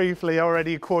it briefly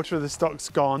already, a quarter of the stock's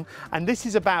gone. And this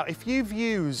is about, if you've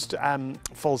used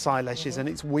false eyelashes and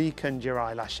it's weakened your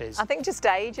eyelashes. I think just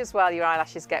age as well, your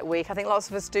eyelashes get weak. I think lots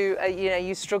of us do, you know,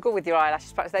 you struggle with your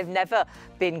eyelashes. Perhaps they've never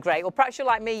been great. Or perhaps you're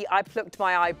like me, I plucked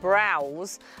my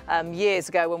eyebrows years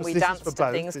ago when we danced at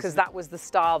things because that was the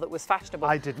style that was fashionable.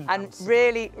 I didn't and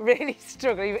really, really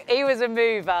struggled. He was a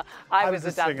mover, I was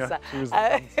a dancer. She was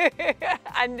a dancer.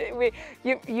 And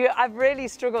I've really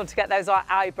struggled to get those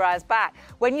eyebrows back.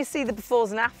 When you see the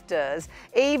befores and afters,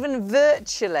 even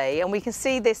virtually, and we can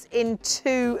see this in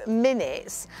 2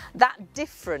 minutes, that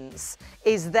difference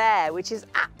is there, which is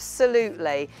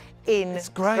absolutely incredible. It's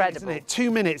great, isn't it?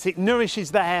 2 minutes. It nourishes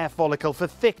the hair follicle for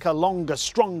thicker, longer,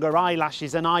 stronger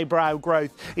eyelashes and eyebrow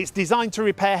growth. It's designed to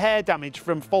repair hair damage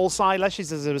from false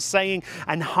eyelashes, as I was saying,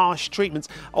 and harsh treatments,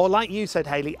 or like you said,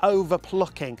 Hayley, over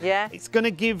plucking. Yeah. It's going to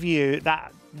give you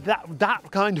that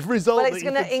kind of result. Well, it's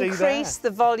going to increase the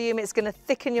volume. It's going to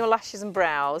thicken your lashes and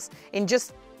brows in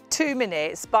just 2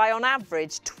 minutes by, on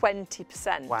average,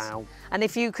 20%. Wow. And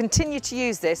if you continue to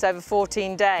use this over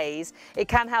 14 days, it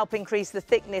can help increase the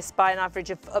thickness by an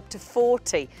average of up to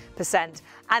 40%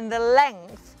 and the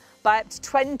length by up to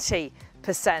 20%.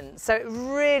 So it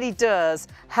really does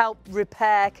help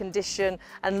repair, condition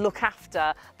and look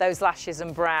after those lashes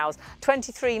and brows.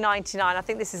 $23.99, I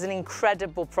think this is an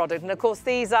incredible product. And of course,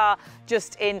 these are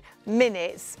just in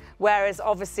minutes, whereas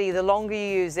obviously the longer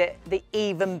you use it, the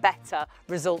even better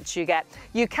results you get.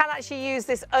 You can actually use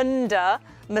this under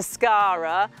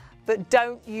mascara, but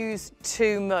don't use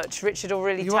too much. Richard will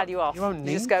really tell you off. You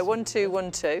just go 1, 2,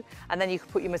 1, 2, and then you can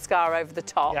put your mascara over the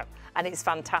top. Yep. And it's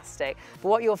fantastic. But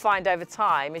what you'll find over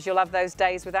time is you'll have those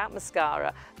days without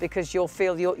mascara because you'll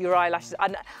feel your eyelashes.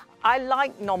 And I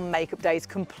like non-makeup days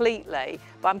completely,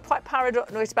 but I'm quite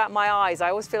paranoid about my eyes. I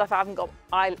always feel like if I haven't got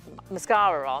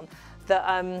mascara on, that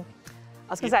I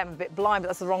was going to say I'm a bit blind, but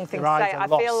that's the wrong thing to say. I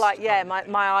feel like, yeah,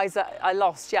 my eyes are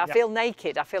lost. Yeah, I feel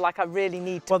naked. I feel like I really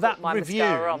need to put my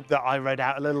mascara on. That I read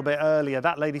out a little bit earlier,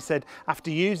 that lady said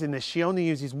after using this, she only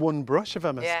uses 1 brush of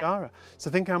her mascara. So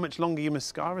think how much longer your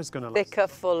mascara is going to last. Thicker,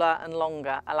 fuller and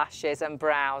longer lashes and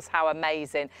brows. How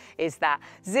amazing is that?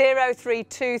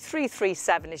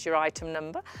 032337 is your item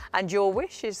number and your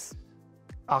wish is...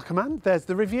 Our command, there's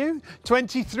the review.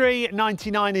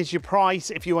 $23.99 is your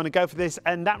price if you want to go for this.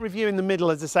 And that review in the middle,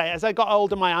 as I say, as I got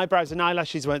older, my eyebrows and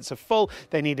eyelashes weren't so full.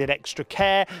 They needed extra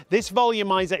care. This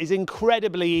volumizer is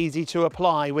incredibly easy to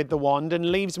apply with the wand and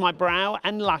leaves my brow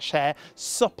and lash hair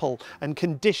supple and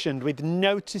conditioned with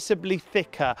noticeably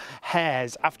thicker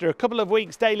hairs. After a couple of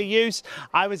weeks daily use,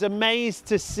 I was amazed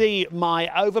to see my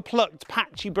overplucked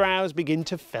patchy brows begin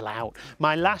to fill out.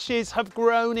 My lashes have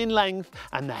grown in length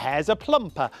and the hairs are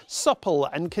plumper, supple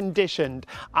and conditioned.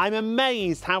 I'm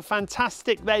amazed how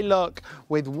fantastic they look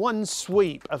with 1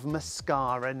 sweep of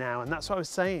mascara now. And that's what I was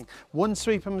saying, 1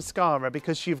 sweep of mascara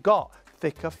because you've got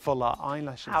thicker, fuller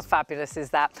eyelashes. How fabulous is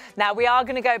that? Now, we are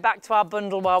going to go back to our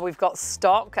bundle while we've got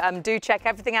stock. Do check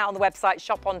everything out on the website,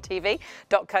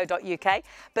 shopontv.co.uk.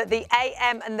 But the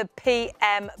AM and the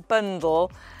PM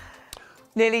bundle,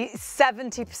 Nearly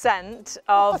 70%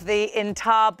 of the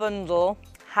entire bundle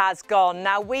has gone.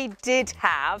 Now, we did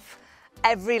have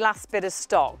every last bit of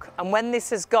stock, and when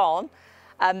this has gone,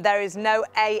 there is no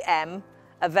AM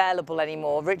available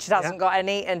anymore. Richard hasn't got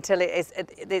any until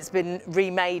it's been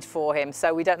remade for him,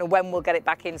 so we don't know when we'll get it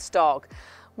back in stock.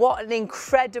 What an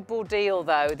incredible deal,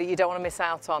 though, that you don't want to miss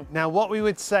out on. Now, what we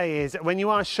would say is when you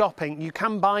are shopping, you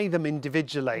can buy them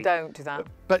individually. Don't do that.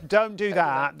 But don't do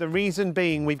that. The reason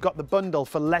being, we've got the bundle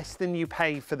for less than you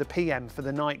pay for the PM, for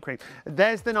the night cream.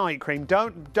 There's the night cream.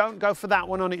 Don't go for that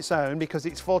one on its own because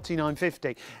it's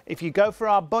 £49.50. If you go for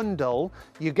our bundle,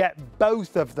 you get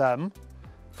both of them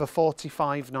for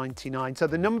 £45.99. So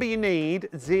the number you need,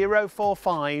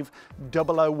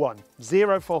 045001.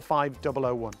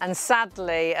 045001. And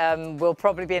sadly, we'll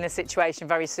probably be in a situation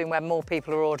very soon where more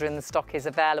people are ordering than stock is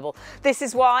available. This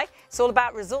is why it's all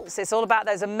about results. It's all about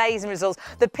those amazing results.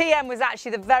 The PM was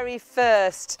actually the very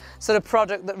first sort of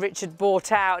product that Richard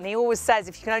bought out. And he always says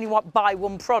if you can only buy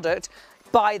one product,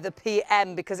 buy the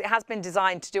PM, because it has been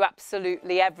designed to do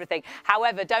absolutely everything.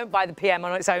 However, don't buy the PM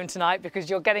on its own tonight because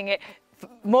you're getting it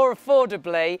more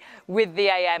affordably with the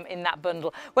AM in that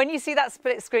bundle. When you see that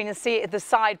split screen and see it the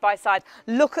side by side,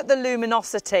 look at the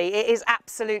luminosity. It is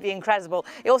absolutely incredible.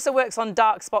 It also works on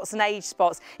dark spots and age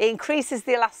spots. It increases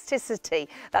the elasticity.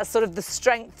 That's sort of the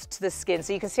strength to the skin.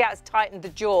 So you can see how it's tightened the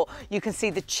jaw. You can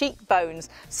see the cheekbones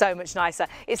so much nicer.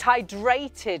 It's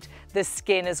hydrated the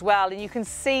skin as well, and you can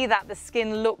see that the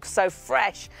skin looks so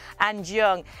fresh and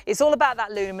young. It's all about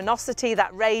that luminosity,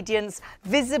 that radiance,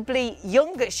 visibly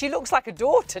younger. She looks like a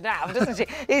daughter now, doesn't she?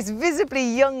 It's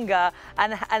visibly younger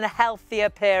and a healthier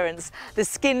appearance. The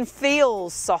skin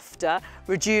feels softer,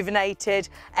 rejuvenated,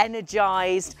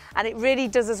 energised, and it really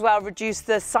does as well reduce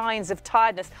the signs of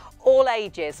tiredness. All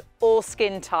ages, all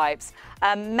skin types.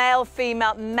 Male,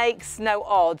 female, makes no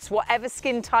odds. Whatever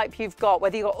skin type you've got,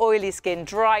 whether you've got oily skin,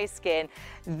 dry skin,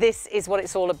 this is what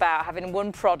it's all about, having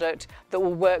one product that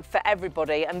will work for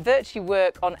everybody and virtually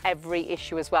work on every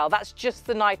issue as well. That's just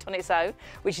the night on its own,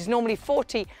 which is normally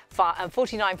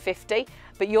 £49.50,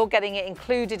 but you're getting it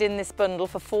included in this bundle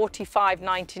for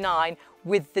 £45.99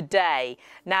 with the day.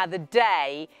 Now, the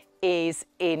day is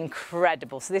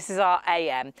incredible. So this is our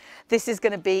AM. This is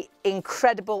going to be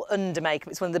incredible under makeup.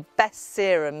 It's one of the best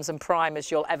serums and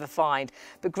primers you'll ever find,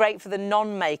 but great for the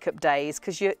non-makeup days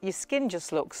because your skin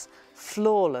just looks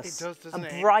flawless. It does, doesn't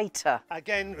and it? brighter.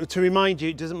 Again, to remind you,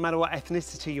 it doesn't matter what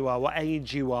ethnicity you are, what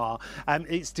age you are.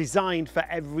 It's designed for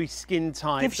every skin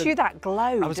type. Gives you that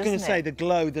glow, I was going to say the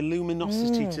glow, the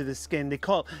luminosity to the skin.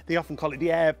 They often call it the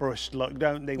airbrushed look,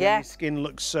 don't they? Yeah. When your skin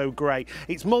looks so great.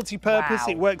 It's multi-purpose.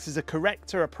 Wow. It works as a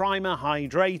corrector, a primer,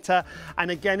 hydrator.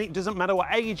 And again, it doesn't matter what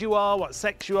age you are, what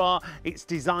sex you are. It's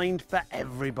designed for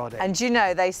everybody. And you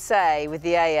know, they say with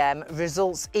the AM,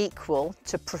 results equal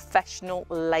to professional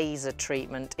laser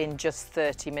treatment in just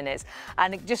 30 minutes.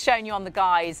 And just showing you on the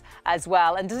guys as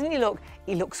well. And doesn't he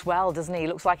looks well, doesn't he? He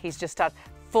looks like he's just had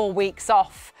 4 weeks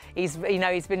off. He's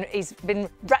been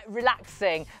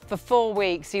relaxing for 4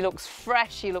 weeks. He looks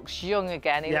fresh. He looks young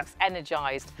again. He looks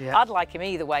energised. I'd like him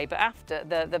either way, but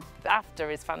the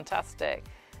after is fantastic.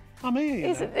 I'm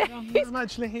here. I'm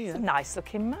actually here. He's a nice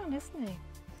looking man, isn't he?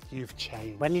 You've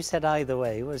changed. When you said either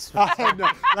way, it was... Oh, no,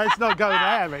 let's not go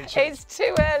there, Richard. It's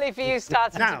too early for you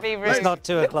starting to be rude. It's not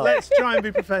 2 o'clock. Let's try and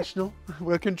be professional.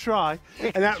 We can try.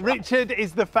 Richard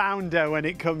is the founder when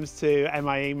it comes to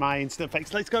MIE, My Instant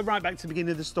Effects. Let's go right back to the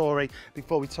beginning of the story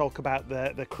before we talk about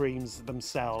the creams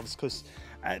themselves, because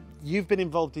you've been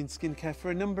involved in skincare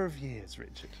for a number of years,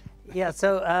 Richard. Yeah,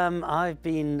 so I've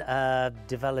been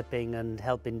developing and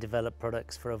helping develop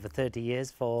products for over 30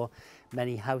 years for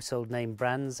many household name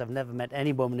brands. I've never met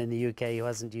any woman in the UK who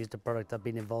hasn't used a product I've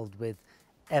been involved with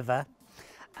ever.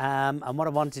 And what I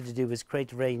wanted to do was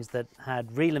create a range that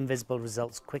had real and visible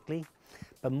results quickly,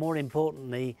 but more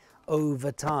importantly,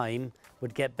 over time,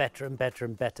 would get better and better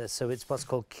and better. So it's what's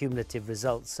called cumulative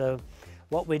results. So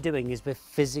what we're doing is we're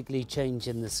physically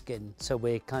changing the skin. So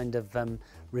we're kind of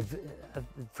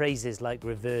phrases like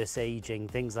reverse aging,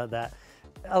 things like that.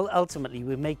 Ultimately,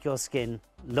 we make your skin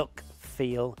look,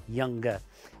 feel younger.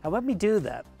 And when we do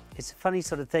that, it's a funny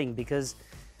sort of thing because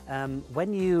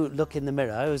when you look in the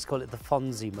mirror, I always call it the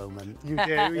Fonzie moment. You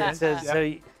do, yes.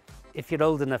 So if you're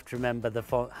old enough to remember the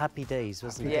Happy Days,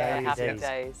 wasn't it? Yeah, Happy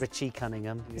Days. Richie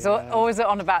Cunningham. It was always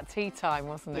on about tea time,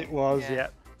 wasn't it? It was, yeah.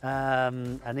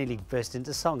 I nearly burst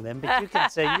into song then, but you can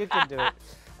say, you can do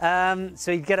it.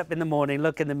 So he'd get up in the morning,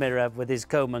 look in the mirror with his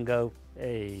comb and go,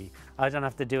 hey, I don't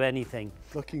have to do anything.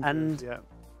 Looking and, good, yeah.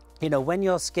 You know, when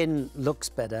your skin looks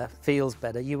better, feels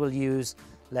better, you will use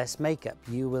less makeup.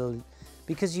 You will,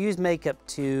 because you use makeup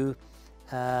to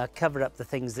cover up the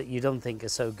things that you don't think are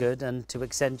so good and to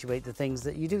accentuate the things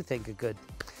that you do think are good.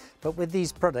 But with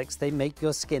these products, they make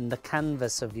your skin, the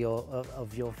canvas of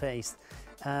your face,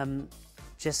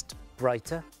 just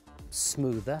brighter,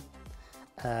 smoother,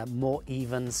 more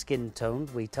even skin toned.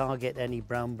 We target any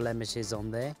brown blemishes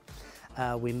on there.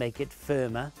 We make it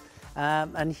firmer.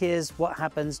 And here's what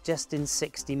happens just in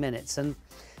 60 minutes. And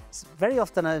very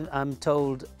often I'm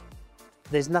told,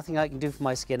 there's nothing I can do for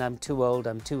my skin, I'm too old,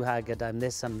 I'm too haggard, I'm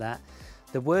this, I'm that.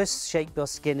 The worse shape your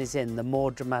skin is in, the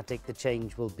more dramatic the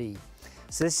change will be.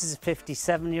 So this is a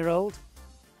 57-year-old,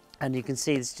 and you can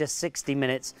see it's just 60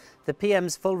 minutes. The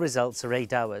PM's full results are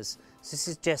 8 hours, so this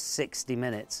is just 60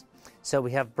 minutes. So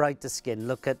we have brighter skin.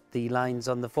 Look at the lines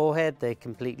on the forehead, they're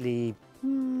completely,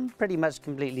 pretty much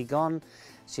completely gone.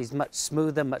 She's much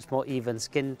smoother, much more even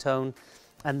skin tone.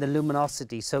 And the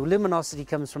luminosity. So luminosity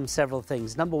comes from several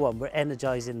things. Number one, we're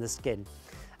energizing the skin.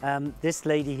 This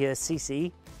lady here,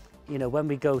 Cece, you know, when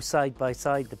we go side by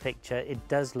side the picture, it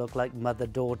does look like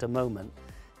mother-daughter moment.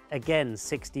 Again,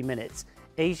 60 minutes.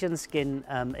 Asian skin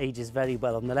ages very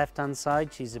well. On the left-hand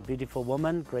side, she's a beautiful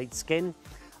woman, great skin.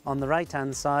 On the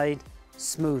right-hand side,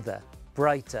 smoother,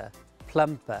 brighter,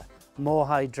 plumper, more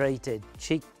hydrated.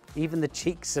 Even the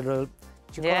cheeks are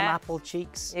do you call them apple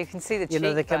cheeks? You can see the cheekbones. You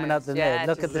know, they're coming out the there.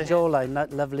 Look at the jawline,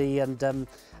 lovely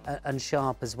and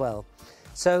sharp as well.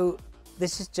 So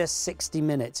this is just 60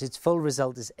 minutes. Its full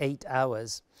result is 8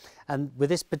 hours. And with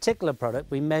this particular product,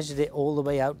 we measured it all the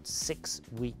way out 6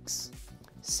 weeks.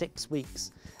 6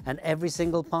 weeks. And every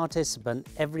single participant,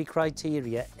 every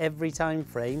criteria, every time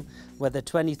frame, whether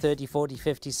 20, 30, 40,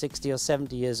 50, 60 or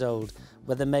 70 years old,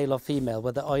 whether male or female,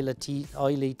 whether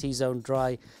oily T-zone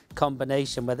dry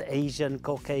combination, whether Asian,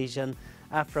 Caucasian,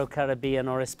 Afro-Caribbean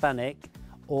or Hispanic,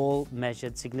 all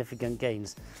measured significant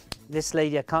gains. This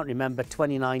lady, I can't remember,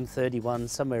 29, 31,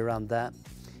 somewhere around that.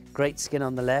 Great skin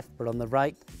on the left, but on the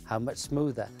right, how much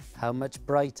smoother, how much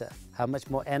brighter, how much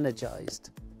more energized.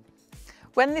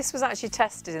 When this was actually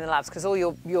tested in the labs, because all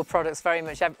your products very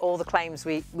much, all the claims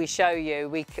we show you,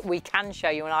 we can show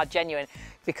you and are genuine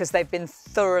because they've been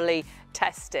thoroughly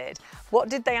tested. What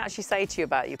did they actually say to you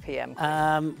about your PM?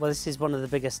 Well, this is one of the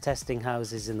biggest testing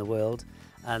houses in the world,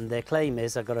 and their claim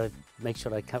is, I've got to make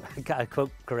sure I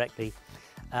quote correctly,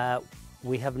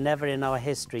 we have never in our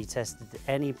history tested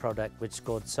any product which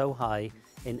scored so high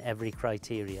in every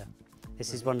criteria.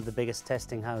 This is one of the biggest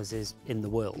testing houses in the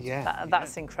world. Yeah.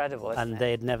 That's incredible, isn't it? And they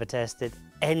had never tested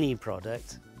any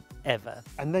product ever.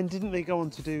 And then didn't they go on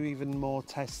to do even more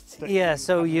tests? Yeah,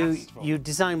 so you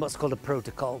design what's called a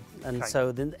protocol. And so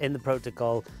in the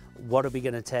protocol, what are we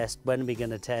going to test? When are we going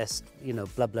to test? You know,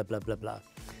 blah, blah, blah, blah, blah.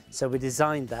 So we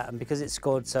designed that, and because it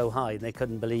scored so high and they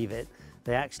couldn't believe it,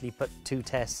 they actually put 2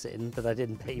 tests in that I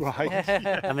didn't pay for.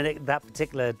 Right. I mean, that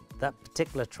particular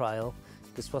trial,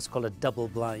 this was called a double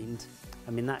blind.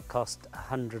 I mean, that cost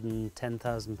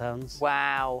 £110,000.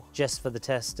 Wow. Just for the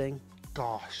testing.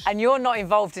 Gosh. And you're not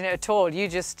involved in it at all. You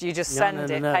just send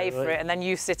it, pay for it, and then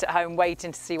you sit at home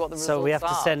waiting to see what the results are. So we have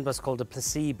to send what's called a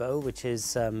placebo, which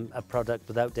is a product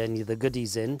without any of the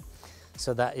goodies in.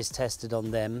 So that is tested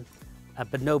on them,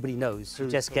 but nobody knows. You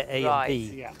just get A and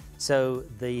B. Yeah. So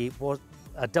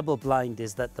a double blind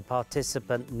is that the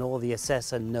participant nor the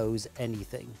assessor knows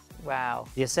anything. Wow.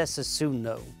 The assessors soon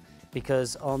know,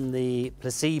 because on the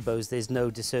placebos there's no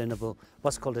discernible,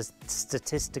 what's called a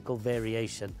statistical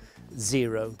variation,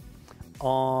 0.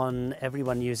 On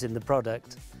everyone using the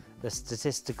product, the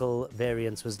statistical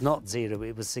variance was not 0,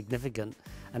 it was significant.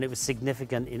 And it was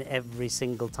significant in every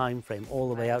single time frame, all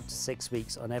the way out to 6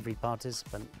 weeks on every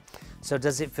participant. So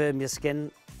does it firm your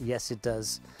skin? Yes, it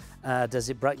does. Does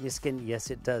it brighten your skin? Yes,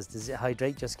 it does. Does it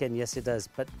hydrate your skin? Yes, it does.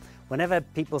 But whenever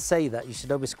people say that, you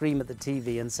should always scream at the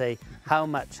TV and say, how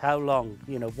much, how long,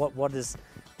 you know, what does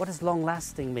long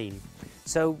lasting mean?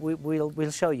 So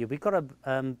we'll show you. We've got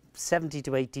 70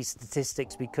 to 80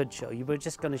 statistics we could show you. We're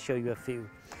just going to show you a few.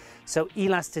 So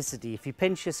elasticity, if you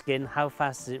pinch your skin, how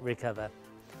fast does it recover?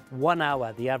 1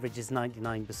 hour, the average is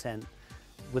 99%.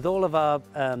 With all of our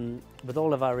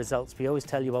results, we always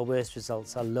tell you our worst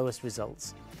results, our lowest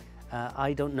results.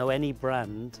 I don't know any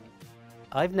brand.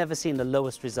 I've never seen the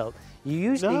lowest result. You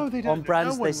usually on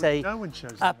brands they say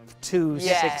up to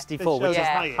 64, which is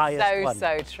the highest one.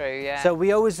 So true, yeah. So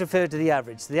we always refer to the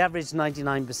average. The average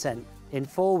 99%. In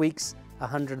 4 weeks,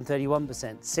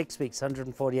 131%. 6 weeks,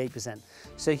 148%.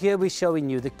 So here we're showing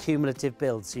you the cumulative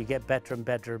build, so you get better and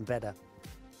better and better.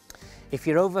 If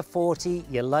you're over 40,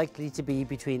 you're likely to be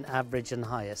between average and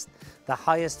highest. The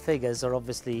highest figures are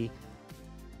obviously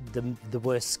the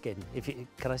worst skin.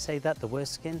 Can I say that, the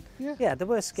worst skin? Yeah. Yeah, the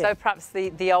worst skin. So perhaps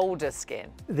the older skin.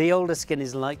 The older skin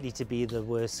is likely to be the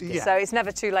worst skin. Yeah. So it's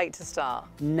never too late to start.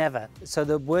 Never. So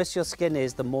the worse your skin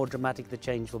is, the more dramatic the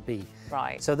change will be.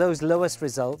 Right. So those lowest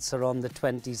results are on the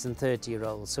 20s and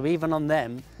 30-year-olds. So even on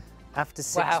them, after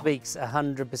 6 weeks,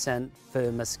 100%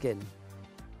 firmer skin.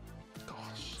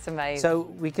 It's amazing. So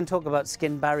we can talk about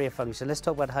skin barrier function. Let's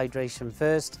talk about hydration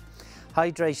first.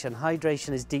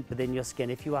 Hydration is deep within your skin.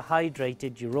 If you are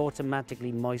hydrated, you're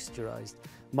automatically moisturized.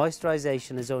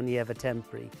 Moisturization is only ever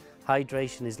temporary.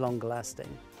 Hydration is longer lasting.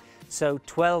 So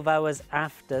 12 hours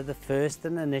after the first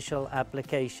and initial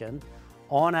application,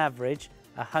 on average,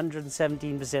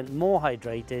 117% more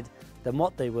hydrated than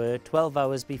what they were 12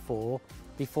 hours before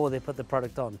they put the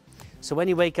product on. So when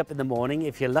you wake up in the morning,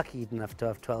 if you're lucky enough to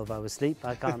have 12 hours sleep,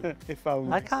 I can't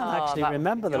actually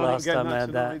remember the last time I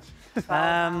had that.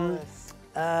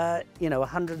 You know,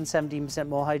 117%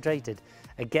 more hydrated.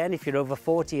 Again, if you're over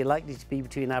 40, you're likely to be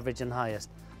between average and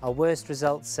highest. Our worst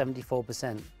results,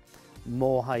 74%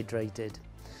 more hydrated.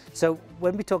 So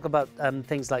when we talk about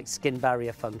things like skin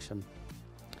barrier function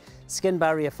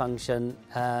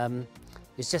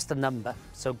is just a number.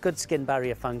 So good skin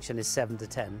barrier function is 7 to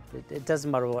 10. It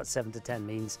doesn't matter what 7 to 10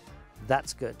 means,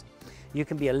 that's good. You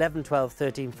can be 11, 12,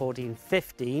 13, 14,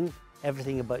 15,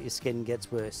 everything about your skin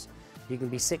gets worse. You can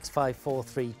be 6, 5, 4,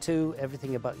 3, 2,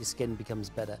 everything about your skin becomes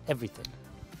better, everything.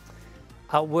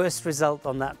 Our worst result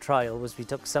on that trial was we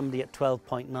took somebody at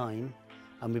 12.9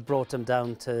 and we brought them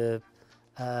down to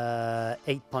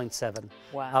 8.7.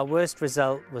 Wow. Our worst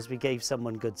result was we gave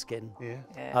someone good skin.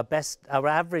 Yeah. Our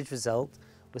average result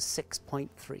was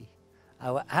 6.3.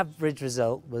 Our average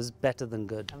result was better than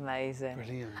good. Amazing.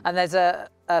 Brilliant. And there's a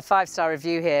 5-star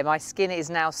review here. My skin is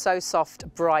now so soft,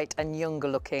 bright and younger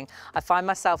looking. I find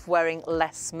myself wearing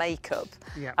less makeup.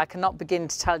 Yeah. I cannot begin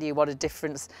to tell you what a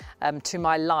difference to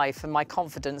my life and my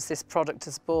confidence this product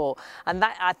has brought. And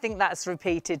that, I think that's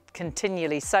repeated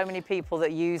continually. So many people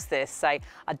that use this say,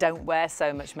 I don't wear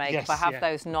so much makeup. Yes, I have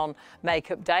those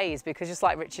non-makeup days, because just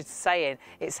like Richard's saying,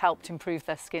 it's helped improve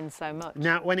their skin so much.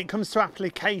 Now, when it comes to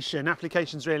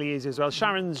application's really easy as well.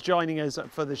 Sharon's joining us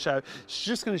for the show. She's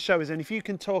just going to show us, and if you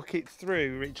can talk it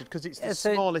through, Richard, because it's the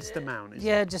smallest amount, isn't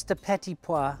it? Just a petit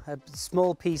pois, a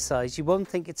small pea size. You won't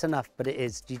think it's enough, but it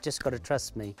is. You just got to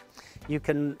trust me. You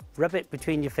can rub it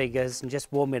between your fingers and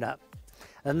just warm it up.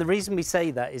 And the reason we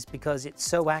say that is because it's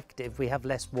so active, we have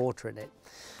less water in it.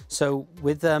 So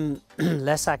with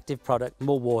less active product,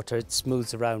 more water, it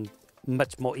smooths around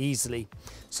much more easily.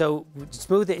 So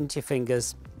smooth it into your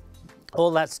fingers. All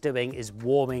that's doing is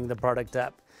warming the product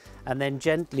up, and then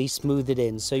gently smooth it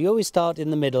in. So you always start in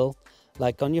the middle,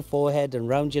 like on your forehead and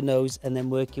round your nose, and then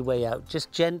work your way out,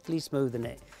 just gently smoothing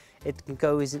it. It can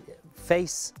go as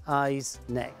face, eyes,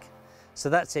 neck. So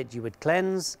that's it. You would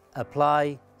cleanse,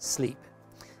 apply, sleep.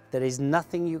 There is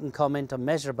nothing you can comment or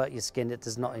measure about your skin that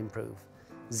does not improve.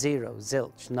 Zero,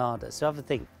 zilch, nada. So have a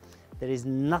think. There is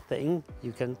nothing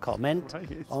you can comment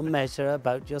or measure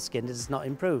about your skin that does not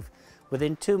improve.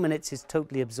 Within 2 minutes, it's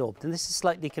totally absorbed. And this is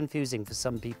slightly confusing for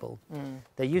some people.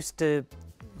 They're used to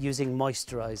using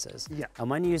moisturizers. And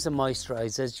when you use the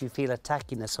moisturizers, you feel a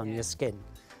tackiness on your skin.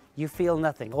 You feel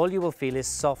nothing. All you will feel is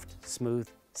soft, smooth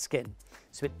skin.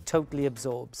 So it totally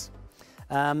absorbs.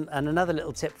 And another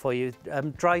little tip for you,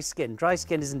 dry skin. Dry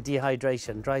skin isn't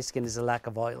dehydration. Dry skin is a lack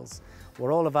of oils.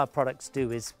 What all of our products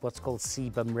do is what's called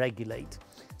sebum regulate.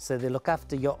 So they look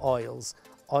after your oils.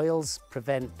 Oils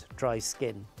prevent dry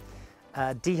skin.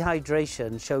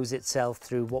 Dehydration shows itself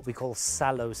through what we call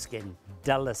sallow skin,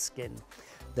 duller skin.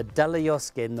 The duller your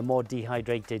skin, the more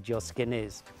dehydrated your skin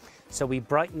is. So we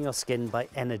brighten your skin by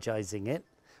energizing it.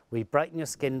 We brighten your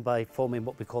skin by forming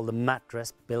what we call the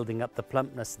mattress, building up the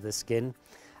plumpness of the skin,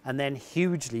 and then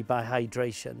hugely by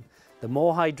hydration. The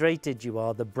more hydrated you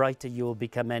are, the brighter you will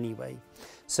become anyway.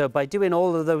 So by doing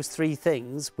all of those three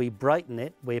things, we brighten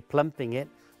it, we're plumping it,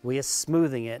 we are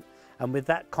smoothing it, and with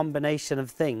that combination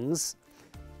of things,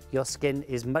 your skin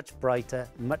is much brighter,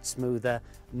 much smoother,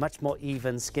 much more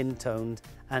even skin toned,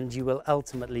 and you will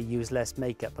ultimately use less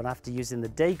makeup. And after using the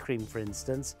day cream, for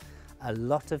instance, a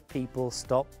lot of people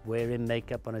stop wearing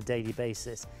makeup on a daily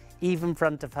basis, even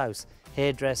front of house,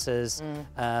 hairdressers,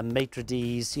 maitre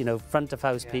d's, you know, front of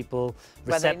house people,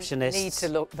 receptionists. Where they need to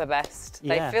look the best.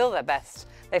 They feel their best.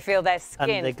 They feel their skin.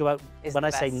 And they go out, when I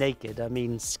say best. naked, I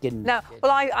mean skin No, naked.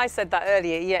 well, I said that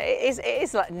earlier. Yeah, it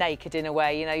is like naked in a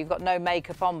way. You know, you've got no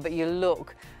makeup on, but you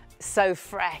look so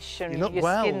fresh and You look your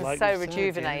well, skin's like so you said,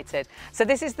 rejuvenated. So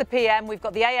this is the PM. We've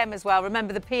got the AM as well.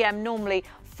 Remember, the PM normally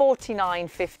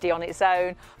 $49.50 on its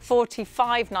own.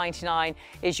 $45.99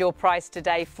 is your price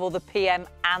today for the PM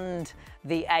and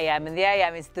the AM. And the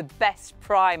AM is the best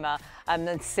primer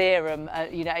and serum.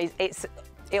 You know,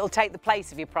 it'll take the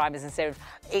place of your primers and serums.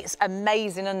 It's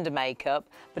amazing under makeup,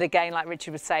 but again, like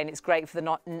Richard was saying, it's great for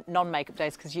the non-makeup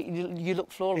days because you look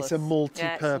flawless. It's a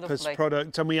multi-purpose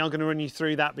product, and we are going to run you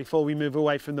through that before we move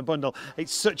away from the bundle.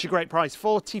 It's such a great price.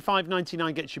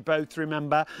 $45.99 gets you both,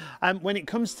 remember. When it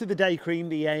comes to the day cream,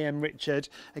 the AM, Richard,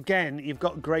 again, you've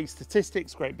got great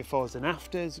statistics, great befores and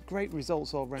afters, great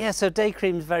results already. Yeah, so day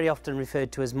cream is very often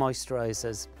referred to as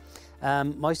moisturisers.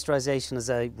 Moisturisation, as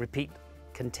I repeat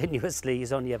continuously,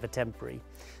 is only ever temporary.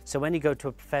 So when you go to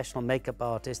a professional makeup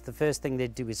artist, the first thing they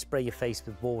do is spray your face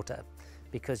with water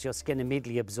because your skin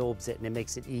immediately absorbs it and it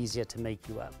makes it easier to make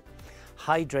you up.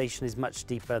 Hydration is much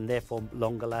deeper and therefore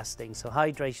longer lasting. So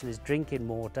hydration is drinking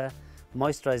water,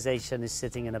 moisturization is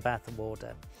sitting in a bath of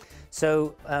water.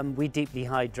 So we deeply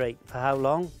hydrate. For how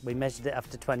long? We measured it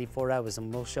after 24 hours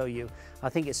and we'll show you. I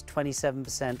think it's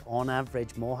 27% on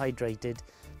average more hydrated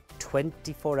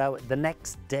 24 hours the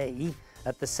next day.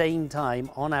 At the same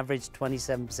time, on average,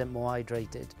 27% more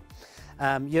hydrated.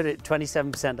 You're at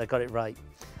 27%, I got it right.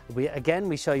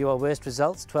 We show you our worst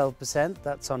results, 12%,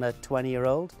 that's on a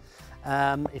 20-year-old.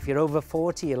 If you're over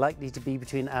 40, you're likely to be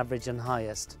between average and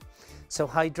highest. So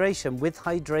hydration, with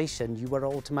hydration, you are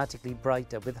automatically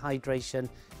brighter. With hydration,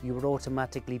 you are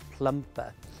automatically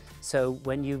plumper. So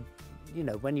when you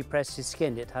press your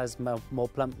skin, it has more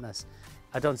plumpness.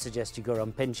 I don't suggest you go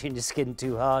around pinching your skin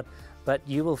too hard, but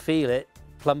you will feel it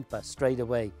plumper straight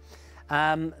away.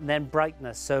 Then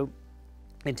brightness. So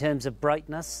in terms of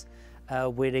brightness,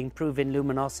 we're improving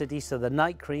luminosity. So the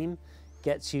night cream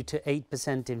gets you to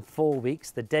 8% in 4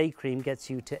 weeks. The day cream gets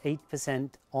you to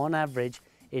 8% on average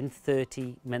in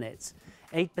 30 minutes.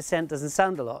 8% doesn't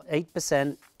sound a lot.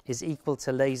 8% is equal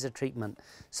to laser treatment.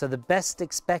 So the best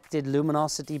expected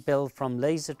luminosity bill from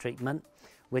laser treatment,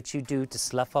 which you do to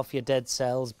slough off your dead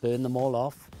cells, burn them all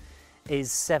off,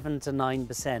 is 7 to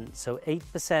 9%. So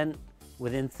 8%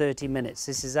 within 30 minutes.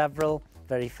 This is Avril,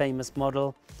 very famous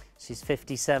model. She's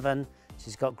 57.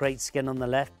 She's got great skin on the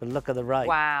left, but look at the right.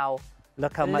 Wow.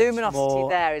 Look how much luminosity more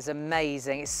there is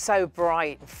amazing. It's so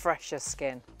bright and fresher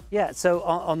skin. Yeah, so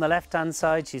on the left-hand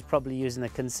side, she's probably using a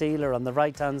concealer. On the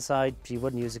right-hand side, she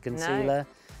wouldn't use a concealer. No.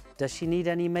 Does she need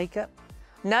any makeup?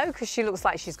 No, because she looks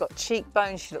like she's got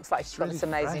cheekbones. She looks like she's got this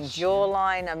amazing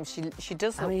jawline. She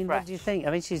does look fresh. What do you think?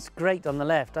 I mean, she's great on the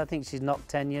left. I think she's knocked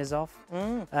 10 years off.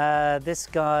 This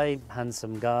guy,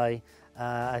 handsome guy,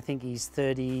 I think he's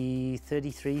 30,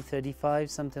 33, 35,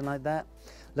 something like that.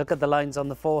 Look at the lines on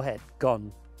the forehead,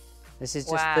 gone. This is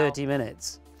just 30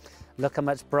 minutes. Look how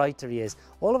much brighter he is.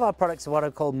 All of our products are what I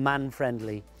call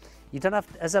man-friendly. You don't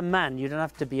have to, as a man, you don't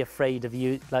have to be afraid of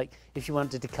you. Like, if you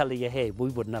wanted to colour your hair, we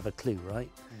wouldn't have a clue, right?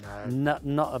 No.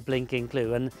 Not a blinking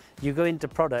clue. And you go into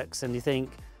products and you think,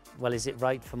 well, is it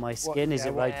right for my skin? Is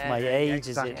it right for my age?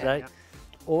 Exactly. Is it right?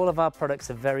 Yeah. All of our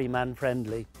products are very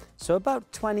man-friendly. So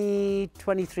about 23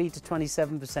 to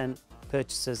 27%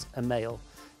 purchasers are male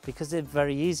because they're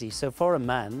very easy. So for a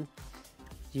man,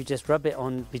 you just rub it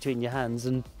on between your hands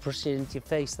and push it into your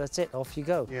face. That's it, off you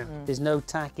go. Yeah. There's no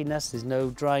tackiness, there's no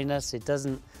dryness. It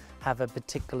doesn't have a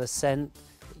particular scent.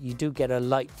 You do get a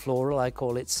light floral, I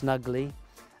call it snuggly,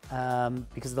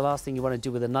 because the last thing you want to do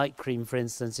with a night cream, for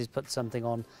instance, is put something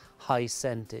on high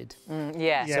scented.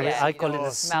 I call it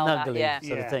a snuggly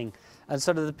sort of thing. And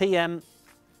sort of the PM,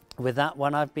 with that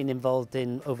one, I've been involved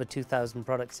in over 2,000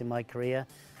 products in my career.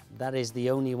 That is the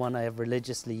only one I have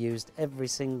religiously used every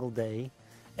single day,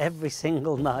 every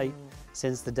single night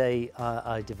since the day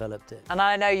I developed it. And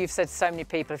I know you've said to so many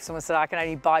people, if someone said, I can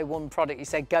only buy one product, you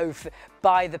say,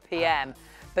 buy the PM.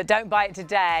 But don't buy it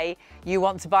today. You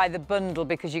want to buy the bundle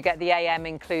because you get the AM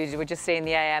included. We're just seeing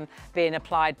the AM being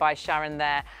applied by Sharon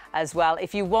there as well.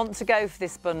 If you want to go for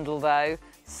this bundle though,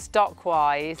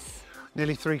 stock-wise,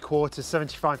 nearly 3/4,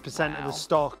 75% of the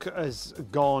stock has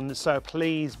gone, so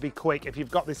please be quick. If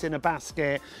you've got this in a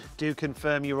basket, do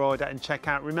confirm your order and check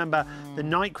out. Remember, the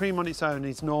night cream on its own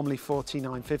is normally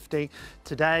 $49.50.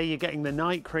 Today, you're getting the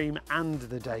night cream and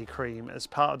the day cream as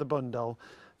part of the bundle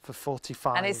for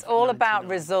 $45. And it's all about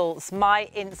results, my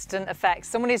instant effects.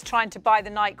 Someone is trying to buy the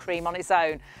night cream on its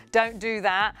own. Don't do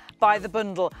that. Buy the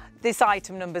bundle. This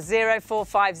item number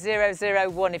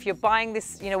 045001. If you're buying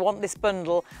this, want this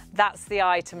bundle, that's the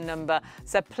item number.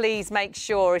 So please make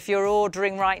sure if you're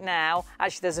ordering right now,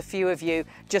 actually there's a few of you,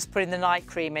 just putting the night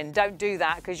cream in. Don't do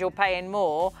that because you're paying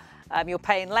more. You're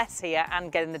paying less here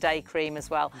and getting the day cream as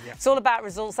well. Yeah. It's all about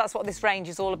results. That's what this range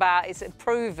is all about. It's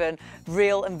proven,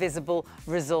 real and visible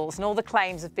results. And all the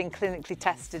claims have been clinically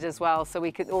tested as well. So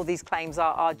all these claims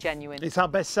are genuine. It's our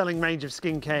best-selling range of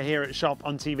skincare here at Shop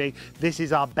on TV. This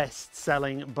is our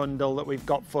best-selling bundle that we've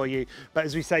got for you. But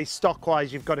as we say,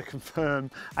 stock-wise, you've got to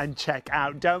confirm and check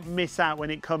out. Don't miss out when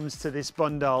it comes to this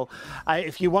bundle.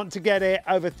 If you want to get it,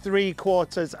 over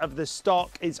 3/4 of the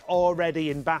stock is already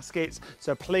in baskets.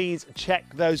 So please check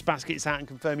those baskets out and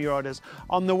confirm your orders.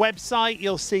 On the website,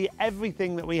 you'll see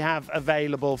everything that we have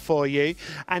available for you.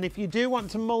 And if you do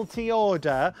want to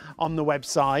multi-order on the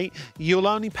website, you'll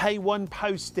only pay 1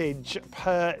 postage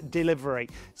per delivery.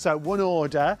 So 1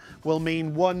 order will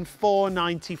mean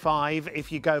 £4.95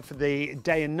 if you go for the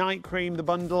day and night cream, the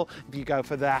bundle, if you go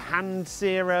for the hand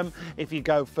serum, if you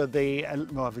go for the,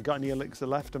 well, have we got any elixir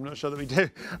left? I'm not sure that we do.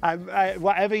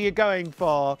 Whatever you're going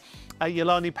for,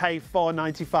 you'll only pay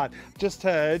 £4.95. Just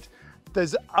heard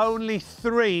there's only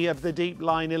 3 of the deep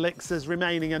line elixirs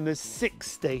remaining, and there's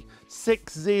 60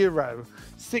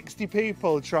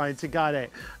 people trying to get it.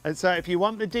 And so if you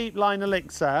want the deep line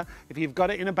elixir, if you've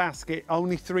got it in a basket,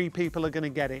 only 3 people are going to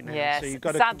get it now. Yes, so you've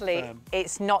got sadly, to confirm.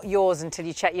 it's not yours until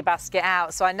you check your basket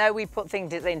out. So I know we put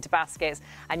things into baskets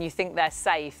and you think they're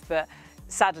safe, but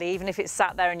sadly, even if it's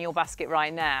sat there in your basket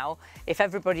right now, if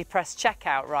everybody pressed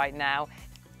checkout right now,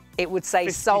 it would say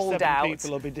sold out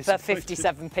for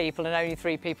 57 people and only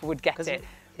 3 people would get it.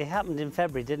 It happened in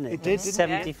February, didn't it? It did,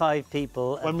 75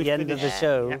 people at the end of the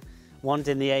show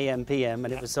wanting the AM PM,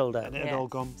 and it was sold out. And it had all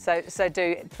gone. So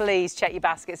do please check your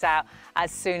baskets out as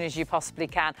soon as you possibly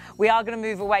can. We are going to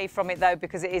move away from it though,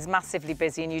 because it is massively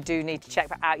busy and you do need to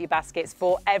check out your baskets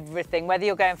for everything. Whether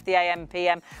you're going for the AM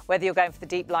PM, whether you're going for the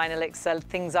deep line elixir,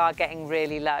 things are getting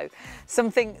really low.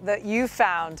 Something that you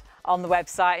found on the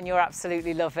website and you're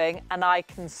absolutely loving, and I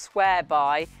can swear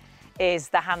by, is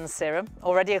the hand serum.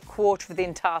 Already 1/4 of the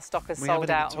entire stock has sold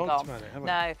out and gone.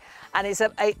 No, and it's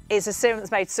a serum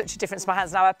that's made such a difference to my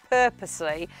hands. Now, I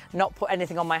purposely not put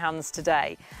anything on my hands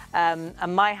today,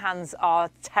 and my hands are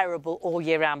terrible all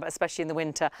year round, but especially in the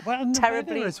winter. Well, and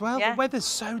terribly, the weather as well. Yeah. The weather's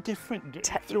so different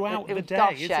throughout the day,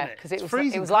 gosh, isn't yeah, it? because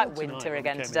it was like winter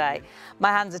again today.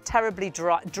 My hands are terribly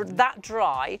dry, that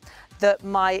dry that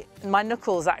my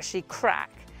knuckles actually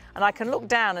crack. And I can look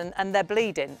down and they're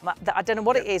bleeding. I don't know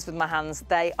what it is with my hands,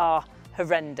 they are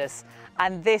horrendous.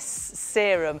 And this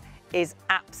serum is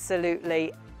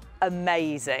absolutely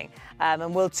amazing.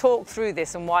 And we'll talk through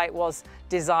this and why it was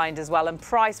designed as well. And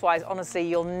price-wise, honestly,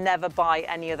 you'll never buy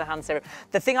any other hand serum.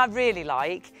 The thing I really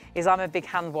like is I'm a big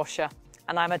hand washer.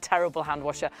 And I'm a terrible hand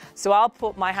washer. So I'll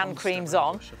put my hand creams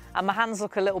on and my hands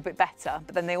look a little bit better,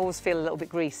 but then they always feel a little bit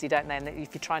greasy, don't they? And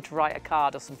if you're trying to write a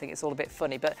card or something, it's all a bit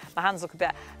funny, but my hands look a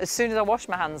bit... As soon as I wash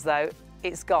my hands though,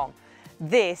 it's gone.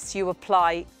 This you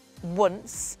apply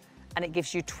once and it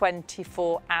gives you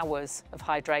 24 hours of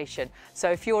hydration.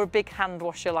 So if you're a big hand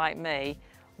washer like me,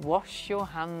 wash your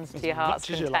hands to your heart's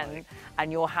content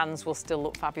and your hands will still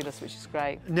look fabulous, which is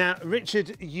great. Now,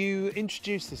 Richard, you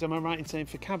introduced this, am I right in saying,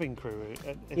 for cabin crew?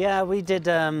 Yeah, we did.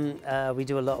 We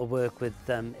do a lot of work with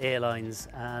airlines,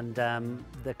 and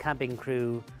the cabin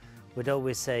crew would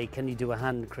always say, can you do a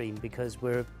hand cream? Because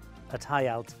we're at high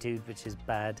altitude, which is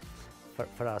bad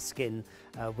for our skin.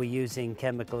 We're using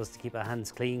chemicals to keep our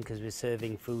hands clean because we're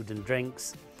serving food and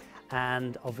drinks.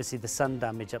 And obviously the sun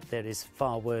damage up there is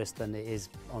far worse than it is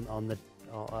on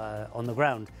the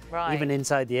ground, even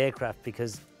inside the aircraft,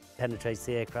 because it penetrates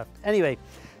the aircraft. Anyway,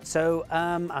 so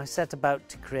I set about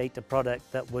to create a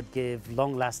product that would give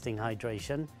long-lasting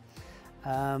hydration.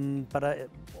 But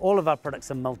all of our products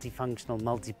are multifunctional,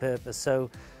 multi-purpose, so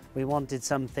we wanted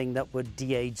something that would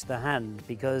de-age the hand,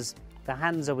 because the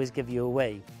hands always give you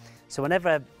away. So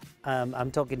whenever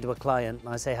I'm talking to a client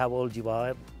and I say how old you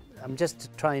are, I'm just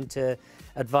trying to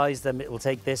advise them it will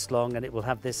take this long and it will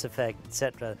have this effect,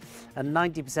 etc. And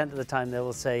 90% of the time they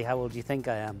will say, how old do you think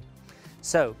I am?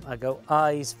 So I go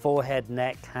eyes, forehead,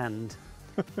 neck, hand.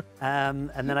 And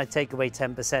then I take away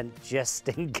 10% just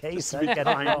in case I get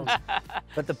it wrong.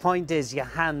 But the point is, your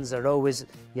hands are always,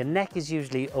 your neck is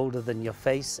usually older than your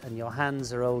face and your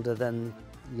hands are older than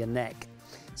your neck.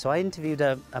 So I interviewed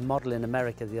a model in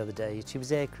America the other day. She was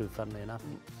aircrew, funnily enough.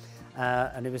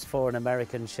 And it was for an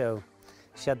American show.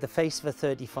 She had the face of a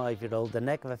 35-year-old, the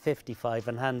neck of a 55,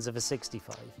 and hands of a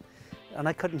 65. And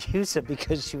I couldn't use it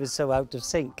because she was so out of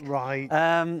sync. Right.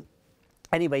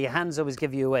 Anyway, your hands always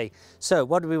give you away. So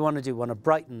what do we want to do? We want to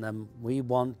brighten them. We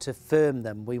want to firm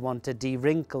them. We want to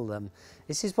de-wrinkle them.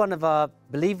 This is one of our,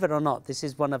 believe it or not, this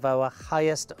is one of our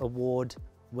highest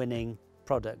award-winning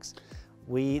products.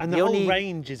 And the whole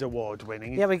range is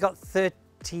award-winning. Yeah, we got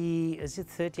is it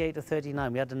 38 or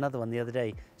 39? We had another one the other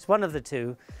day. It's one of the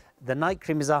two. The night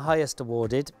cream is our highest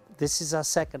awarded. This is our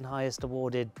second highest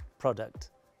awarded product,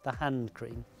 the hand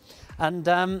cream. And,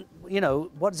 you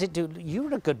know, what does it do?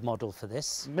 You're a good model for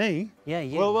this. Me? Yeah,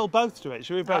 you. Well, we'll both do it.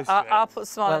 Should we both do it? I'll put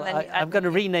some on, Well, and then I'm going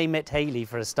to rename it Hayley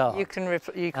for a start. you can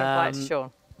reply to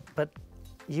Sean. But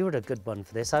you're a good one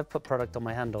for this. I've put product on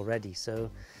my hand already. So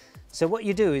what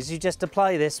you do is you just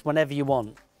apply this whenever you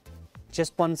want.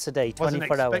 Just once a day,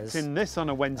 24 hours. Wasn't expecting this on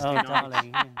a Wednesday night.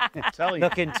 Darling. Tell you.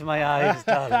 Look into my eyes,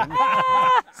 darling.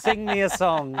 Sing me a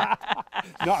song.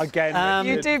 Not again.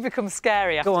 You do become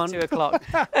scary after Go on. 2 o'clock.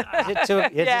 Is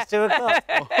it just 2 o'clock?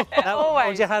 Now, Always.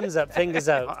 hold your hands up, fingers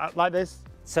out. Like this.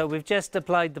 So we've just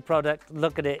applied the product.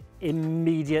 Look at it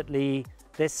immediately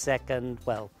this second.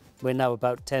 Well, we're now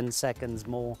about 10 seconds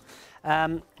more.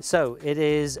 So it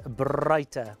is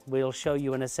brighter. We'll show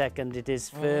you in a second. It is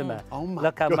firmer. Oh my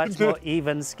Look how much goodness. more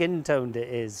even skin toned it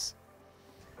is.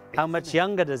 How much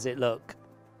younger does it look?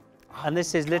 And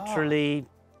this is literally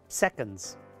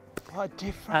seconds. What a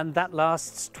difference. And that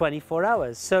lasts 24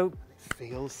 hours. So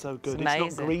Feels so good. It's It's not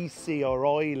amazing. greasy or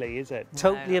oily, is it?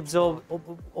 totally absorb.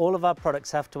 All of our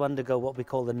products have to undergo what we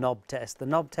call the knob test. The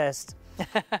knob test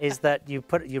is that you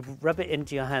rub it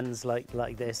into your hands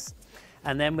like this,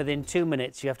 and then within 2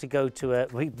 minutes you have to go to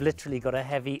we've literally got a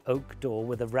heavy oak door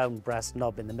with a round brass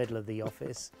knob in the middle of the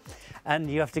office, and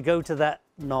you have to go to that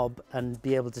knob and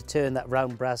be able to turn that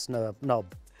round brass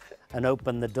knob and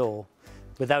open the door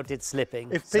without it slipping.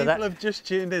 If So people that- have just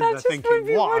tuned in, I they're just thinking, would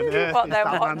be what on wondering earth what is they're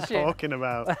that man watching." talking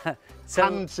about? so-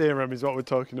 Hand serum is what we're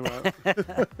talking about.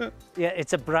 Yeah,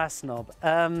 it's a brass knob.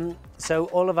 So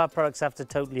all of our products have to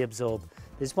totally absorb.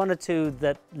 There's one or two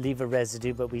that leave a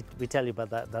residue, but we tell you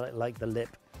about that, like the lip.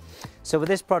 So with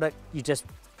this product, you just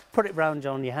put it round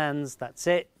on your hands, that's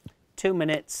it. 2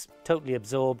 minutes, totally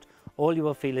absorbed. All you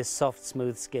will feel is soft,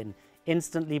 smooth skin.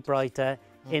 Instantly brighter,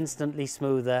 instantly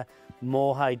smoother,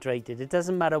 more hydrated. It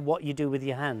doesn't matter what you do with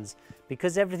your hands,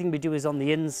 because everything we do is on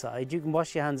the inside. You can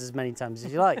wash your hands as many times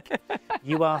as you like.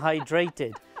 You are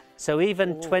hydrated. So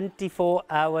even 24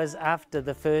 hours after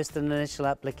the first and initial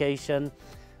application,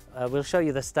 we'll show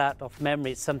you the stat off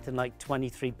memory. It's something like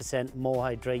 23% more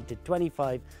hydrated.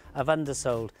 25 I've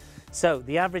undersold. So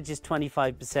the average is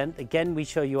 25%. Again, we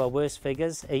show you our worst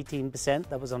figures, 18%.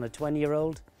 That was on a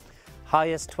 20-year-old.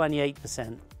 Highest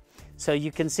 28%. So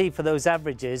you can see for those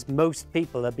averages, most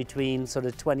people are between sort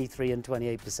of 23 and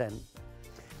 28%.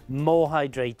 More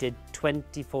hydrated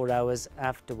 24 hours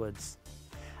afterwards.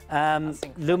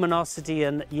 Luminosity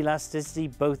and elasticity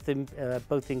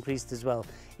both increased as well.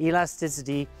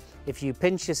 Elasticity, if you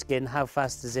pinch your skin, how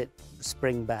fast does it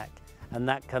spring back? And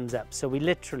that comes up. So we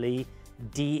literally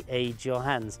de-age your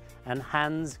hands, and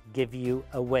hands give you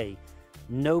away.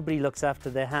 Nobody looks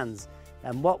after their hands.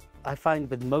 And what I find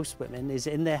with most women is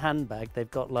in their handbag,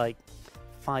 they've got like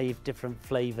 5 different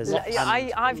flavours.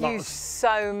 I've used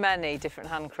so many different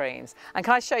hand creams. And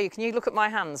can I show you, can you look at my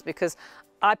hands? Because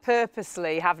I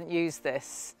purposely haven't used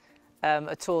this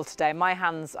at all today. My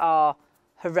hands are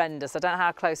horrendous. I don't know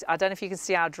how close, I don't know if you can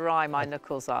see how dry my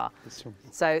knuckles are.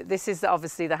 So this is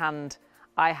obviously the hand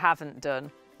I haven't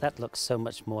done. That looks so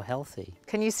much more healthy.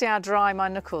 Can you see how dry my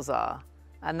knuckles are?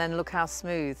 And then look how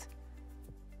smooth.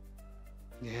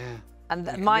 Yeah.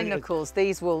 And my knuckles,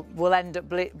 these will end up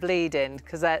bleeding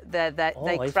because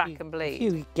they crack and bleed.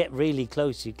 If you get really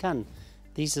close, you can.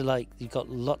 These are like, you've got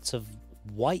lots of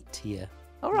white here.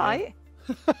 All right.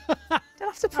 Don't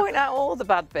have to point out all the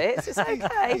bad bits. It's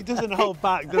okay. He doesn't hold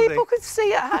back, does he? People could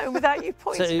see at home without you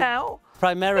pointing out.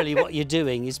 Primarily what you're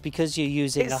doing is because you're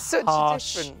using It's a such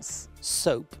harsh a difference.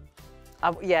 soap,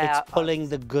 Yeah. it's pulling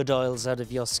the good oils out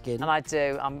of your skin. And I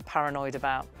do. I'm paranoid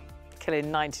about killing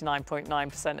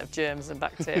 99.9% of germs and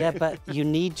bacteria. Yeah, but you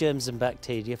need germs and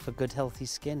bacteria for good, healthy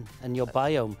skin. And your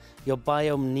biome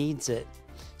needs it.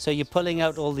 So you're pulling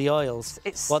out all the oils.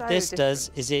 What this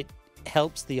does is it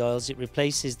helps the oils, it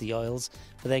replaces the oils,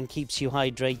 but then keeps you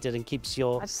hydrated and keeps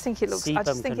your I just think it looks. I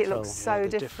just think it looks so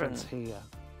different. Difference here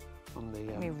on the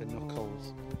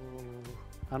knuckles.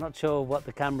 I'm not sure what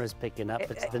the camera's picking up,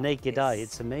 but to the naked eye,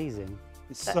 it's amazing.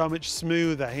 It's so much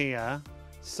smoother here.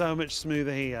 So much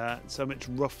smoother here, so much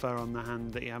rougher on the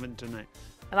hand that you haven't done it.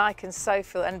 And I can so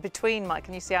feel, and between my,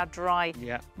 can you see how dry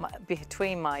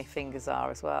between my fingers are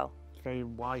as well? It's very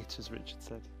white, as Richard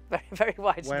said. Very, very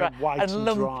white, White and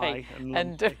lumpy. dry and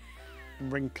and lumpy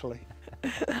and wrinkly.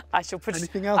 I shall put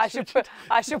Anything else, I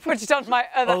shall put it on my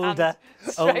other Older.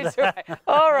 hand straight away.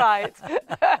 All right.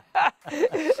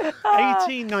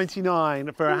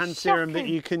 $18.99 for a hand serum that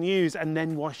shocking. you can use and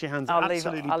then wash your hands. I'll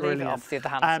Absolutely leave brilliant. it off the other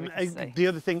hand so we can see. The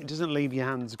other thing, it doesn't leave your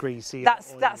hands greasy.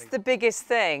 That's or oily. the biggest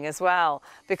thing as well,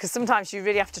 because sometimes you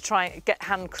really have to try and get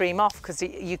hand cream off because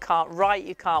you can't write,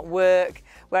 you can't work,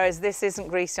 whereas this isn't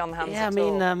greasy on the hands Yeah, I at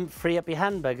mean, all. free up your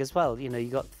handbag as well. You know, you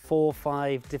got 4 or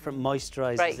 5 different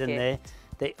moisturisers Break in it. there.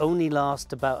 They only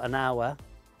last about an hour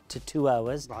to 2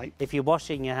 hours. Right. If you're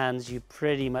washing your hands, you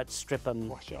pretty much strip them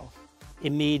Wash it off.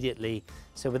 immediately.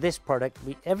 So with this product,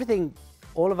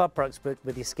 all of our products work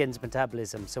with your skin's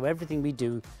metabolism. So everything we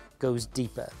do goes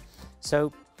deeper.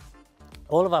 So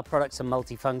all of our products are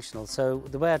multifunctional. So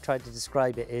the way I try to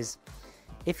describe it is,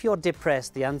 if you're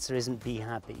depressed, the answer isn't be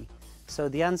happy. So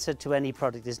the answer to any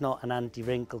product is not an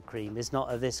anti-wrinkle cream, is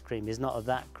not a this cream, is not a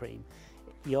that cream.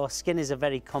 Your skin is a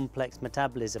very complex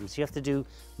metabolism, so you have to do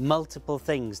multiple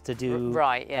things to do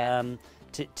Right, yeah.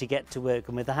 to get to work.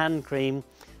 And with the hand cream,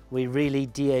 we really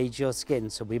de-age your skin.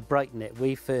 So we brighten it,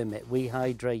 we firm it, we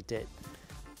hydrate it,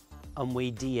 and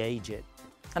we de-age it.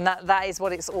 And that is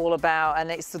what it's all about. And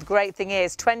it's the great thing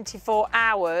is 24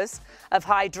 hours of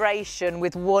hydration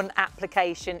with one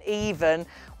application, even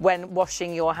when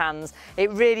washing your hands. It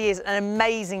really is an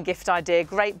amazing gift idea,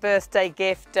 great birthday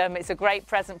gift. It's a great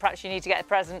present. Perhaps you need to get a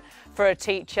present for a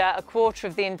teacher. A quarter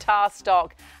of the entire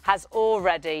stock has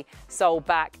already sold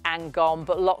back and gone,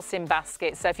 but lots in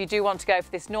baskets. So if you do want to go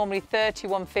for this, normally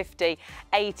 $31.50,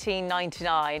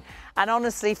 $18.99. And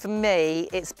honestly, for me,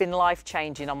 it's been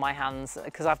life-changing on my hands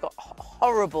because I've got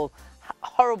horrible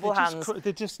hands.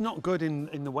 They're just not good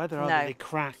in the weather, are No. they? They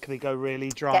crack, they go really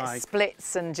dry. Get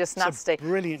splits and just It's a nasty.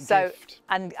 brilliant so, gift.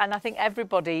 And I think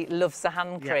everybody loves the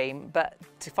hand Yeah. cream, but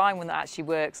to find one that actually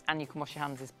works and you can wash your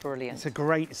hands is brilliant. It's a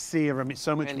great serum. It's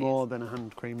so much Really more is. than a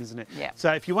hand cream, isn't it? Yeah.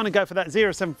 So if you want to go for that,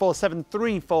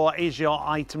 074734 is your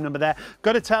item number there.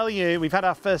 Got to tell you, we've had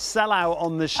our first sellout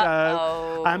on the show.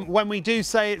 Uh-oh. When we do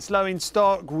say it's low in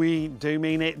stock, we do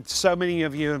mean it. So many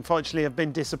of you, unfortunately, have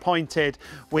been disappointed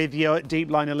with your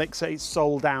Deep Line Elixir. It's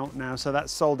sold out now, so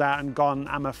that's sold out and gone,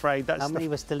 I'm afraid. That's How many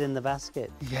were still in the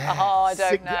basket? Yeah. Oh, I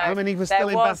don't know. How many were still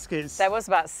in baskets? There was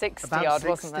about 60 About odd, 60,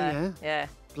 wasn't there? yeah.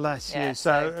 Bless Yeah, you.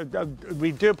 So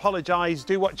we do apologise.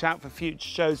 Do watch out for future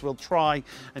shows. We'll try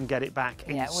and get it back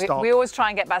in stock. We always try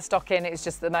and get back stock in. It's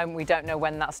just at the moment we don't know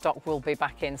when that stock will be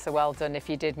back in. So well done if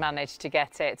you did manage to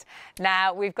get it.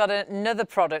 Now we've got another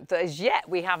product that as yet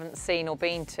we haven't seen or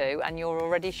been to, and you're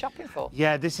already shopping for.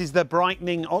 Yeah, this is the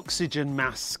Brightening Oxygen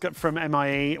Mask from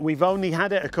MIE. We've only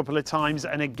had it a couple of times,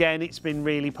 and again, it's been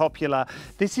really popular.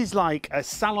 This is like a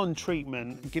salon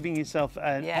treatment, giving yourself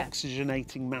an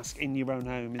oxygenating mask in your own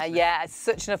home. Isn't it? Yeah, it's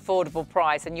such an affordable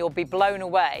price, and you'll be blown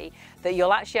away that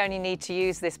you'll actually only need to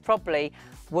use this probably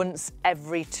once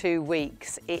every 2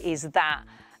 weeks. It is that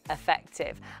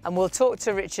effective. And we'll talk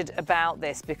to Richard about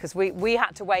this because we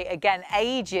had to wait again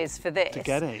ages for this. To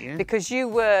get it, yeah. Because you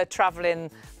were travelling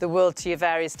the world to your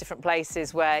various different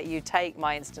places where you take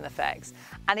My Instant Effects,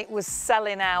 and it was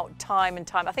selling out time and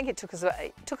time. I think it took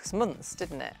us months,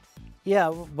 didn't it? Yeah,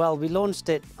 well, we launched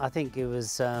it, I think it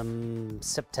was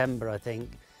September, I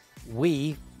think.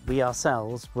 We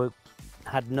ourselves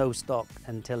had no stock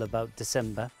until about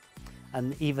December,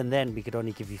 and even then we could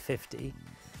only give you 50.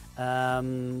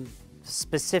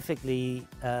 Specifically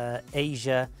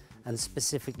Asia and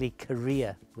specifically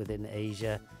Korea within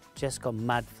Asia just got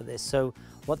mad for this. So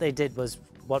what they did was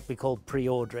what we call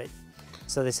pre-order it.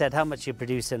 So they said, how much you're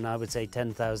producing? I would say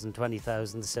 10,000,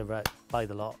 20,000. They said, right, buy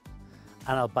the lot.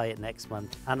 And I'll buy it next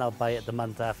month, and I'll buy it the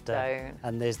month after,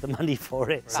 and there's the money for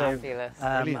it. Fabulous. So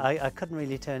I couldn't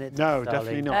really turn it No, down,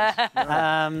 definitely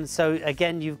darling. not. So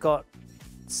again, you've got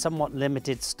somewhat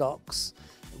limited stocks.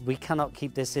 We cannot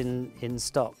keep this in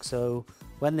stock. So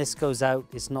when this goes out,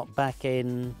 it's not back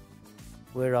in,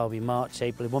 where are we, March,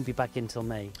 April. It won't be back in till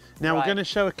May. Now we're going to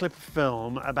show a clip of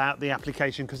film about the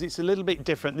application because it's a little bit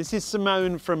different. This is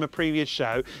Simone from a previous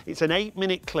show. It's an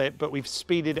 8-minute clip, but we've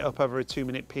speeded it up over a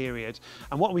 2-minute period.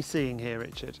 And what are we seeing here,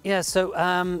 Richard? Yeah,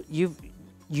 so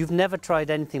you've never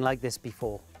tried anything like this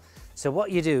before. So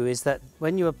what you do is that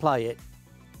when you apply it,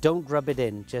 don't rub it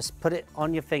in. Just put it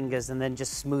on your fingers and then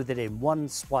just smooth it in. One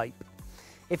swipe.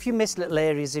 If you miss little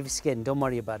areas of your skin, don't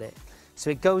worry about it. So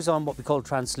it goes on what we call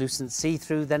translucent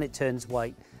see-through, then it turns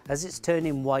white. As it's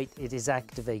turning white, it is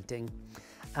activating.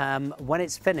 When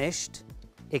it's finished,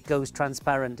 it goes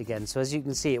transparent again. So as you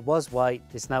can see, it was white,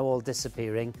 it's now all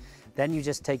disappearing. Then you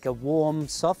just take a warm,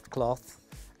 soft cloth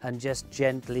and just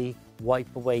gently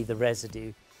wipe away the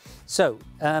residue. So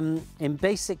in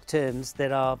basic terms,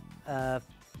 there are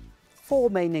 4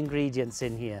 main ingredients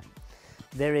in here.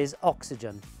 There is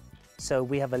oxygen. So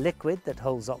we have a liquid that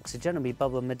holds oxygen and we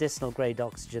bubble medicinal grade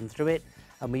oxygen through it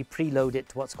and we preload it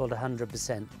to what's called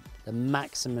 100%, the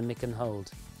maximum it can hold.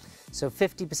 So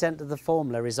 50% of the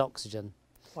formula is oxygen.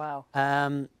 Wow.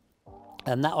 And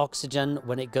that oxygen,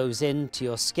 when it goes into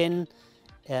your skin,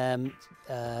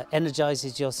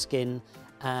 energizes your skin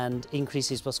and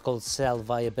increases what's called cell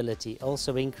viability.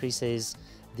 Also increases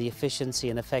the efficiency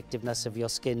and effectiveness of your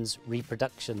skin's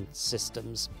reproduction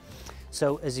systems.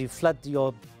 So as you flood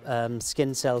your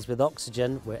skin cells with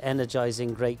oxygen, we're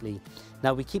energizing greatly.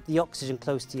 Now we keep the oxygen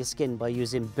close to your skin by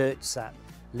using birch sap,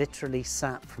 literally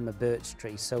sap from a birch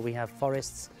tree. So we have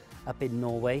forests up in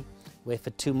Norway where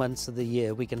for 2 months of the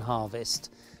year we can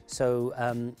harvest. So,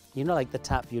 you know, like the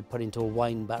tap you'd put into a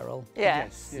wine barrel?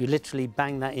 Yes. You literally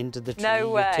bang that into the tree,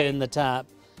 No way. you turn the tap,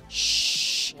 shh,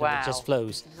 Wow. and it just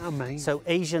flows. Amazing. So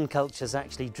Asian cultures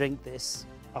actually drink this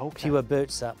pure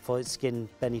birch sap for its skin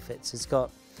benefits. It's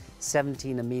got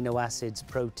 17 amino acids,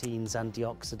 proteins,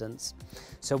 antioxidants.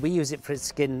 So we use it for its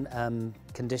skin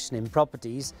conditioning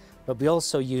properties, but we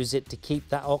also use it to keep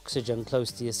that oxygen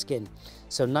close to your skin.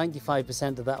 So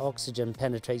 95% of that oxygen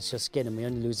penetrates your skin and we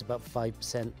only lose about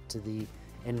 5% to the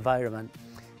environment.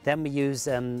 Then we use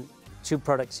 2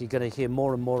 products you're going to hear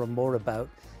more and more and more about,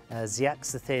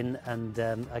 zeaxanthin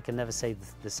and I can never say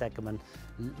the second one,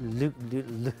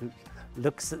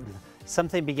 looks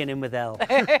something beginning with L.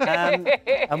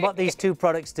 And what these 2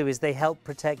 products do is they help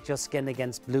protect your skin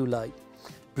against blue light.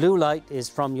 Blue light is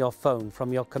from your phone,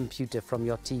 from your computer, from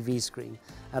your TV screen.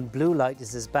 And blue light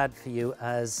is as bad for you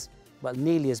as, well,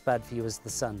 nearly as bad for you as the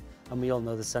sun. And we all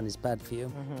know the sun is bad for you.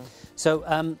 So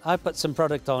I put some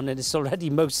product on and it's already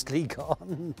mostly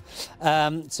gone.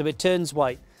 So it turns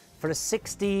white. For a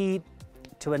 60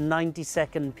 to a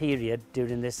 90-second period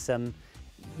during this,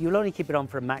 you'll only keep it on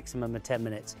for a maximum of 10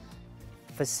 minutes.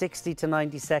 For 60 to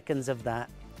 90 seconds of that,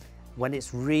 when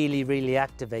it's really, really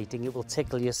activating, it will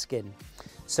tickle your skin.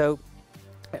 So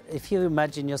if you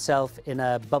imagine yourself in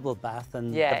a bubble bath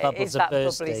and the bubbles are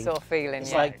bursting, bubbly sort of feeling,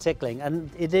 it's like tickling, and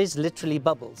it is literally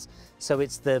bubbles. So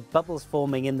it's the bubbles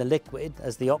forming in the liquid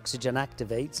as the oxygen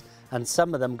activates, and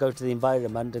some of them go to the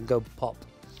environment and go pop.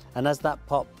 And as that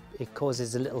pop, it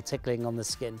causes a little tickling on the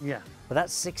skin. Yeah. But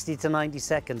that's 60 to 90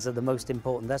 seconds are the most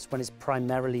important. That's when it's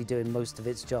primarily doing most of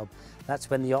its job. That's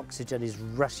when the oxygen is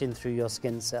rushing through your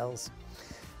skin cells.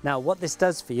 Now, what this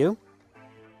does for you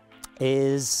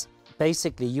is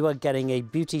basically you are getting a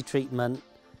beauty treatment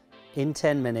in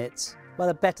 10 minutes.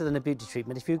 Well, better than a beauty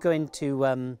treatment. If you go into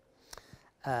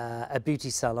a beauty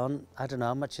salon, I don't know,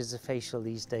 how much is a facial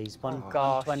these days?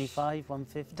 125,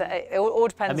 150? It all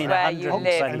depends where you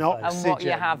live and what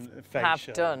you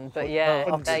have done. But yeah,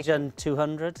 oxygen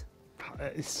 200.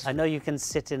 I know you can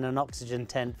sit in an oxygen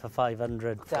tent for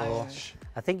 500.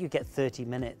 I think you get 30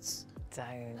 minutes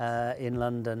in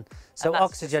London. So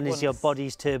oxygen is your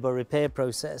body's turbo repair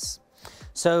process.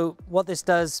 So what this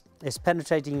does is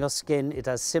penetrating your skin. It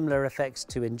has similar effects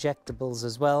to injectables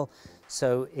as well.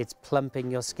 So it's plumping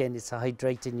your skin, it's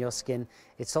hydrating your skin.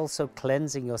 It's also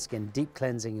cleansing your skin, deep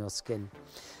cleansing your skin.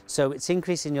 So it's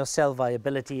increasing your cell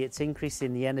viability, it's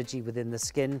increasing the energy within the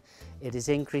skin, it is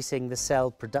increasing the cell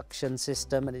production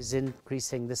system, and it's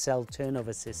increasing the cell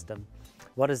turnover system.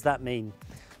 What does that mean?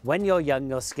 When you're young,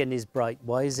 your skin is bright.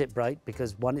 Why is it bright?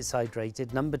 Because 1, it's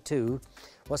hydrated. Number 2,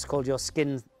 what's called your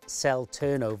skin cell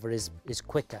turnover is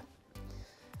quicker.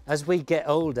 As we get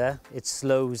older, it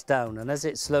slows down, and as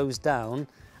it slows down,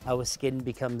 our skin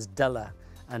becomes duller,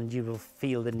 and you will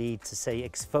feel the need to, say,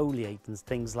 exfoliate and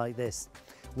things like this.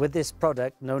 With this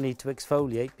product, no need to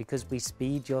exfoliate because we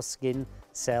speed your skin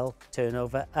cell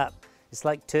turnover up. It's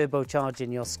like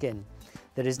turbocharging your skin.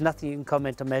 There is nothing you can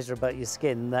comment or measure about your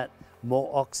skin that more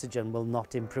oxygen will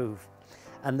not improve.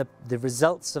 And the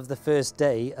results of the first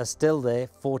day are still there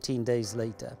 14 days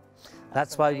later.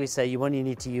 That's why we say you only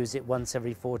need to use it once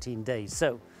every 14 days.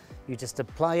 So you just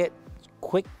apply it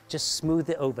quick, just smooth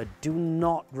it over. Do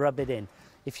not rub it in.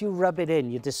 If you rub it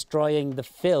in, you're destroying the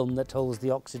film that holds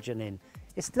the oxygen in.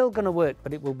 It's still going to work,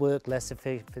 but it will work less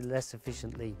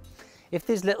efficiently. If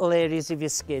there's little areas of your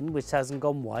skin which hasn't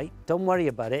gone white, don't worry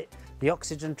about it. The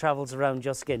oxygen travels around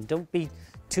your skin. Don't be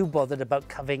too bothered about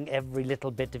covering every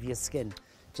little bit of your skin.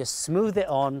 Just smooth it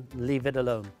on, leave it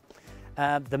alone.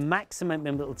 The maximum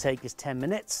it will take is 10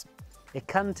 minutes. It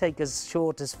can take as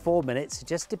short as 4 minutes. It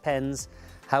just depends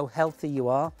how healthy you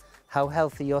are, how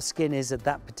healthy your skin is at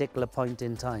that particular point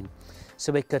in time.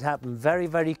 So it could happen very,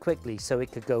 very quickly. So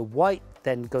it could go white,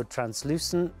 then go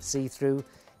translucent, see-through,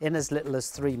 in as little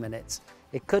as 3 minutes.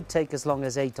 It could take as long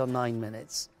as 8 or 9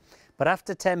 minutes. But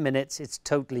after 10 minutes, it's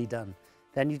totally done.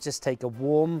 Then you just take a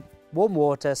warm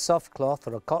water, soft cloth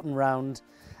or a cotton round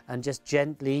and just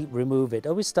gently remove it.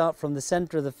 Always start from the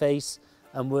center of the face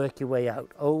and work your way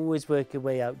out. Always work your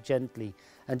way out gently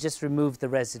and just remove the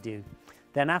residue.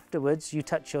 Then afterwards you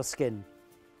touch your skin.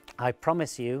 I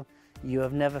promise you, you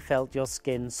have never felt your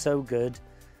skin so good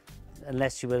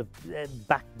unless you were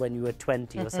back when you were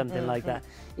 20 or something like that.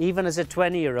 Even as a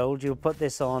 20-year-old, you'll put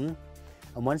this on,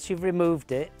 and once you've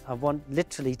removed it, I want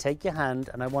literally take your hand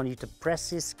and I want you to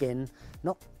press your skin,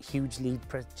 not hugely,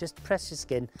 just press your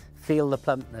skin, feel the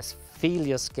plumpness, feel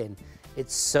your skin.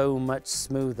 It's so much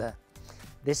smoother.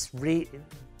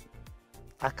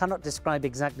 I cannot describe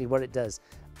exactly what it does,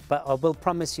 but I will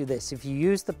promise you this, if you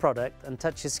use the product and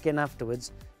touch your skin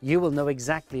afterwards, you will know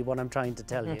exactly what I'm trying to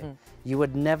tell you. You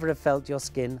would never have felt your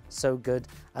skin so good.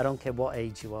 I don't care what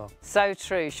age you are. So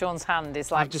true. Sean's hand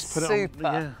is like just put super,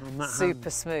 on super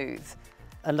smooth.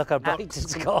 And look how bright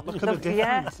it's gone. Look at the difference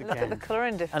Yeah, again. look at the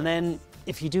colouring difference. And then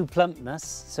if you do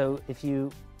plumpness, so if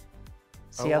you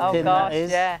see how Oh thin gosh, that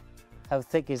is, yeah. how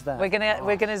thick is that?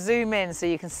 We're gonna zoom in so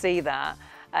you can see that,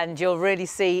 and you'll really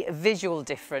see a visual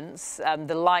difference.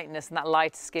 The lightness and that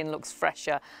lighter skin looks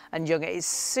fresher and younger. It's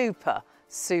super,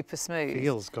 super smooth.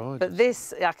 Feels good. But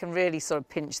this, I can really sort of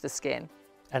pinch the skin.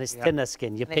 And it's thinner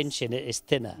skin. You're pinching it, it's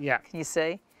thinner. Yeah. Can you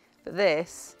see? But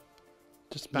this,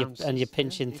 Just bounces. And you're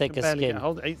pinching You can thicker barely skin. get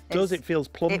hold of it. It does, it feels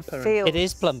plumper. it feels It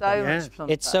is plumper, so yeah. much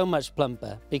plumper. It's so much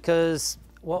plumper because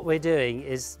what we're doing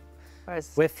is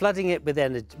Whereas, we're flooding it with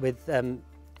energy, with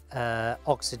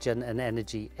oxygen and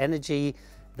energy. Energy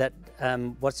that,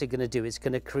 what's it going to do? It's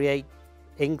going to create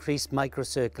increased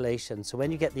microcirculation. So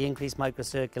when you get the increased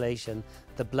microcirculation,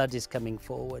 the blood is coming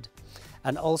forward.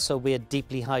 And also we're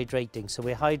deeply hydrating. So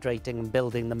we're hydrating and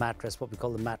building the mattress, what we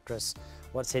call the mattress,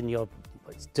 what's in your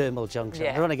dermal junction.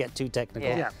 I don't want to get too technical.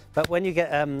 Yeah. But when you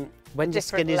get, when your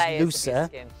skin is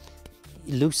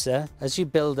looser, as you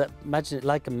build up, imagine it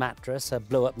like a mattress, a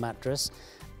blow-up mattress.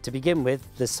 To begin with,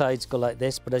 the sides go like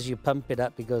this, but as you pump it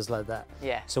up, it goes like that.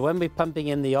 Yeah. So when we're pumping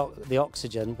in the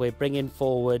oxygen, we're bringing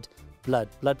forward blood.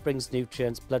 Blood brings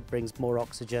nutrients, blood brings more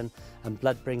oxygen, and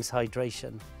blood brings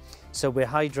hydration. So we're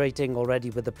hydrating already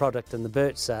with the product and the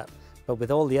birch sap, but with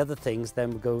all the other things,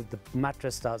 then the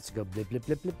mattress starts to go blip, blip,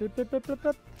 blip, blip, blip, blip, blip, blip,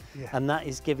 blip. Yeah. And that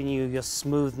is giving you your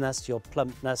smoothness, your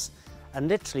plumpness, and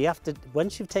literally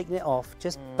once you've taken it off,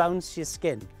 just bounce your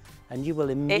skin, and you will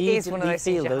immediately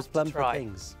feel those plumper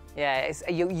things. Yeah,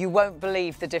 you won't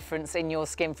believe the difference in your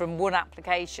skin from one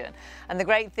application. And the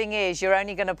great thing is you're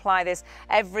only going to apply this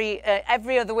every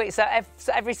other week, so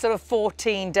every sort of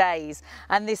 14 days.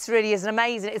 And this really is an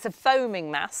amazing, it's a foaming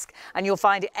mask, and you'll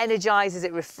find it energizes,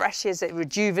 it refreshes, it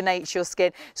rejuvenates your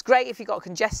skin. It's great if you've got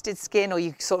congested skin, or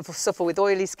you sort of suffer with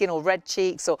oily skin or red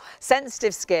cheeks or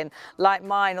sensitive skin like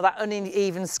mine, or that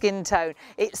uneven skin tone.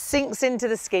 It sinks into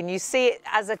the skin. You see it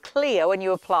as a clear when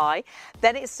you apply,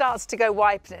 then it starts to go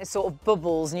white, and it sort of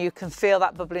bubbles, and you can feel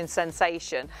that bubbling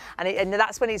sensation, and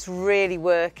that's when it's really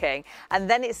working. And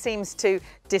then it seems to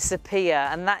disappear,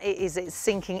 and it's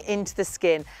sinking into the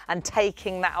skin and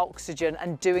taking that oxygen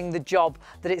and doing the job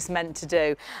that it's meant to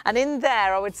do. And in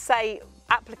there, I would say,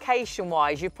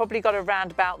 application-wise, you've probably got around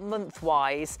about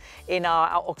month-wise in our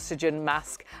oxygen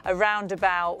mask, around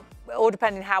about, or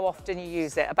depending how often you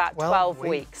use it, about 12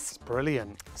 weeks.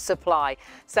 Brilliant. Supply.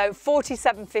 So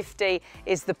 £47.50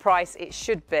 is the price it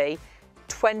should be.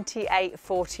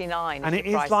 £28.49. And it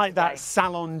is like that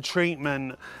salon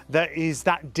treatment, that is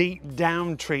that deep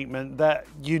down treatment that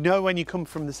you know when you come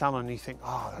from the salon and you think,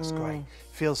 oh, that's great.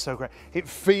 Feels so great. It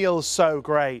feels so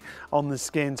great on the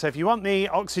skin. So if you want the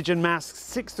oxygen mask,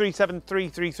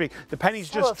 637333. The penny's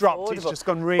just dropped. It's just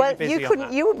gone really busy.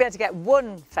 Well, you wouldn't be able to get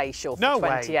one facial for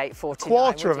 £28.49.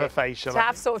 Quarter of a facial. To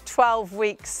have sort of 12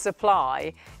 weeks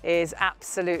supply is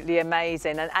absolutely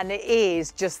amazing, and it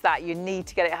is just that. You need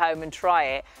to get it home and try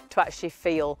it to actually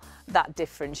feel that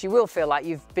difference. You will feel like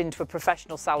you've been to a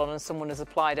professional salon and someone has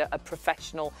applied a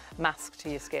professional mask to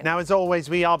your skin. Now, as always,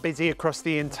 we are busy across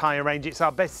the entire range. It's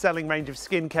our best-selling range of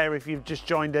skincare if you've just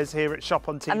joined us here at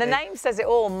ShopOnTV. And the name says it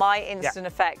all, My Instant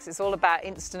Effects. It's all about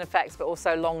instant effects, but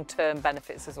also long-term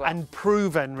benefits as well. And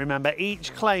proven, remember,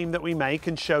 each claim that we make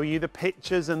and show you the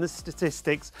pictures and the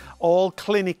statistics, all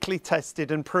clinically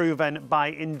tested and proven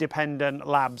by independent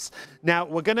labs. Now,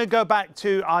 we're going to go back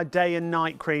to our day and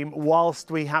night cream whilst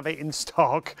we have it in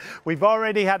stock. We've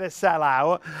already had a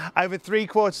sellout. Over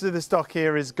 3/4 of the stock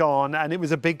here is gone, and it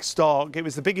was a big stock. It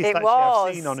was the biggest actually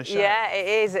I've seen on a show. Yeah, It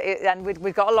is, and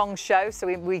we've got a long show, so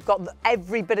we've got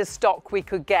every bit of stock we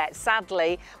could get.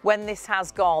 Sadly, when this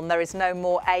has gone, there is no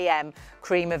more AM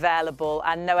cream available,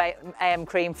 and no AM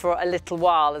cream for a little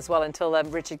while as well, until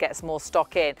Richard gets more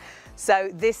stock in. So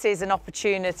this is an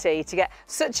opportunity to get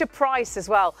such a price as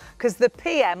well, because the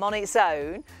PM on its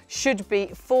own should be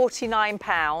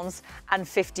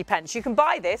 £49.50. You can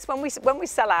buy this when we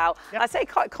sell out. Yep. I say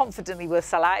quite confidently we'll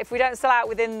sell out. If we don't sell out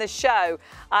within the show,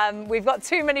 we've got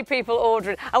too many people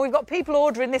ordering, and we've got people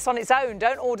ordering this on its own.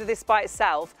 Don't order this by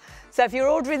itself. So if you're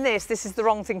ordering this, this is the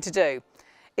wrong thing to do.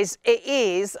 It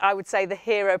is, I would say, the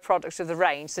hero product of the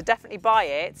range. So definitely buy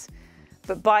it,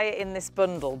 but buy it in this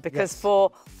bundle, because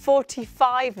for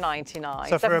 £45.99,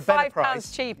 so for a better price,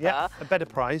 £5 cheaper, yeah, a better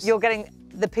price, you're getting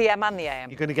the PM and the AM.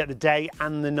 You're going to get the day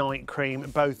and the night cream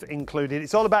both included.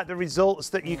 It's all about the results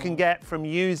that you can get from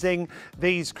using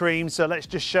these creams. So let's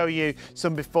just show you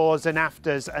some befores and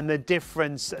afters and the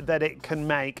difference that it can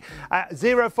make.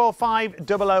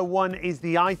 045001 is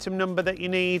the item number that you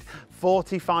need.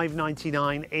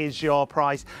 £45.99 is your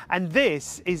price. And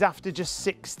this is after just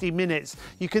 60 minutes.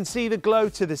 You can see the glow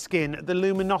to the skin, the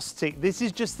luminosity. This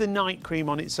is just the night cream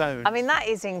on its own. I mean, that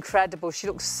is incredible. She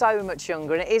looks so much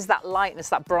younger, and it is that lightness,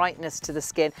 that brightness to the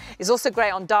skin. It's also great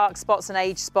on dark spots and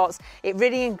age spots. It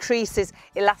really increases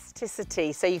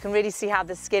elasticity, so you can really see how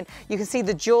the skin, you can see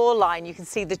the jawline, you can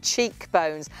see the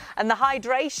cheekbones, and the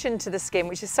hydration to the skin,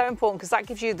 which is so important because that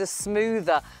gives you the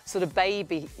smoother sort of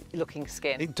baby looking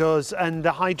skin. It does, and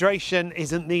the hydration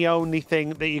isn't the only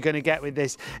thing that you're going to get with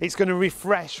this. It's going to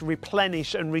refresh,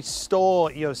 replenish and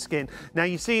restore your skin. Now,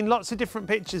 you've seen lots of different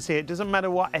pictures here. It doesn't matter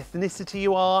what ethnicity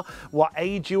you are, what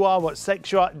age you are, what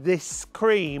sex you are. This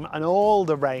cream and all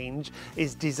the range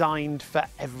is designed for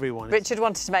everyone. Richard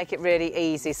wanted to make it really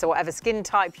easy, so whatever skin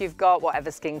type you've got,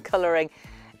 whatever skin colouring,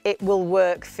 it will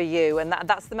work for you, and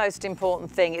that's the most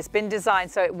important thing. It's been designed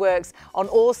so it works on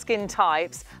all skin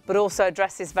types, but also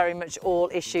addresses very much all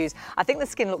issues. I think the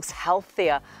skin looks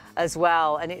healthier as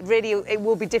well, and it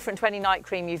will be different to any night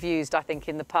cream you've used, I think,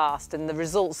 in the past, and the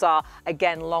results are,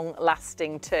 again, long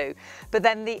lasting too. But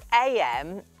then the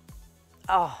AM,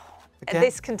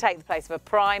 this can take the place of a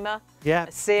primer, a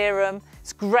serum.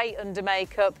 It's great under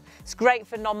makeup. It's great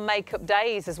for non-makeup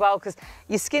days as well, because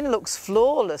your skin looks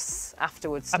flawless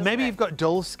afterwards. And maybe you've got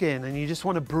dull skin and you just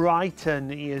want to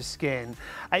brighten your skin.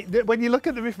 When you look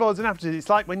at the befores and afters, it's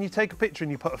like when you take a picture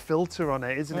and you put a filter on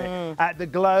it, isn't it? The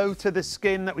glow to the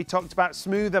skin that we talked about,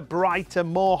 smoother, brighter,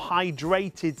 more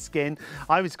hydrated skin.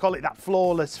 I always call it that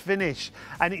flawless finish.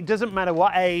 And it doesn't matter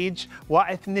what age, what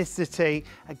ethnicity.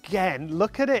 Again,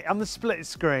 look at it on the split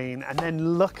screen and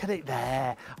then look at it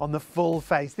there on the full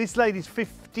face. This lady's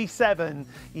 57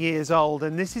 years old,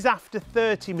 and this is after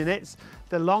 30 minutes.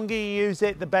 The longer you use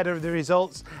it, the better the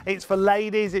results. It's for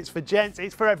ladies, it's for gents,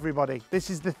 it's for everybody. This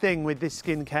is the thing with this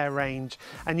skincare range.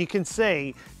 And you can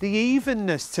see the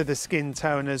evenness to the skin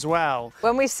tone as well.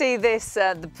 When we see this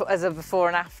as a before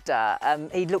and after,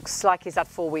 he looks like he's had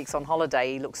 4 weeks on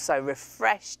holiday. He looks so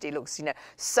refreshed. He looks,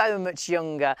 so much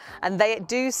younger. And they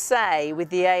do say with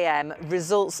the AM,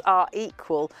 results are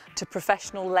equal to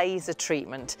professional laser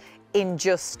treatment in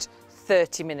just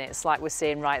 30 minutes, like we're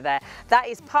seeing right there. That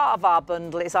is part of our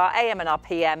bundle. It's our AM and our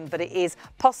PM, but it is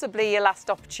possibly your last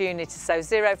opportunity. So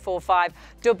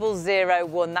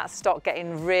 045001, that stock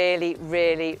getting really,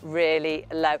 really, really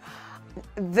low.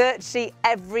 Virtually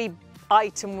every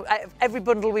item, every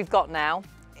bundle we've got now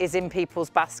is in people's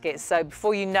baskets. So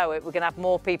before you know it, we're going to have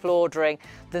more people ordering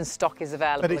than stock is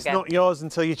available. But it's not yours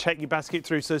until you check your basket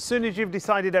through. So as soon as you've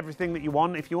decided everything that you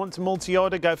want, if you want to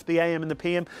multi-order, go for the AM and the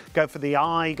PM, go for the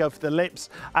eye, go for the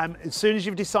lips. As soon as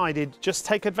you've decided, just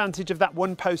take advantage of that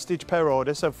one postage per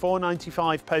order. So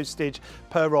 £4.95 postage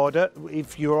per order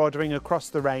if you're ordering across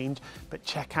the range, but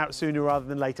check out sooner rather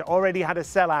than later. Already had a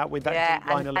sellout with that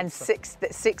deep liner and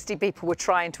 60 people were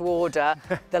trying to order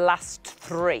the last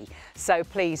 3. So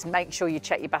please make sure you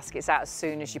check your baskets out as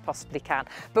soon as you possibly can.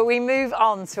 But we move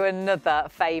on to another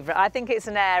favourite. I think it's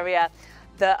an area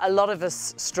that a lot of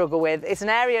us struggle with. It's an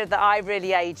area that I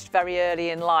really aged very early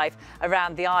in life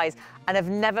around the eyes, and have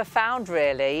never found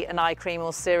really an eye cream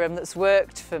or serum that's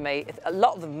worked for me. A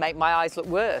lot of them make my eyes look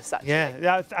worse, actually.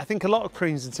 Yeah, I think a lot of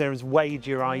creams and serums weighed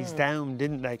your eyes down,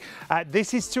 didn't they?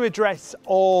 This is to address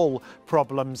all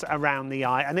problems around the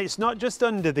eye, and it's not just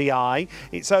under the eye,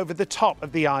 it's over the top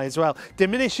of the eye as well.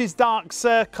 Diminishes dark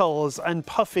circles and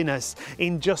puffiness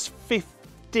in just 15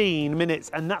 15 minutes,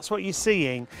 and that's what you're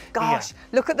seeing. Gosh,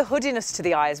 look at the hoodiness to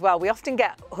the eye as well. We often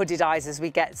get hooded eyes as we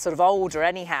get sort of older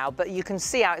anyhow, but you can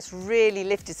see how it's really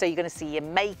lifted, so you're going to see your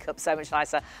makeup so much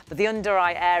nicer. But the under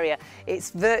eye area,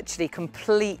 it's virtually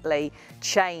completely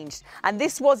changed. And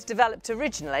this was developed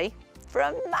originally for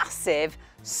a massive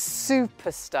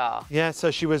superstar. Yeah,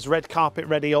 so she was red carpet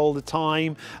ready all the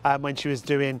time when she was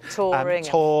doing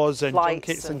tours and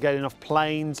junkets and getting off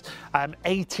planes.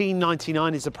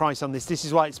 $18.99 is the price on this. This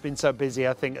is why it's been so busy,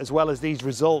 I think, as well as these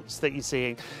results that you're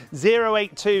seeing.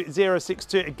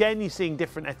 082062. Again, you're seeing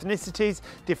different ethnicities,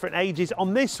 different ages.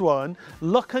 On this one,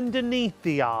 look underneath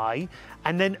the eye.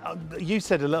 And then you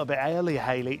said a little bit earlier,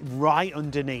 Hayley, right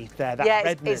underneath there, that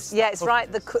redness. It's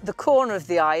right, the corner of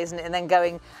the eye, isn't it? And then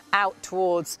going out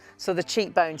towards the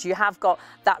cheekbones, you have got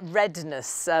that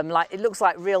redness, like it looks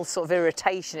like real sort of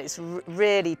irritation. It's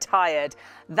really tired.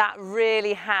 That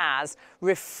really has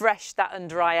refreshed that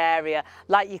under eye area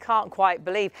like you can't quite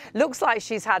believe. Looks like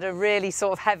she's had a really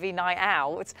sort of heavy night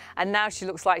out, and now she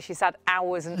looks like she's had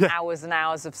hours and hours and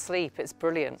hours of sleep. It's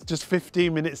brilliant. Just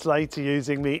 15 minutes later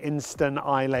using the instant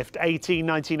eye lift.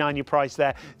 $18.99 your price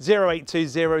there.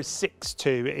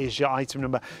 082062 is your item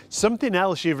number. Something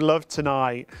else you've loved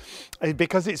tonight,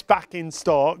 because it's back in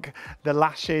stock, the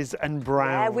lashes and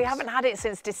brows. Yeah, we haven't had it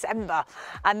since December,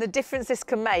 and the difference this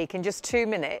can make in just 2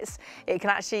 minutes, it can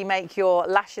actually make your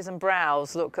lashes and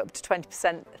brows look up to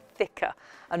 20% thicker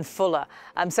and fuller.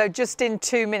 So just in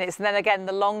 2 minutes, and then again,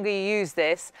 the longer you use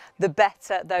this, the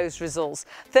better those results.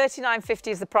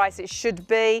 $39.50 is the price it should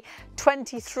be.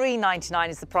 $23.99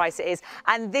 is the price it is,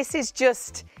 and this is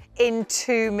just in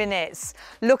 2 minutes.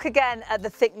 Look again at the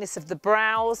thickness of the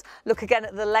brows, look again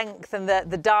at the length and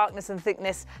the darkness and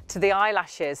thickness to the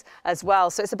eyelashes as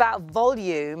well. So it's about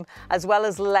volume as well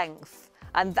as length.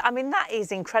 And I mean, that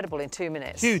is incredible in 2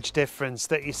 minutes. Huge difference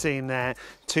that you're seeing there,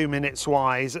 2 minutes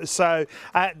wise. So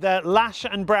the lash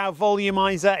and brow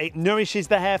volumizer, it nourishes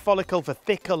the hair follicle for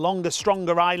thicker, longer,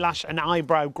 stronger eyelash and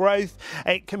eyebrow growth.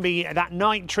 It can be that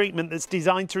night treatment that's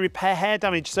designed to repair hair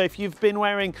damage. So if you've been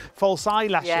wearing false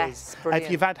eyelashes, if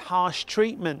you've had harsh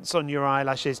treatments on your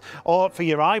eyelashes, or for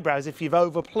your eyebrows, if you've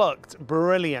overplucked,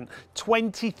 brilliant.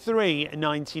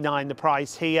 $23.99 the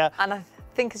price here. And I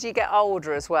think as you get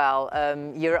older as well,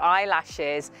 your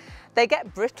eyelashes, they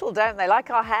get brittle, don't they? Like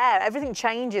our hair, everything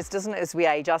changes, doesn't it, as we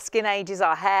age? Our skin ages,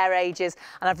 our hair ages,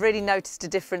 and I've really noticed a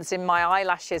difference in my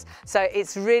eyelashes. So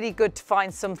it's really good to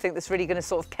find something that's really going to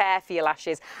sort of care for your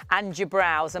lashes and your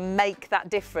brows and make that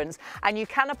difference. And you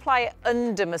can apply it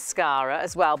under mascara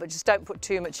as well, but just don't put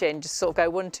too much in. Just sort of go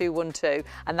 1, 2, 1, 2,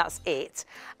 and that's it.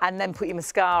 And then put your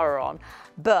mascara on.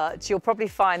 But you'll probably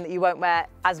find that you won't wear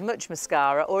as much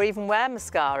mascara or even wear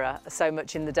mascara so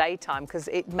much in the daytime because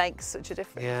it makes such a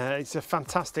difference. Yeah, it's a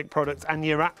fantastic product and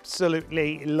you're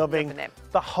absolutely loving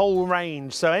the whole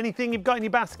range. So anything you've got in your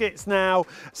baskets now,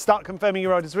 start confirming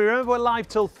your orders. Remember, we're live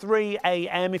till 3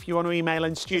 a.m. if you want to email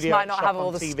in studio. Just might not have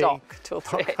all the stock till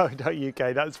 3.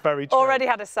 .co.uk, that's very true. Already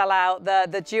had a sellout.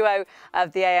 The duo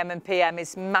of the AM and PM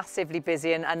is massively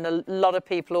busy and a lot of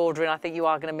people ordering. I think you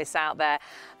are going to miss out there.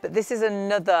 But this is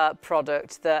another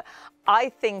product that I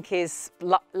think is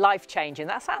life-changing.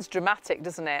 That sounds dramatic,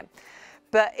 doesn't it?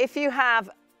 But if you have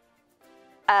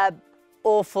an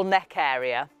awful neck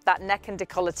area, that neck and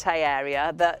décolleté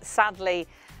area that sadly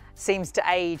seems to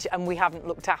age and we haven't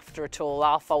looked after at all,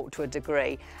 our fault to a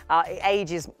degree. It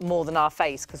ages more than our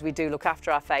face because we do look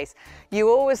after our face. You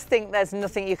always think there's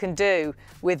nothing you can do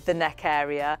with the neck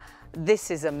area. This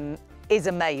is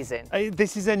amazing.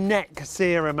 This is a neck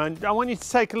serum, and I want you to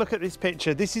take a look at this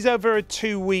picture. This is over a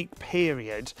 2-week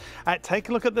period. Take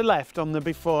a look at the left on the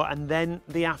before and then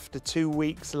the after 2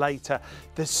 weeks later.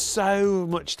 There's so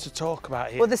much to talk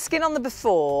about here. Well, the skin on the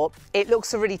before, it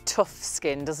looks a really tough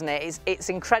skin, doesn't it? It's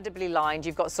incredibly lined.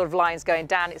 You've got sort of lines going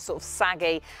down, it's sort of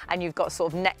saggy, and you've got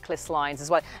sort of necklace lines as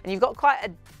well. And you've got quite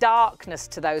a darkness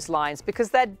to those lines because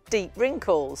they're deep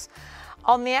wrinkles.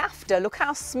 On the after, look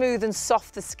how smooth and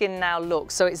soft the skin now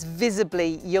looks, so it's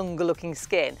visibly younger looking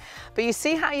skin. But you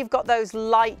see how you've got those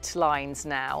light lines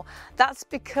now? That's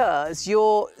because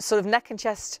your sort of neck and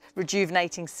chest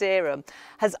rejuvenating serum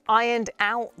has ironed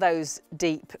out those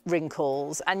deep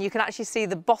wrinkles, and you can actually see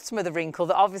the bottom of the wrinkle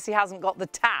that obviously hasn't got the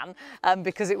tan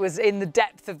because it was in the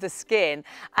depth of the skin,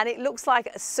 and it looks like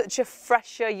such a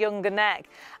fresher, younger neck.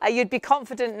 You'd be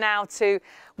confident now to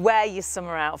wear your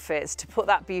summer outfits, to put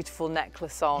that beautiful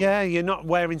necklace on. Yeah, you're not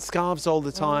wearing scarves all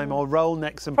the time or roll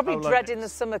necks and probably polo dreading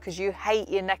necks. the summer because you hate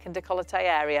your neck and décolleté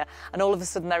area, and all of a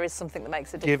sudden there is something that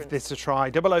makes a difference. Give this a try.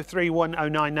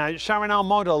 003109 now. Sharon, our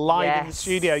model, live in the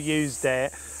studio, used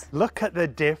it. Look at the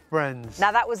difference.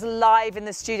 Now that was live in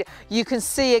the studio. You can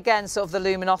see again sort of the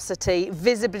luminosity,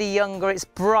 visibly younger, it's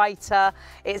brighter,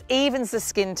 it evens the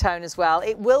skin tone as well.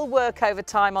 It will work over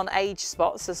time on age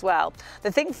spots as well.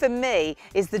 The thing for me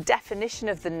is the definition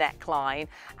of the neckline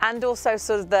and also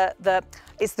sort of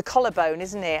it's the collarbone,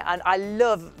 isn't it? And I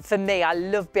love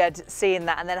seeing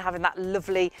that and then having that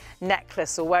lovely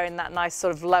necklace or wearing that nice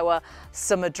sort of lower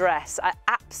summer dress.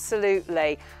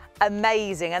 Absolutely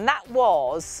amazing. And that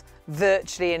was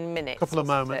virtually in minutes. Couple of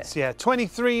moments, yeah.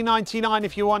 $23.99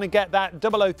 if you want to get that.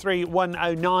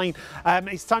 003109.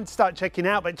 It's time to start checking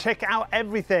out, but check out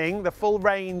everything, the full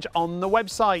range on the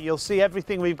website. You'll see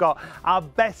everything we've got. Our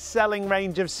best-selling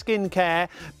range of skincare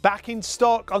back in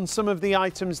stock on some of the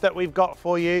items that we've got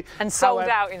for you. And sold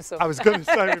out in some. I was going to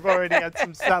say we've already had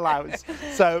some sellouts.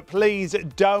 So please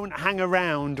don't hang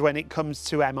around when it comes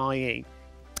to MIE.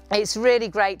 It's really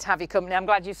great to have your company. I'm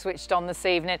glad you switched on this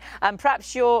evening. And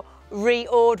perhaps you're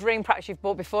reordering, perhaps you've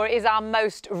bought before. It is our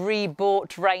most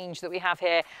rebought range that we have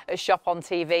here at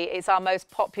ShopOnTV. It's our most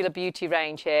popular beauty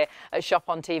range here at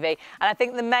ShopOnTV. And I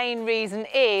think the main reason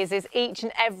is each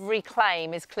and every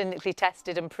claim is clinically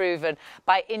tested and proven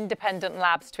by independent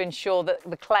labs to ensure that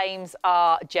the claims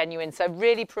are genuine. So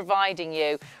really providing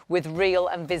you with real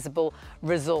and visible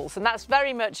results. And that's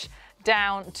very much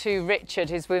down to Richard,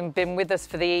 who's been with us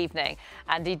for the evening,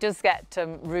 and he does get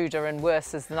ruder and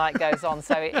worse as the night goes on.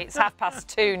 So it's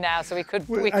 2:30 now, so we could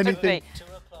be.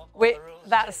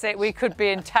 That's it. We could be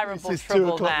in terrible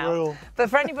trouble now. Rule. But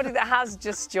for anybody that has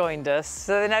just joined us,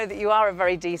 so they know that you are a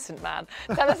very decent man.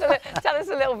 Tell us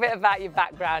a little bit about your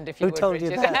background, if you would, told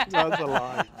Richard. you that? That's a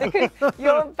lie. Because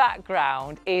your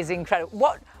background is incredible.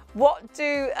 What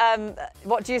do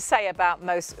you say about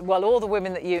all the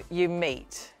women that you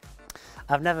meet?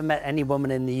 I've never met any woman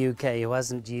in the UK who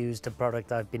hasn't used a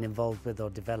product I've been involved with or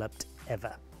developed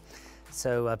ever.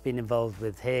 So I've been involved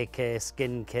with hair care,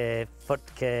 skin care, foot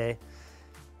care,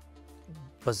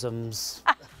 bosoms.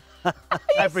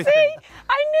 Everything. See?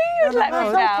 I knew you'd let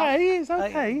me down. It's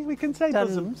okay. We can say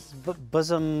bosoms.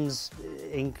 Bosoms,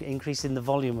 increasing the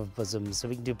volume of bosoms. So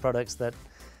we can do products that...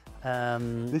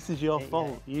 this is your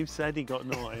fault. You said he got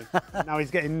naughty. Now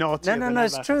he's getting naughty. No,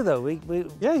 it's true though. We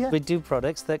do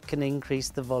products that can increase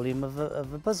the volume of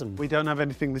a bosom. We don't have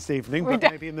anything this evening, but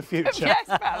maybe in the future. Yes,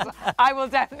 perhaps. I will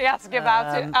definitely ask you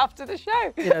about it after the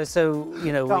show. We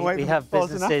have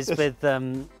businesses with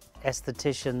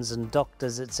estheticians and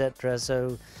doctors, etc.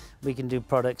 So we can do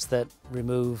products that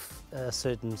remove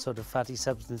certain sort of fatty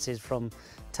substances from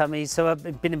tummies. So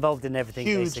I've been involved in everything.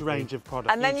 Huge basically. range of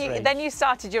products. And then you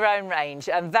started your own range,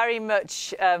 and very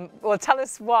much. Well, tell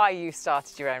us why you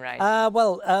started your own range.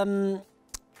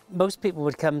 Most people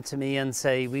would come to me and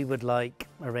say we would like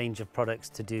a range of products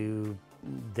to do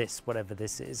this, whatever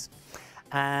this is.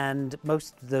 And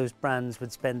most of those brands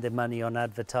would spend their money on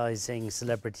advertising,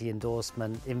 celebrity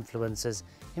endorsement, influencers.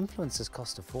 Influencers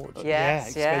cost a fortune.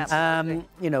 Yes, yeah. And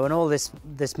all this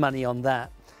money on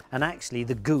that. And actually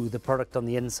the goo, the product on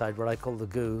the inside, what I call the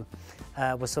goo,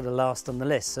 was sort of last on the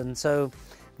list. And so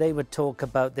they would talk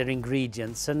about their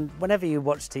ingredients. And whenever you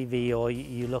watch TV or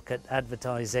you look at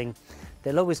advertising,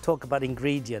 they'll always talk about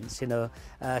ingredients,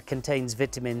 contains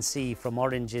vitamin C from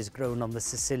oranges grown on the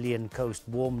Sicilian coast,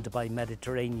 warmed by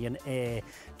Mediterranean air,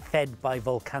 fed by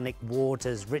volcanic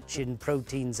waters, rich in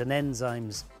proteins and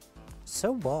enzymes.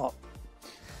 So what?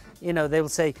 They'll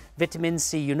say vitamin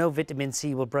C, vitamin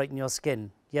C will brighten your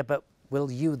skin. Yeah, but will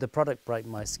the product, brighten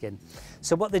my skin?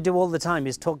 So what they do all the time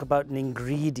is talk about an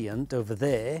ingredient over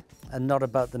there and not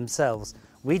about themselves.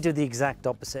 We do the exact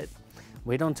opposite.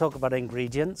 We don't talk about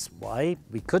ingredients. Why?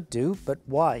 We could do, but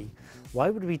why? Why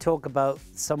would we talk about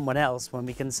someone else when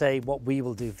we can say what we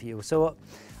will do for you? So what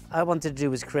I wanted to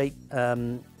do was create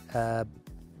products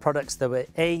that were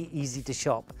easy to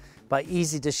shop. By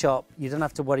easy to shop, you don't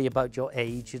have to worry about your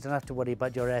age, you don't have to worry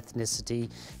about your ethnicity,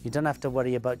 you don't have to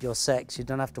worry about your sex, you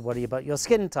don't have to worry about your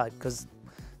skin type, because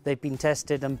they've been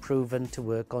tested and proven to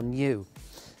work on you.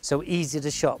 So easy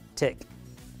to shop, tick.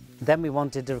 Then we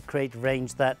wanted to create a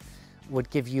range that would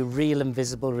give you real and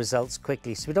visible results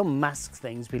quickly. So we don't mask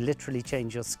things, we literally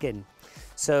change your skin.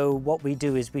 So what we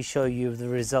do is we show you the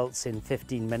results in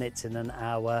 15 minutes, in an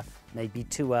hour, maybe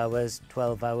 2 hours,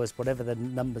 12 hours, whatever the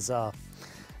numbers are.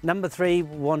 Number 3,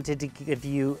 we wanted to give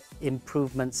you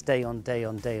improvements day on day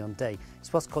on day on day.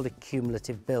 It's what's called a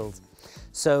cumulative build.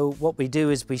 So what we do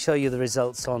is we show you the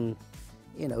results on,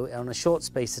 on a short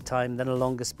space of time, then a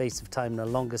longer space of time, and a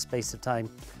longer space of time,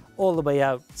 all the way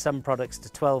out, some products to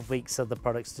 12 weeks, other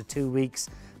products to 2 weeks,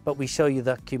 but we show you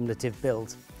that cumulative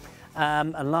build.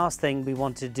 And last thing we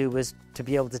wanted to do was to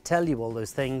be able to tell you all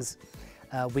those things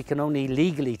We can only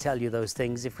legally tell you those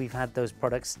things if we've had those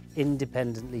products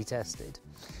independently tested.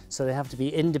 So they have to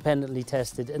be independently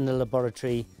tested in the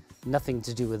laboratory, nothing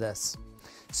to do with us.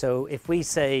 So if we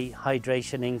say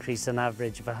hydration increase an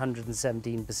average of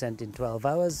 117% in 12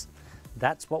 hours,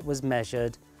 that's what was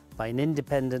measured by an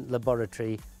independent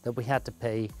laboratory that we had to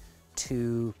pay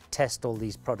to test all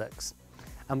these products.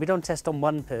 And we don't test on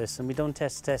one person, we don't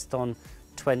test on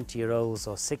 20-year-olds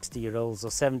or 60-year-olds or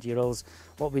 70-year-olds.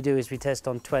 What we do is we test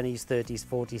on 20s, 30s,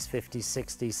 40s, 50s,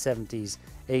 60s, 70s,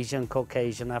 Asian,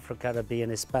 Caucasian, Afro-Caribbean,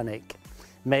 Hispanic,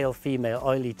 male, female,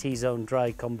 oily, T-zone,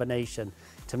 dry combination,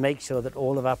 to make sure that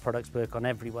all of our products work on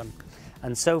everyone.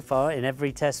 And so far, in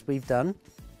every test we've done,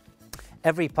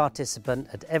 every participant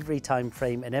at every time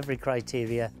frame and every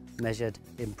criteria measured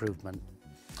improvement.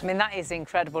 I mean, that is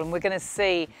incredible, and we're going to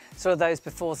see sort of those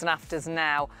befores and afters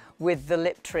now with the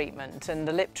lip treatment, and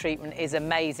the lip treatment is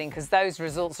amazing because those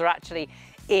results are actually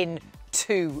in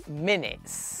 2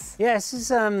 minutes. Yes,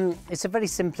 it's a very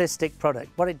simplistic product.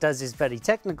 What it does is very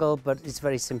technical, but it's a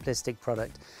very simplistic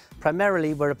product.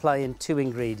 Primarily, we're applying 2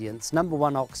 ingredients. Number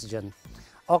 1, oxygen.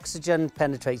 Oxygen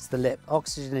penetrates the lip.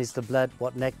 Oxygen is the blood,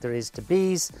 what nectar is to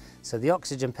bees. So the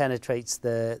oxygen penetrates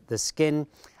the skin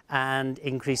and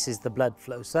increases the blood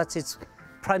flow. So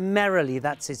primarily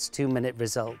that's its 2-minute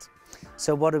result.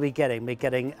 So what are we getting? We're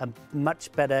getting a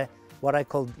much better, what I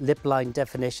call lip line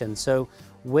definition. So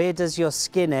where does your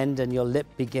skin end and your lip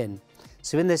begin?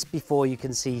 So in this before, you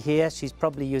can see here, she's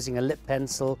probably using a lip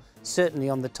pencil, certainly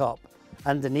on the top.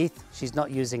 Underneath, she's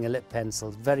not using a lip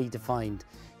pencil, very defined.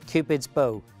 Cupid's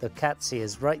bow, the cat's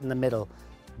ears right in the middle,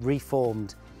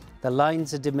 reformed. The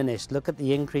lines are diminished. Look at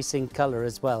the increase in colour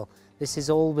as well. This is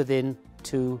all within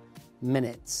 2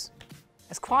 minutes.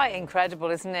 It's quite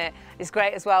incredible, isn't it? It's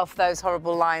great as well for those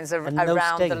horrible lines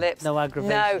around sting, the lips. no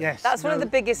aggravation. No, yes, that's one of the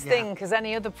biggest yeah. things, because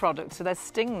any other product, so there's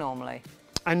sting normally.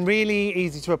 And really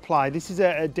easy to apply. This is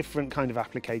a different kind of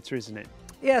applicator, isn't it?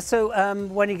 Yeah, so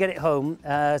when you get it home,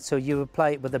 so you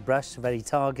apply it with a brush, very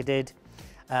targeted.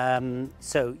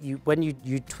 So when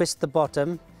you twist the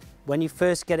bottom, when you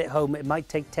first get it home, it might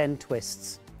take 10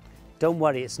 twists. Don't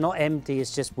worry, it's not empty,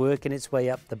 it's just working its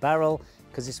way up the barrel,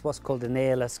 because it's what's called an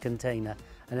airless container.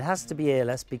 And it has to be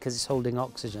airless because it's holding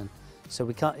oxygen. So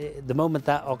we can't, the moment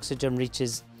that oxygen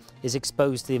is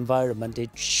exposed to the environment,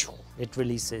 it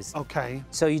releases. Okay.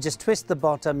 So you just twist the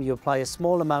bottom, you apply a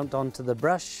small amount onto the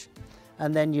brush,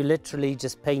 and then you literally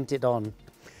just paint it on.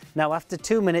 Now, after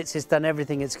 2 minutes, it's done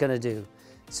everything it's going to do.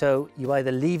 So you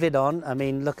either leave it on, I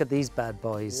mean, look at these bad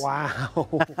boys. Wow.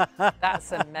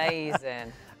 That's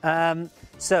amazing.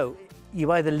 So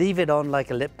you either leave it on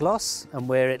like a lip gloss and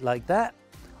wear it like that,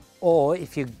 or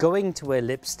if you're going to wear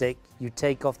lipstick, you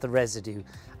take off the residue.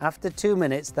 After 2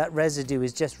 minutes, that residue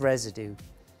is just residue.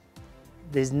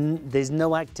 There's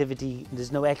no activity,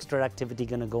 there's no extra activity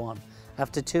going to go on.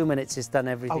 After 2 minutes, it's done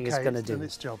everything it's going to do. Done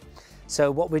its job. So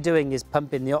what we're doing is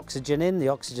pumping the oxygen in, the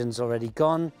oxygen's already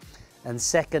gone. And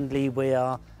secondly, we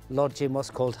are lodging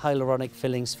what's called hyaluronic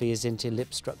filling spheres into your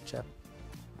lip structure.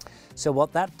 So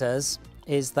what that does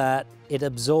is that it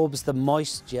absorbs the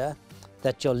moisture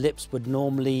that your lips would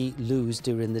normally lose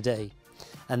during the day.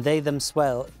 And they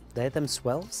themselves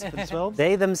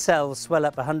swell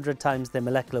up 100 times their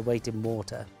molecular weight in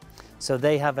water. So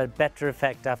they have a better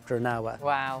effect after an hour.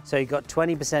 Wow. So you got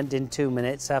 20% in 2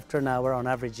 minutes. After an hour, on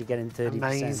average, you're getting 30%.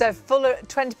 Amazing. So fuller,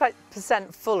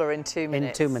 20% fuller in 2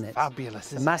 minutes. In 2 minutes.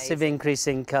 Fabulous. A massive increase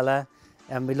in colour.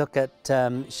 And we look at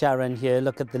Sharon here,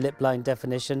 look at the lip line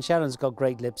definition. Sharon's got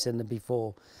great lips in the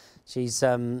before. She's,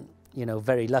 you know,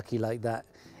 very lucky like that.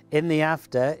 In the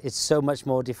after, it's so much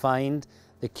more defined.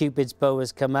 The Cupid's bow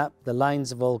has come up, the lines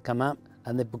have all come up,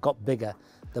 and they've got bigger.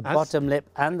 The bottom lip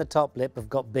and the top lip have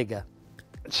got bigger.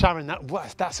 Sharon,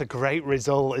 that's a great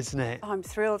result, isn't it? I'm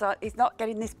thrilled. He's not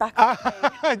getting this back.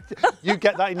 You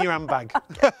get that in your handbag.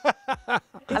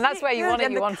 And that's where you want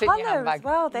it. You want it in your handbag. As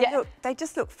well. They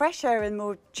just look fresher and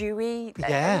more dewy.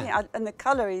 Yeah. And the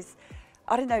colour is,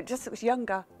 I don't know, it just looks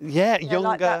younger. Yeah, You know, younger,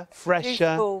 like that fresher.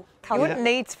 youthful You colour. wouldn't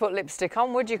need to put lipstick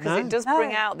on, would you? Because it does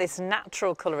bring out this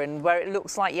natural colouring where it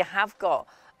looks like you have got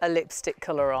a lipstick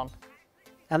colour on.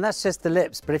 And that's just the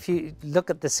lips, but if you look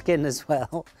at the skin as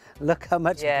well, look how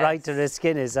much brighter her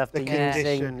skin is after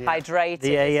using Hydrated,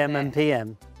 the AM and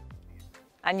PM.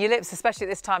 And your lips, especially at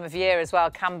this time of year as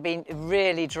well, can be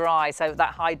really dry, so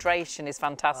that hydration is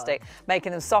fantastic,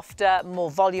 making them softer, more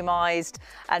volumized,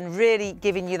 and really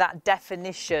giving you that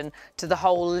definition to the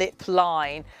whole lip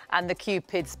line and the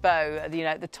Cupid's bow, you know,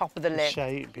 at the top of the lip.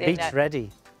 Shape, Beach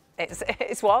ready.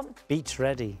 It's what? Beach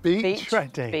ready. Beach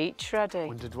ready. Beach ready.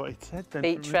 Wondered what it said then.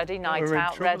 Beach ready, night We're in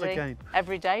out trouble ready, again.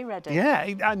 every day ready. Yeah,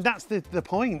 and that's the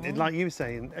point. Like you were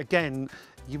saying, again,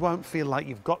 you won't feel like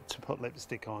you've got to put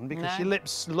lipstick on because your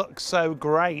lips look so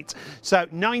great. So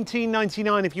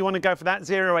 $19.99 if you want to go for that.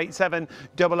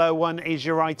 087001 is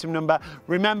your item number.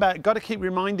 Remember, got to keep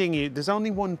reminding you, there's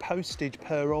only one postage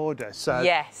per order. So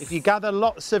if you gather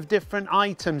lots of different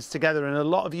items together, and a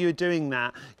lot of you are doing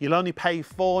that, you'll only pay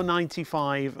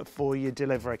 $4.95 for your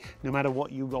delivery, no matter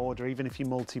what you order, even if you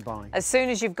multi-buy. As soon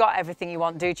as you've got everything you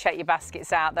want, do check your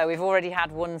baskets out though. We've already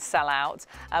had one sell out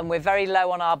and we're very low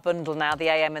on our bundle now,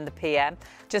 the AM and the PM.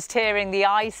 Just hearing the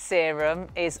eye serum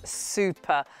is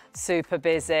super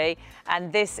busy,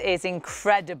 and this is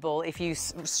incredible if you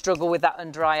struggle with that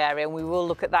under eye area, and we will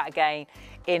look at that again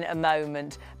in a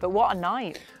moment. But what a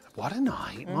night. What a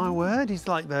night, my word. He's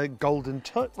like the golden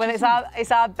touch. Well,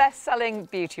 it's our best-selling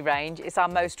beauty range. It's our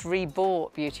most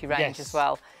rebought beauty range as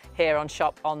well here on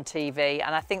ShopOnTV.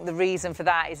 And I think the reason for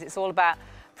that is it's all about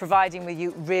providing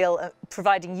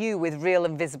you with real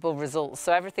and visible results.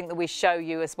 So everything that we show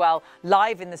you as well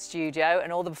live in the studio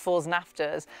and all the befores and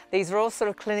afters, these are all sort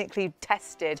of clinically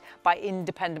tested by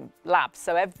independent labs.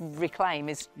 So every claim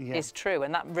is true,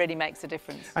 and that really makes a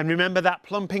difference. And remember that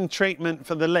plumping treatment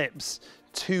for the lips,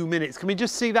 2 minutes. Can we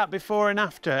just see that before and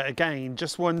after again?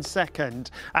 Just 1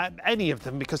 second. Any of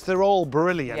them, because they're all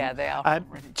brilliant. Yeah, they are.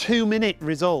 2 minute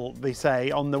result, they say,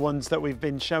 on the ones that we've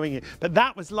been showing you. But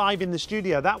that was live in the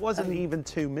studio. That wasn't even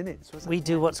 2 minutes, was it? We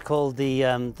do what's called the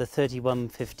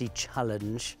 3150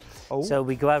 challenge. So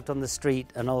we go out on the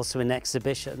street and also in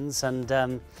exhibitions, and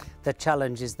the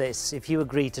challenge is this: if you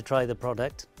agree to try the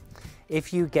product,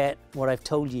 if you get what I've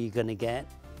told you you're going to get,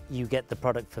 you get the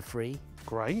product for free.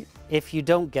 Great. If you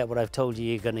don't get what I've told you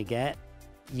you're going to get,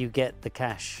 you get the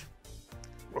cash.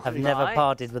 I've never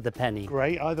parted with a penny.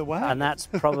 Great, either way. And that's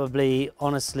probably,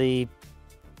 honestly,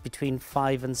 between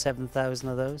 5,000 and 7,000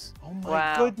 of those. Oh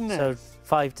my goodness. So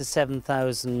 5,000 to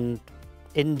 7,000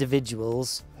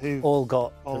 individuals who all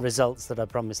got the results that I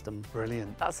promised them.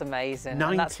 Brilliant. That's amazing.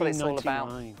 And that's what it's all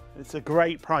about. It's a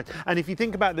great price. And if you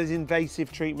think about those invasive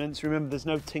treatments, remember there's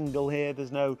no tingle here,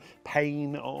 there's no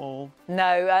pain at all.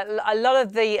 No, a lot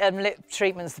of the lip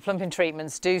treatments, the plumping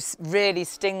treatments, do really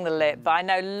sting the lip. But I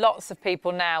know lots of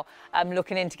people now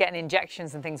looking into getting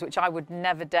injections and things, which I would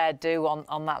never dare do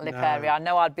on that lip area. I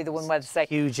know I'd be the one where they say...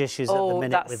 Huge issues at the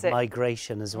minute with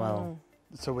migration as well.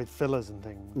 So with fillers and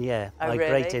things? Yeah,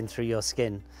 migrating through your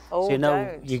skin. So you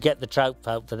know, you get the trout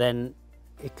pout, but then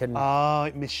it can...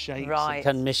 it misshapes. Right. It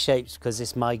can misshapes because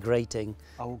it's migrating.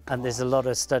 And there's a lot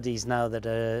of studies now that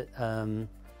are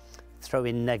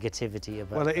throwing negativity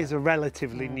about it is a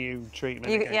relatively new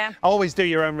treatment. Yeah. Always do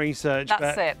your own research.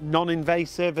 That's it.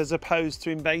 Non-invasive as opposed to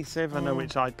invasive. I know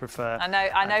which I'd prefer.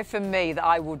 I know for me that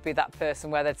I would be that person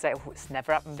where they'd say, oh, it's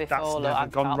never happened before. That's never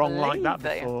gone wrong like that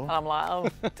before. And I'm like, oh,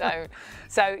 don't.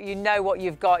 So you know what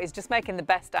you've got is just making the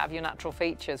best out of your natural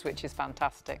features, which is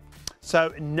fantastic.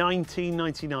 So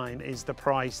 $19.99 is the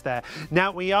price there.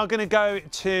 Now we are going to go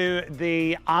to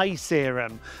the eye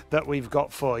serum that we've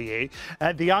got for you.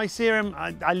 The eye serum,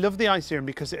 I love the eye serum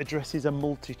because it addresses a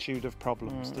multitude of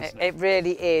problems, doesn't it? It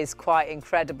really is quite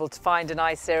incredible to find an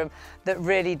eye serum that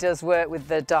really does work with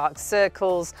the dark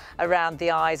circles around the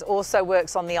eyes. Also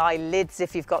works on the eyelids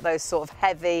if you've got those sort of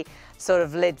heavy sort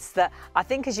of lids that I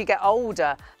think as you get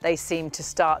older, they seem to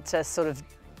start to sort of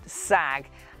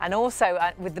sag. And also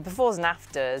with the befores and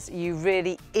afters, you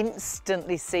really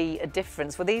instantly see a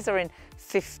difference. Well, these are in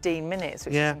 15 minutes,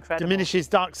 which is incredible. Diminishes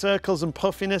dark circles and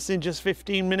puffiness in just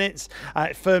 15 minutes.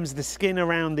 It firms the skin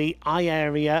around the eye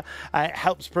area. It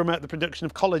helps promote the production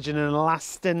of collagen and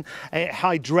elastin. It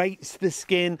hydrates the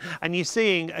skin. And you're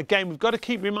seeing, again, we've got to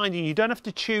keep reminding you don't have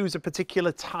to choose a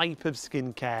particular type of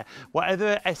skincare.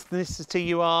 Whatever ethnicity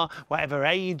you are, whatever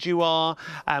age you are,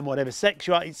 and whatever sex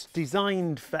you are, it's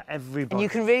designed for everybody. And you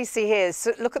can really see here,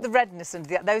 so look at the redness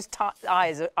under those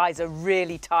eyes are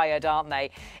really tired, aren't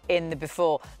they, in the before.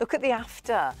 Look at the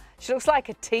after. She looks like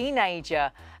a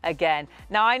teenager again.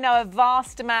 Now, I know a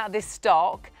vast amount of this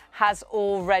stock has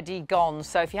already gone.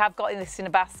 So if you have got this in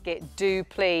a basket, do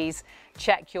please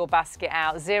check your basket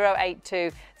out.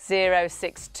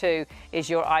 082062 is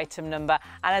your item number.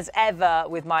 And as ever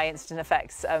with my Instant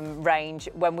Effects range,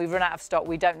 when we run out of stock,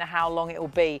 we don't know how long it will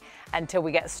be until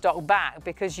we get stock back,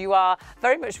 because you are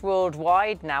very much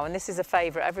worldwide now, and this is a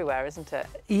favourite everywhere, isn't it?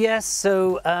 Yes,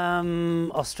 so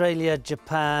Australia,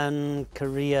 Japan,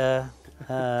 Korea,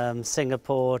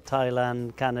 Singapore,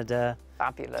 Thailand, Canada,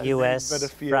 fabulous.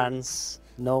 US, France,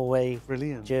 Norway,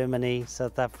 brilliant, Germany,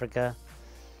 South Africa.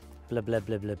 blah,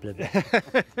 blah, blah, blah, blah,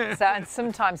 blah. So, and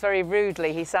sometimes very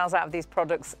rudely, he sells out of these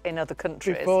products in other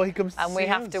countries. Before he comes to and we see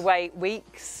have us. to wait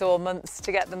weeks or months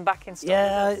to get them back in stock.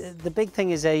 Yeah, the big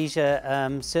thing is Asia,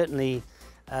 certainly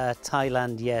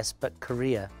Thailand, yes, but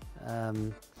Korea.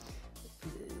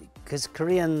 Because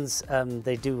Koreans,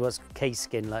 they do what's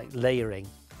K-skin, like layering.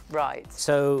 Right.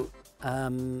 So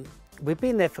we've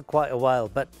been there for quite a while,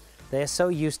 but they're so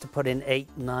used to putting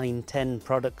 8, 9, 10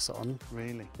 products on.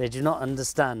 Really? They do not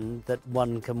understand that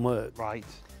one can work. Right.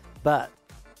 But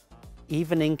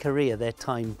even in Korea, they're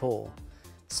time poor.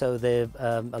 So there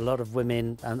a lot of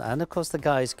women, and of course the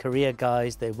guys, Korea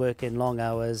guys, they work in long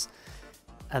hours,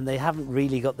 and they haven't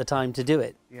really got the time to do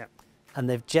it. Yeah. And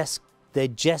they're just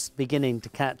beginning to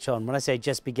catch on. When I say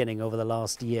just beginning, over the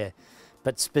last year,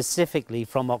 but specifically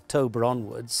from October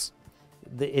onwards,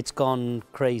 it's gone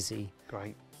crazy.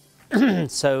 Great.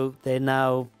 So they're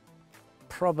now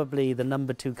probably the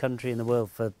 #2 country in the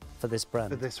world for this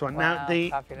brand. For this one. Wow, Now,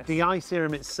 fabulous. the eye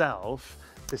serum itself,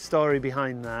 the story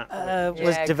behind that.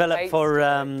 Was Yeah, developed great for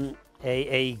story.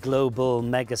 a global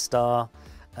megastar.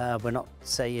 We're not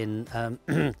saying,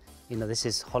 you know, this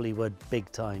is Hollywood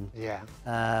big time. Yeah.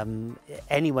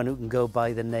 Anyone who can go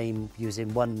by the name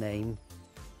using one name.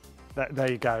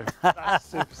 There you go.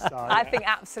 That's a superstar. I yeah. think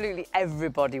absolutely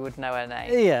everybody would know her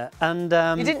name. Yeah, and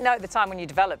You didn't know at the time when you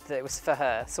developed that it was for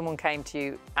her. Someone came to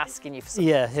you asking you for something.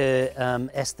 yeah, her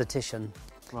esthetician.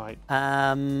 Right.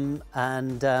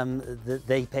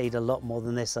 They paid a lot more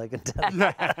than this, I can tell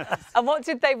you. And what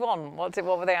did they want? What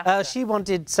were they after? She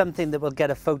wanted something that will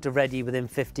get a photo ready within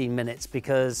 15 minutes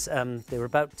because they were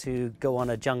about to go on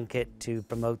a junket to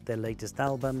promote their latest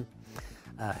album,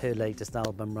 her latest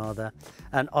album rather,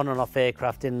 and on and off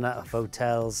aircraft, in and out of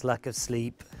hotels, lack of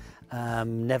sleep,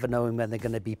 never knowing when they're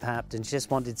going to be papped, and she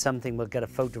just wanted something that will get a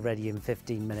photo ready in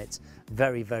 15 minutes,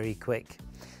 very, very quick,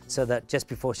 so that just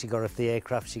before she got off the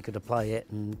aircraft she could apply it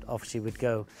and off she would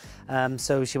go.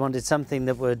 So she wanted something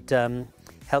that would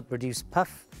help reduce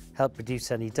puff, help reduce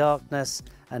any darkness,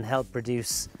 and help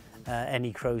reduce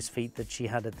any crow's feet that she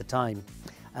had at the time.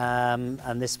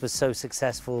 And this was so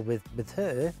successful with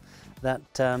her that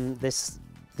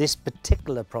this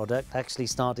particular product actually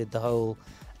started the whole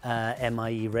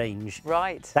MIE range.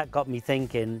 Right. That got me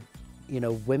thinking, you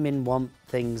know, women want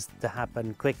things to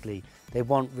happen quickly. They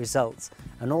want results.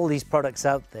 And all these products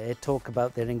out there talk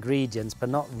about their ingredients, but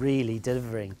not really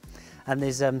delivering. And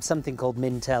there's something called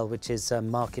Mintel, which is a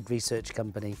market research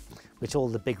company, which all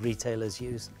the big retailers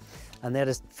use. And they had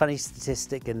a funny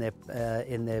statistic in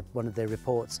their one of their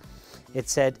reports. It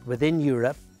said within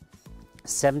Europe,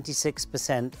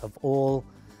 76% of all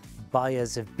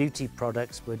buyers of beauty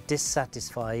products were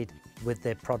dissatisfied with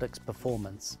their product's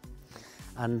performance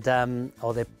and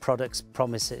or their product's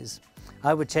promises.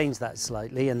 I would change that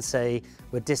slightly and say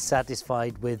we're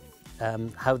dissatisfied with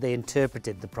how they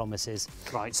interpreted the promises.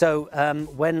 Right. So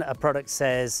when a product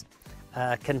says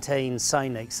contains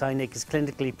Cyanate is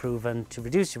clinically proven to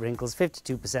reduce your wrinkles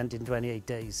 52% in 28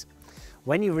 days.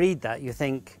 When you read that, you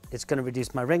think it's going to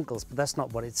reduce my wrinkles, but that's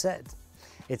not what it said.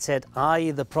 It said,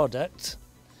 the product,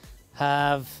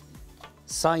 have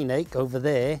Cyanate over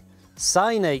there.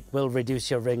 Cyanate will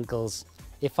reduce your wrinkles.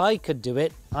 If I could do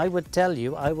it, I would tell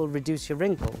you I will reduce your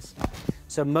wrinkles.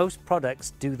 So most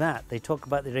products do that. They talk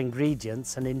about their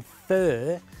ingredients and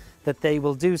infer that they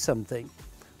will do something.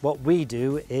 What we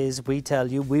do is we tell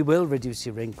you we will reduce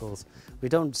your wrinkles. We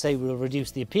don't say we'll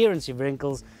reduce the appearance of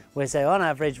wrinkles. We say on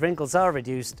average wrinkles are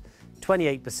reduced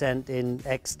 28% in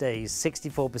X days,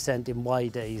 64% in Y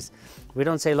days. We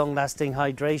don't say long-lasting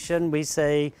hydration. We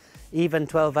say even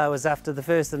 12 hours after the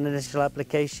first and initial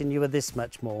application, you are this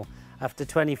much more. After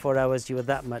 24 hours, you are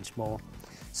that much more.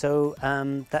 So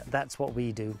that's what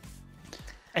we do.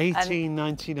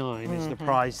 $18.99 is the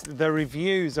price. The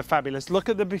reviews are fabulous. Look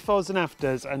at the befores and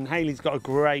afters, and Hayley's got a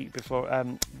great before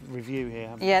review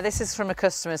here. Yeah, this is from a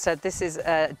customer, said this is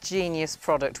a genius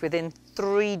product. Within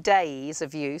 3 days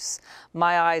of use,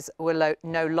 my eyes were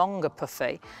no longer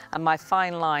puffy and my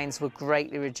fine lines were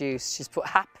greatly reduced. She's put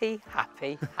happy,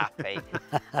 happy, happy.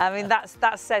 I mean,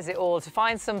 that says it all. To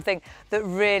find something that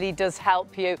really does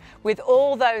help you with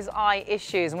all those eye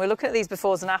issues, and we're looking at these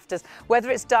befores and afters,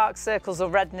 whether it's dark circles or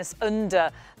redness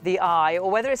under the eye, or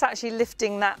whether it's actually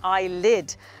lifting that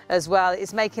eyelid as well.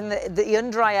 It's making the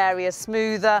under eye area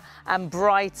smoother and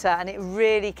brighter, and it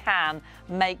really can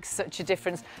makes such a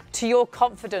difference to your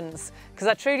confidence, because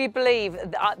I truly believe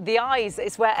the eyes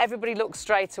is where everybody looks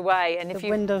straight away, and if The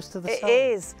windows to the soul. It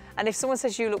is, and if someone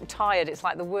says you look tired, it's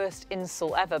like the worst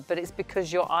insult ever, but it's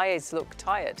because your eyes look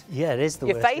tired. Yeah, it is the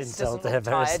your worst face insult doesn't look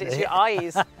ever, tired, isn't it's it? your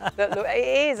eyes that look,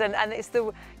 it is, and it's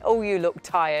the, oh, you look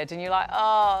tired, and you're like,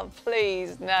 oh,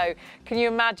 please, no. Can you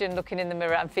imagine looking in the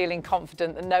mirror and feeling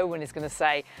confident that no one is going to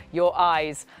say your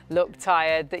eyes look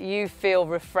tired, that you feel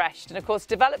refreshed? And of course,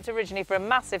 developed originally for a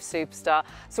massive superstar,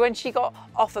 so when she got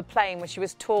off a plane, when she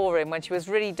was touring, when she was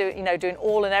really doing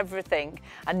all and everything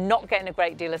and not getting a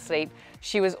great deal of sleep,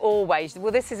 she was always,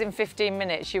 well, this is in 15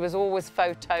 minutes, she was always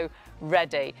photo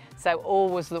ready, so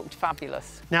always looked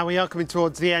fabulous. Now we are coming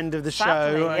towards the end of the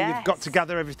Sadly, show. yes. You've got to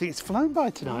gather everything. It's flown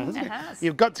by tonight, hasn't it? It has.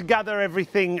 You've got to gather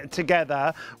everything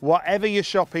together. Whatever you're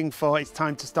shopping for, it's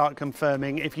time to start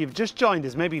confirming. If you've just joined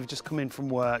us, maybe you've just come in from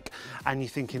work and you're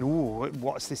thinking, oh,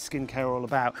 what's this skincare all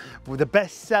about? Well, the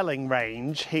best-selling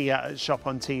range here at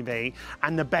ShopOnTV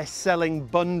and the best-selling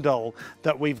bundle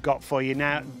that we've got for you.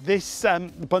 Now, this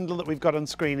bundle that we've got on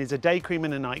screen is a day cream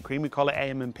and a night cream. We call it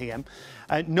AM and PM.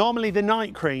 Normally, the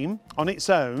night cream on its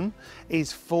own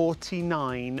is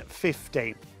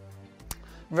 $49.50.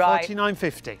 Right.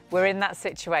 $49.50. We're in that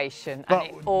situation, But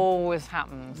and it always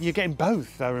happens. You're getting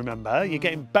both, though, remember? You're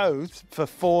getting both for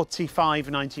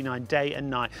 $45.99 day and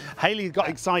night. Hayley got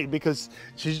excited because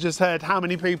she's just heard how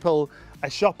many people are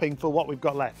shopping for what we've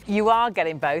got left. You are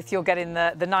getting both. You're getting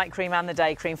the night cream and the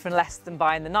day cream for less than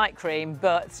buying the night cream,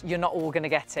 but you're not all going to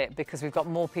get it because we've got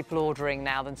more people ordering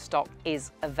now than stock is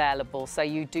available. So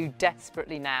you do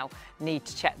desperately now need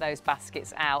to check those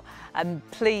baskets out. And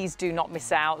please do not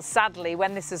miss out. Sadly,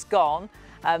 when this has gone,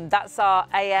 that's our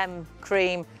AM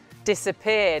cream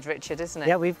disappeared, Richard, isn't it?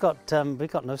 Yeah, we've got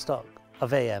no stock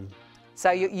of AM.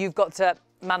 So you've got to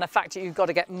manufacture, you've got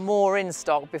to get more in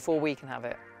stock before we can have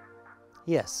it.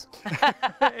 Yes.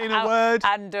 In a word.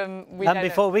 And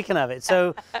before we can have it.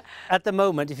 So at the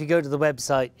moment, if you go to the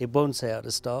website, it won't say out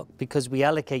of stock because we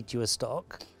allocate you a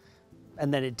stock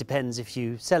and then it depends if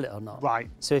you sell it or not. Right.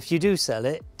 So if you do sell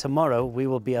it, tomorrow we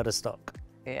will be out of stock.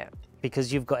 Yeah.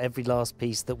 Because you've got every last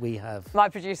piece that we have. My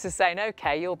producer's saying,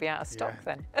 OK, you'll be out of stock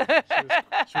then.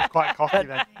 She was quite cocky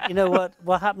then. You know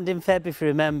what happened in February, if you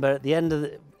remember, at the end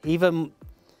of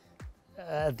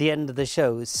at the end of the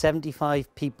show,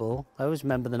 75 people, I always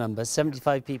remember the number,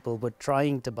 75 people were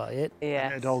trying to buy it. Yeah.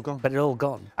 It had all gone. But it all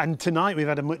gone. And tonight we've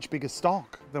had a much bigger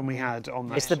stock than we had on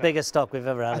that It's the show. biggest stock we've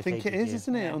ever I allocated. think it is,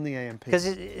 isn't it, on the AMP? Because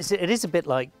it is a bit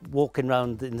like walking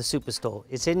around in the superstore.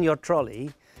 It's in your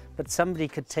trolley, but somebody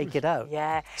could take it out.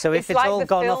 Yeah. So if it's like all the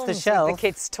gone off the films with shelf. The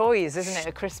kids' toys, isn't it,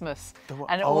 at Christmas?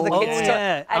 And all the kids'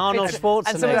 yeah, Arnold And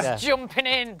Schwarzenegger. someone's jumping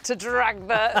in to drag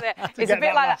the it's a get bit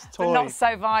that like last that, toy. but not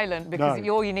so violent, because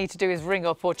No. all you need to do is ring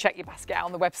up or check your basket out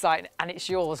on the website and it's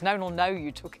yours. No one will know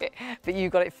you took it, but you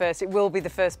got it first. It will be the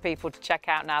first people to check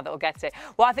out now that will get it.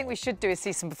 What I think we should do is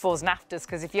see some befores and afters,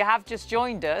 because if you have just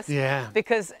joined us,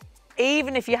 because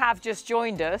even if you have just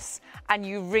joined us and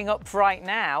you ring up right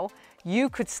now, you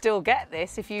could still get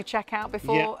this if you check out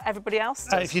before everybody else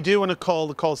does. If you do want to call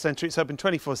the call centre, it's open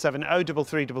 24/7,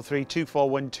 03333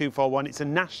 241 241. It's a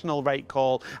national rate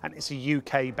call and it's a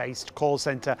UK-based call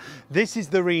centre. This is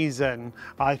the reason,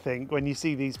 I think, when you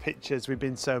see these pictures, we've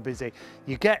been so busy.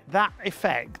 You get that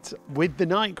effect with the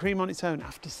night cream on its own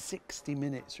after 60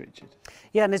 minutes, Richard.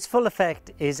 Yeah, and its full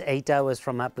effect is 8 hours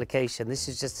from application. This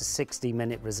is just a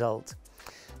 60-minute result.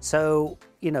 So,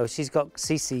 you know, she's got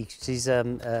Cece. She's,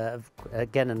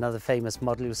 again, another famous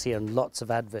model. You'll see her in lots of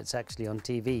adverts, actually, on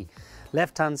TV.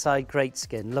 Left-hand side, great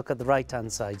skin. Look at the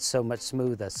right-hand side, so much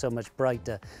smoother, so much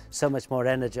brighter, so much more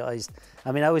energised.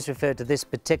 I mean, I always refer to this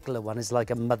particular one as like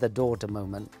a mother-daughter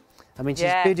moment. I mean,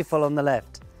 she's beautiful on the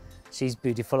left. She's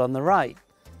beautiful on the right.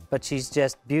 But she's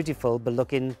just beautiful, but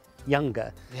looking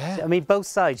younger. Yeah. I mean, both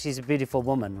sides, she's a beautiful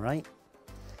woman, right?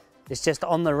 It's just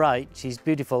on the right, she's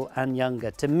beautiful and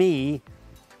younger. To me,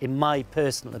 in my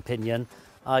personal opinion,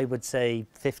 I would say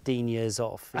 15 years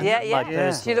off.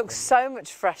 She looks so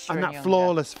much fresher and that younger.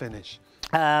 flawless finish.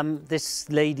 This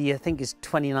lady, I think, is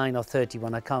 29 or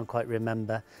 31, I can't quite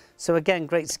remember. So again,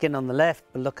 great skin on the left,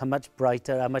 but look how much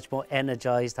brighter, how much more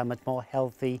energised, how much more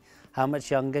healthy, how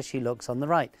much younger she looks on the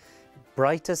right.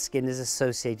 Brighter skin is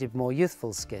associated with more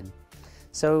youthful skin.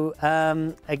 So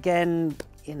again,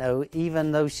 you know,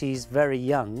 even though she's very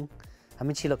young, I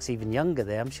mean, she looks even younger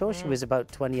there. I'm sure she was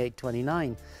about 28,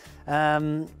 29.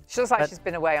 She looks like she's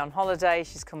been away on holiday.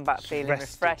 She's come back feeling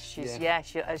refreshed. She's,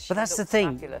 but that's the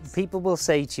thing. Fabulous. People will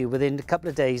say to you within a couple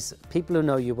of days, people who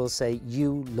know you will say,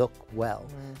 you look well.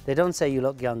 They don't say you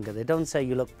look younger. They don't say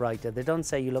you look brighter. They don't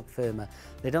say you look firmer.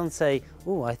 They don't say,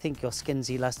 oh, I think your skin's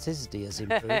elasticity has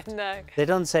improved. No. They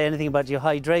don't say anything about your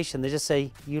hydration. They just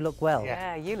say, you look well.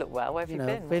 Yeah, you look well. Where have you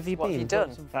been? Where have you been? What have you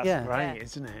done? That's great,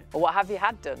 isn't it? Or what have you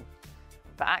had done?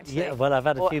 But actually, yeah, well, I've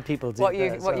had a few people do what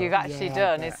that. you've actually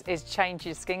done is change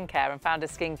your skincare and found a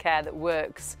skincare that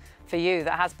works for you,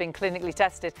 that has been clinically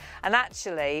tested. And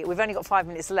actually, we've only got 5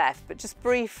 minutes left, but just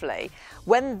briefly,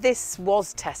 when this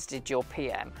was tested, your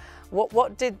PM,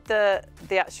 what did the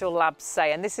actual labs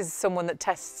say? And this is someone that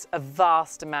tests a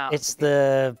vast amount. It's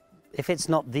if it's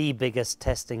not the biggest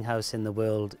testing house in the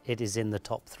world, it is in the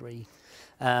top 3.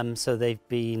 So they've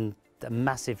been a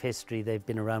massive history. They've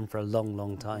been around for a long,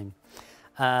 long time.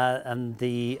 And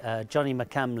the Johnny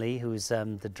McCamley, who's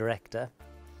the director,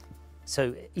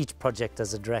 so each project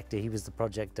has a director, he was the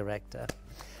project director,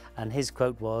 and his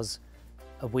quote was,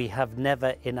 we have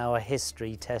never in our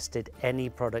history tested any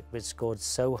product which scored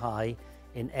so high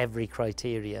in every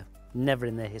criteria, never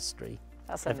in their history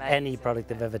of any product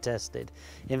they've ever tested.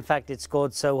 In fact, it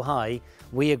scored so high,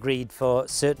 we agreed for a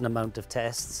certain amount of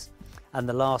tests, and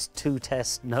the last 2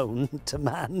 tests known to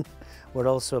man were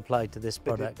also applied to this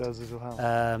product. It does as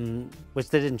well. Which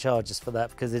they didn't charge us for that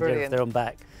because they did it off their own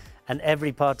back. And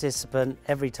every participant,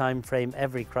 every time frame,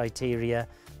 every criteria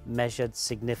measured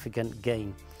significant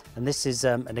gain. And this is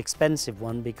an expensive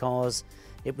one because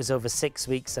it was over 6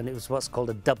 weeks and it was what's called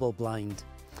a double blind,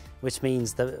 which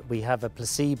means that we have a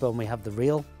placebo and we have the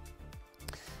real.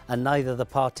 And neither the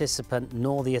participant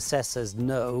nor the assessors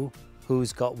know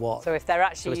who's got what. So if they're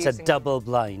actually it's a double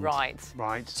blind. Right.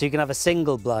 So you can have a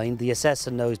single blind, the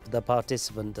assessor knows but the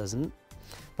participant doesn't.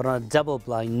 But on a double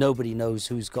blind, nobody knows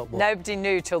who's got what. Nobody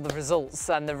knew till the results,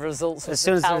 and the results as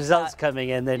soon as the results coming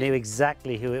in, they knew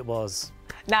exactly who it was.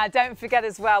 Now, don't forget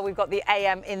as well, we've got the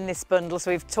AM in this bundle,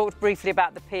 so we've talked briefly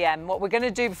about the PM. What we're going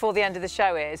to do before the end of the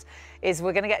show is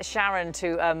we're going to get Sharon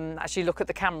to actually look at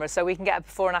the camera so we can get a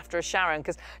before and after of Sharon,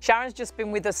 because Sharon's just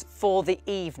been with us for the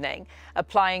evening,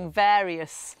 applying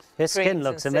various Her skin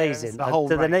looks amazing. To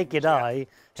the naked eye,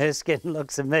 her skin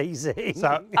looks amazing.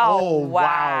 So, oh,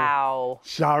 wow.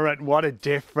 Sharon, what a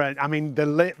difference. I mean, the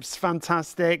lips,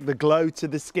 fantastic. The glow to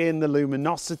the skin, the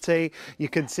luminosity. You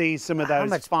can see some of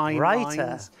those fine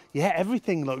lines. Yeah,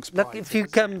 everything looks brighter. Look, if you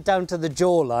come down to the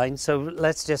jawline, so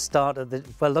let's just start at the,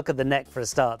 well, look at the neck for a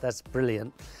start. That's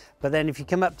brilliant. But then if you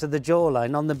come up to the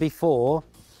jawline on the before,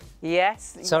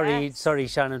 yes. Sorry,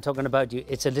 Sharon, I'm talking about you.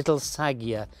 It's a little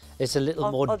saggier. It's a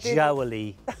little more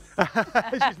jowly.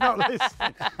 She's not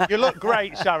listening. You look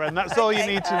great, Sharon. That's all you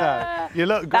need to know. You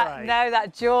look great.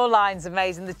 That jawline's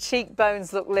amazing. The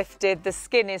cheekbones look lifted. The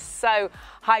skin is so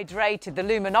hydrated. The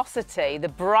luminosity, the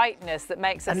brightness that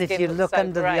makes the skin look so great. And if you look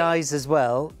under the eyes as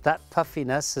well, that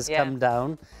puffiness has come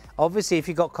down. Obviously, if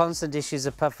you've got constant issues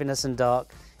of puffiness and dark,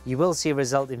 you will see a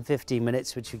result in 15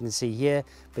 minutes, which you can see here,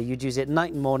 but you'd use it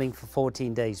night and morning for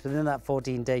 14 days. Within that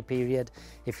 14-day period,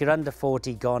 if you're under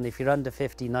 40, gone. If you're under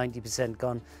 50, 90%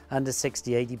 gone. Under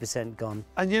 60, 80% gone.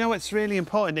 And you know what's really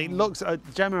important? It looks,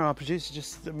 Gemma, our producer,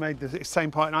 just made the same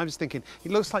point, and I was thinking,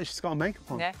 it looks like she's got a makeup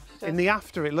on. Yeah, in the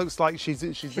after, it looks like she's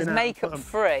been makeup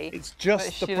free. It's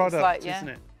just the product, isn't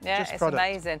it? Yeah, just it's product.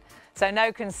 amazing. So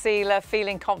no concealer,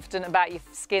 feeling confident about your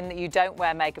skin that you don't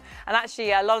wear makeup. And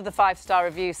actually, a lot of the 5-star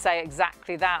reviews say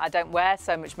exactly that. I don't wear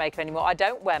so much makeup anymore. I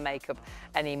don't wear makeup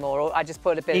anymore. Or I just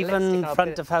put a bit of lipstick on. Even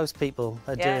front of house people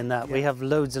are doing that. Yeah. We have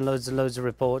loads and loads and loads of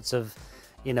reports of,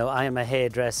 you know, I am a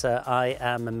hairdresser, I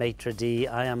am a maitre d',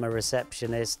 I am a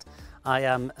receptionist, I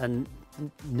am a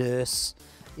nurse.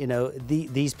 You know,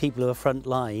 these people who are front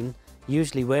line,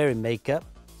 usually wearing makeup,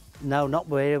 now not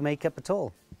wearing makeup at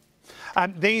all.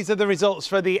 These are the results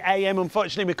for the AM.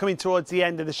 Unfortunately, we're coming towards the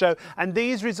end of the show. And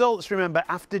these results, remember,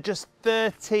 after just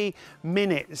 30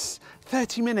 minutes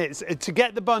to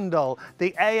get the bundle,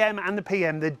 the AM and the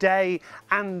PM, the day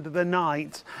and the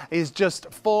night, is just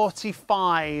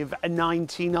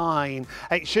 $45.99.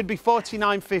 It should be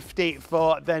 $49.50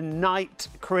 for the night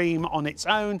cream on its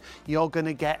own. You're going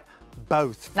to get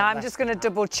both. Now I'm just going to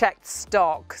double check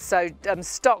stock. So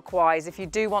stock wise, if you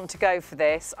do want to go for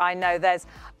this, I know there's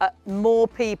more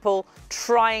people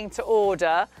trying to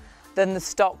order than the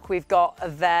stock we've got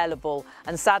available.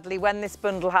 And sadly, when this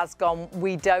bundle has gone,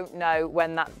 we don't know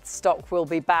when that stock will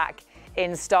be back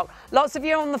in stock. Lots of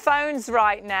you are on the phones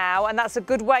right now, and that's a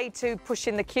good way to push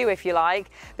in the queue, if you like,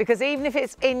 because even if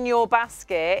it's in your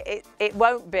basket, it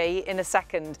won't be in a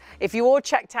second. If you all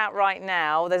checked out right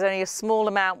now, there's only a small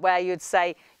amount where you'd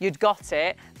say you'd got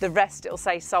it, the rest it'll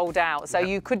say sold out. So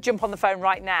you could jump on the phone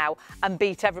right now and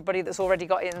beat everybody that's already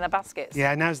got it in their baskets.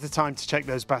 Yeah, now's the time to check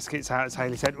those baskets out, as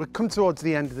Hayley said. We've come towards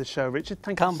the end of the show, Richard.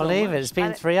 Thank you so much. Can't believe it. It's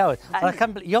been 3 hours. But I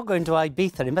can't believe you're going to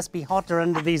Ibiza. It must be hotter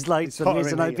under these lights than it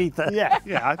is in Ibiza.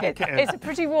 Yeah, I think it is. It's a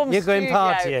pretty warm You're going studio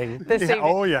partying. this evening.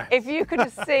 Oh, yeah. If you could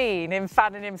have seen him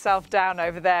fanning himself down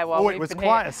over there while we've it was been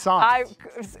quite here, a sight.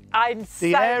 I'm The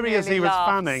so areas nearly he was laughed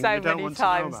fanning, so you don't many want to know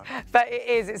times. about. But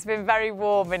it's been very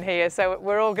warm in here, so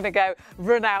we're all going to go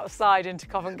run outside into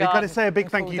Covent Garden. We've got to say a big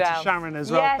thank cool you to down. Sharon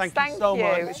as well. Yes, Thank you so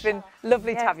much. It's been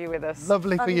lovely to have you with us.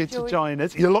 Lovely for you to join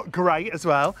us. You look great as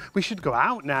well. We should go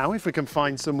out now if we can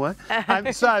find somewhere.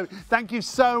 So thank you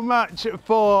so much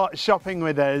for shopping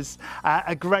with us.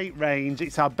 A great range.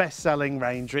 It's our best-selling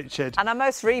range, Richard. And our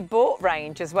most rebought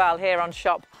range as well here on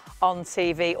Shop on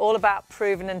TV, all about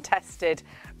proven and tested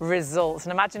results.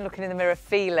 And imagine looking in the mirror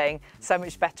feeling so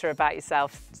much better about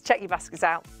yourself. Check your baskets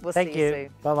out. We'll see you soon.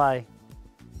 Bye-bye.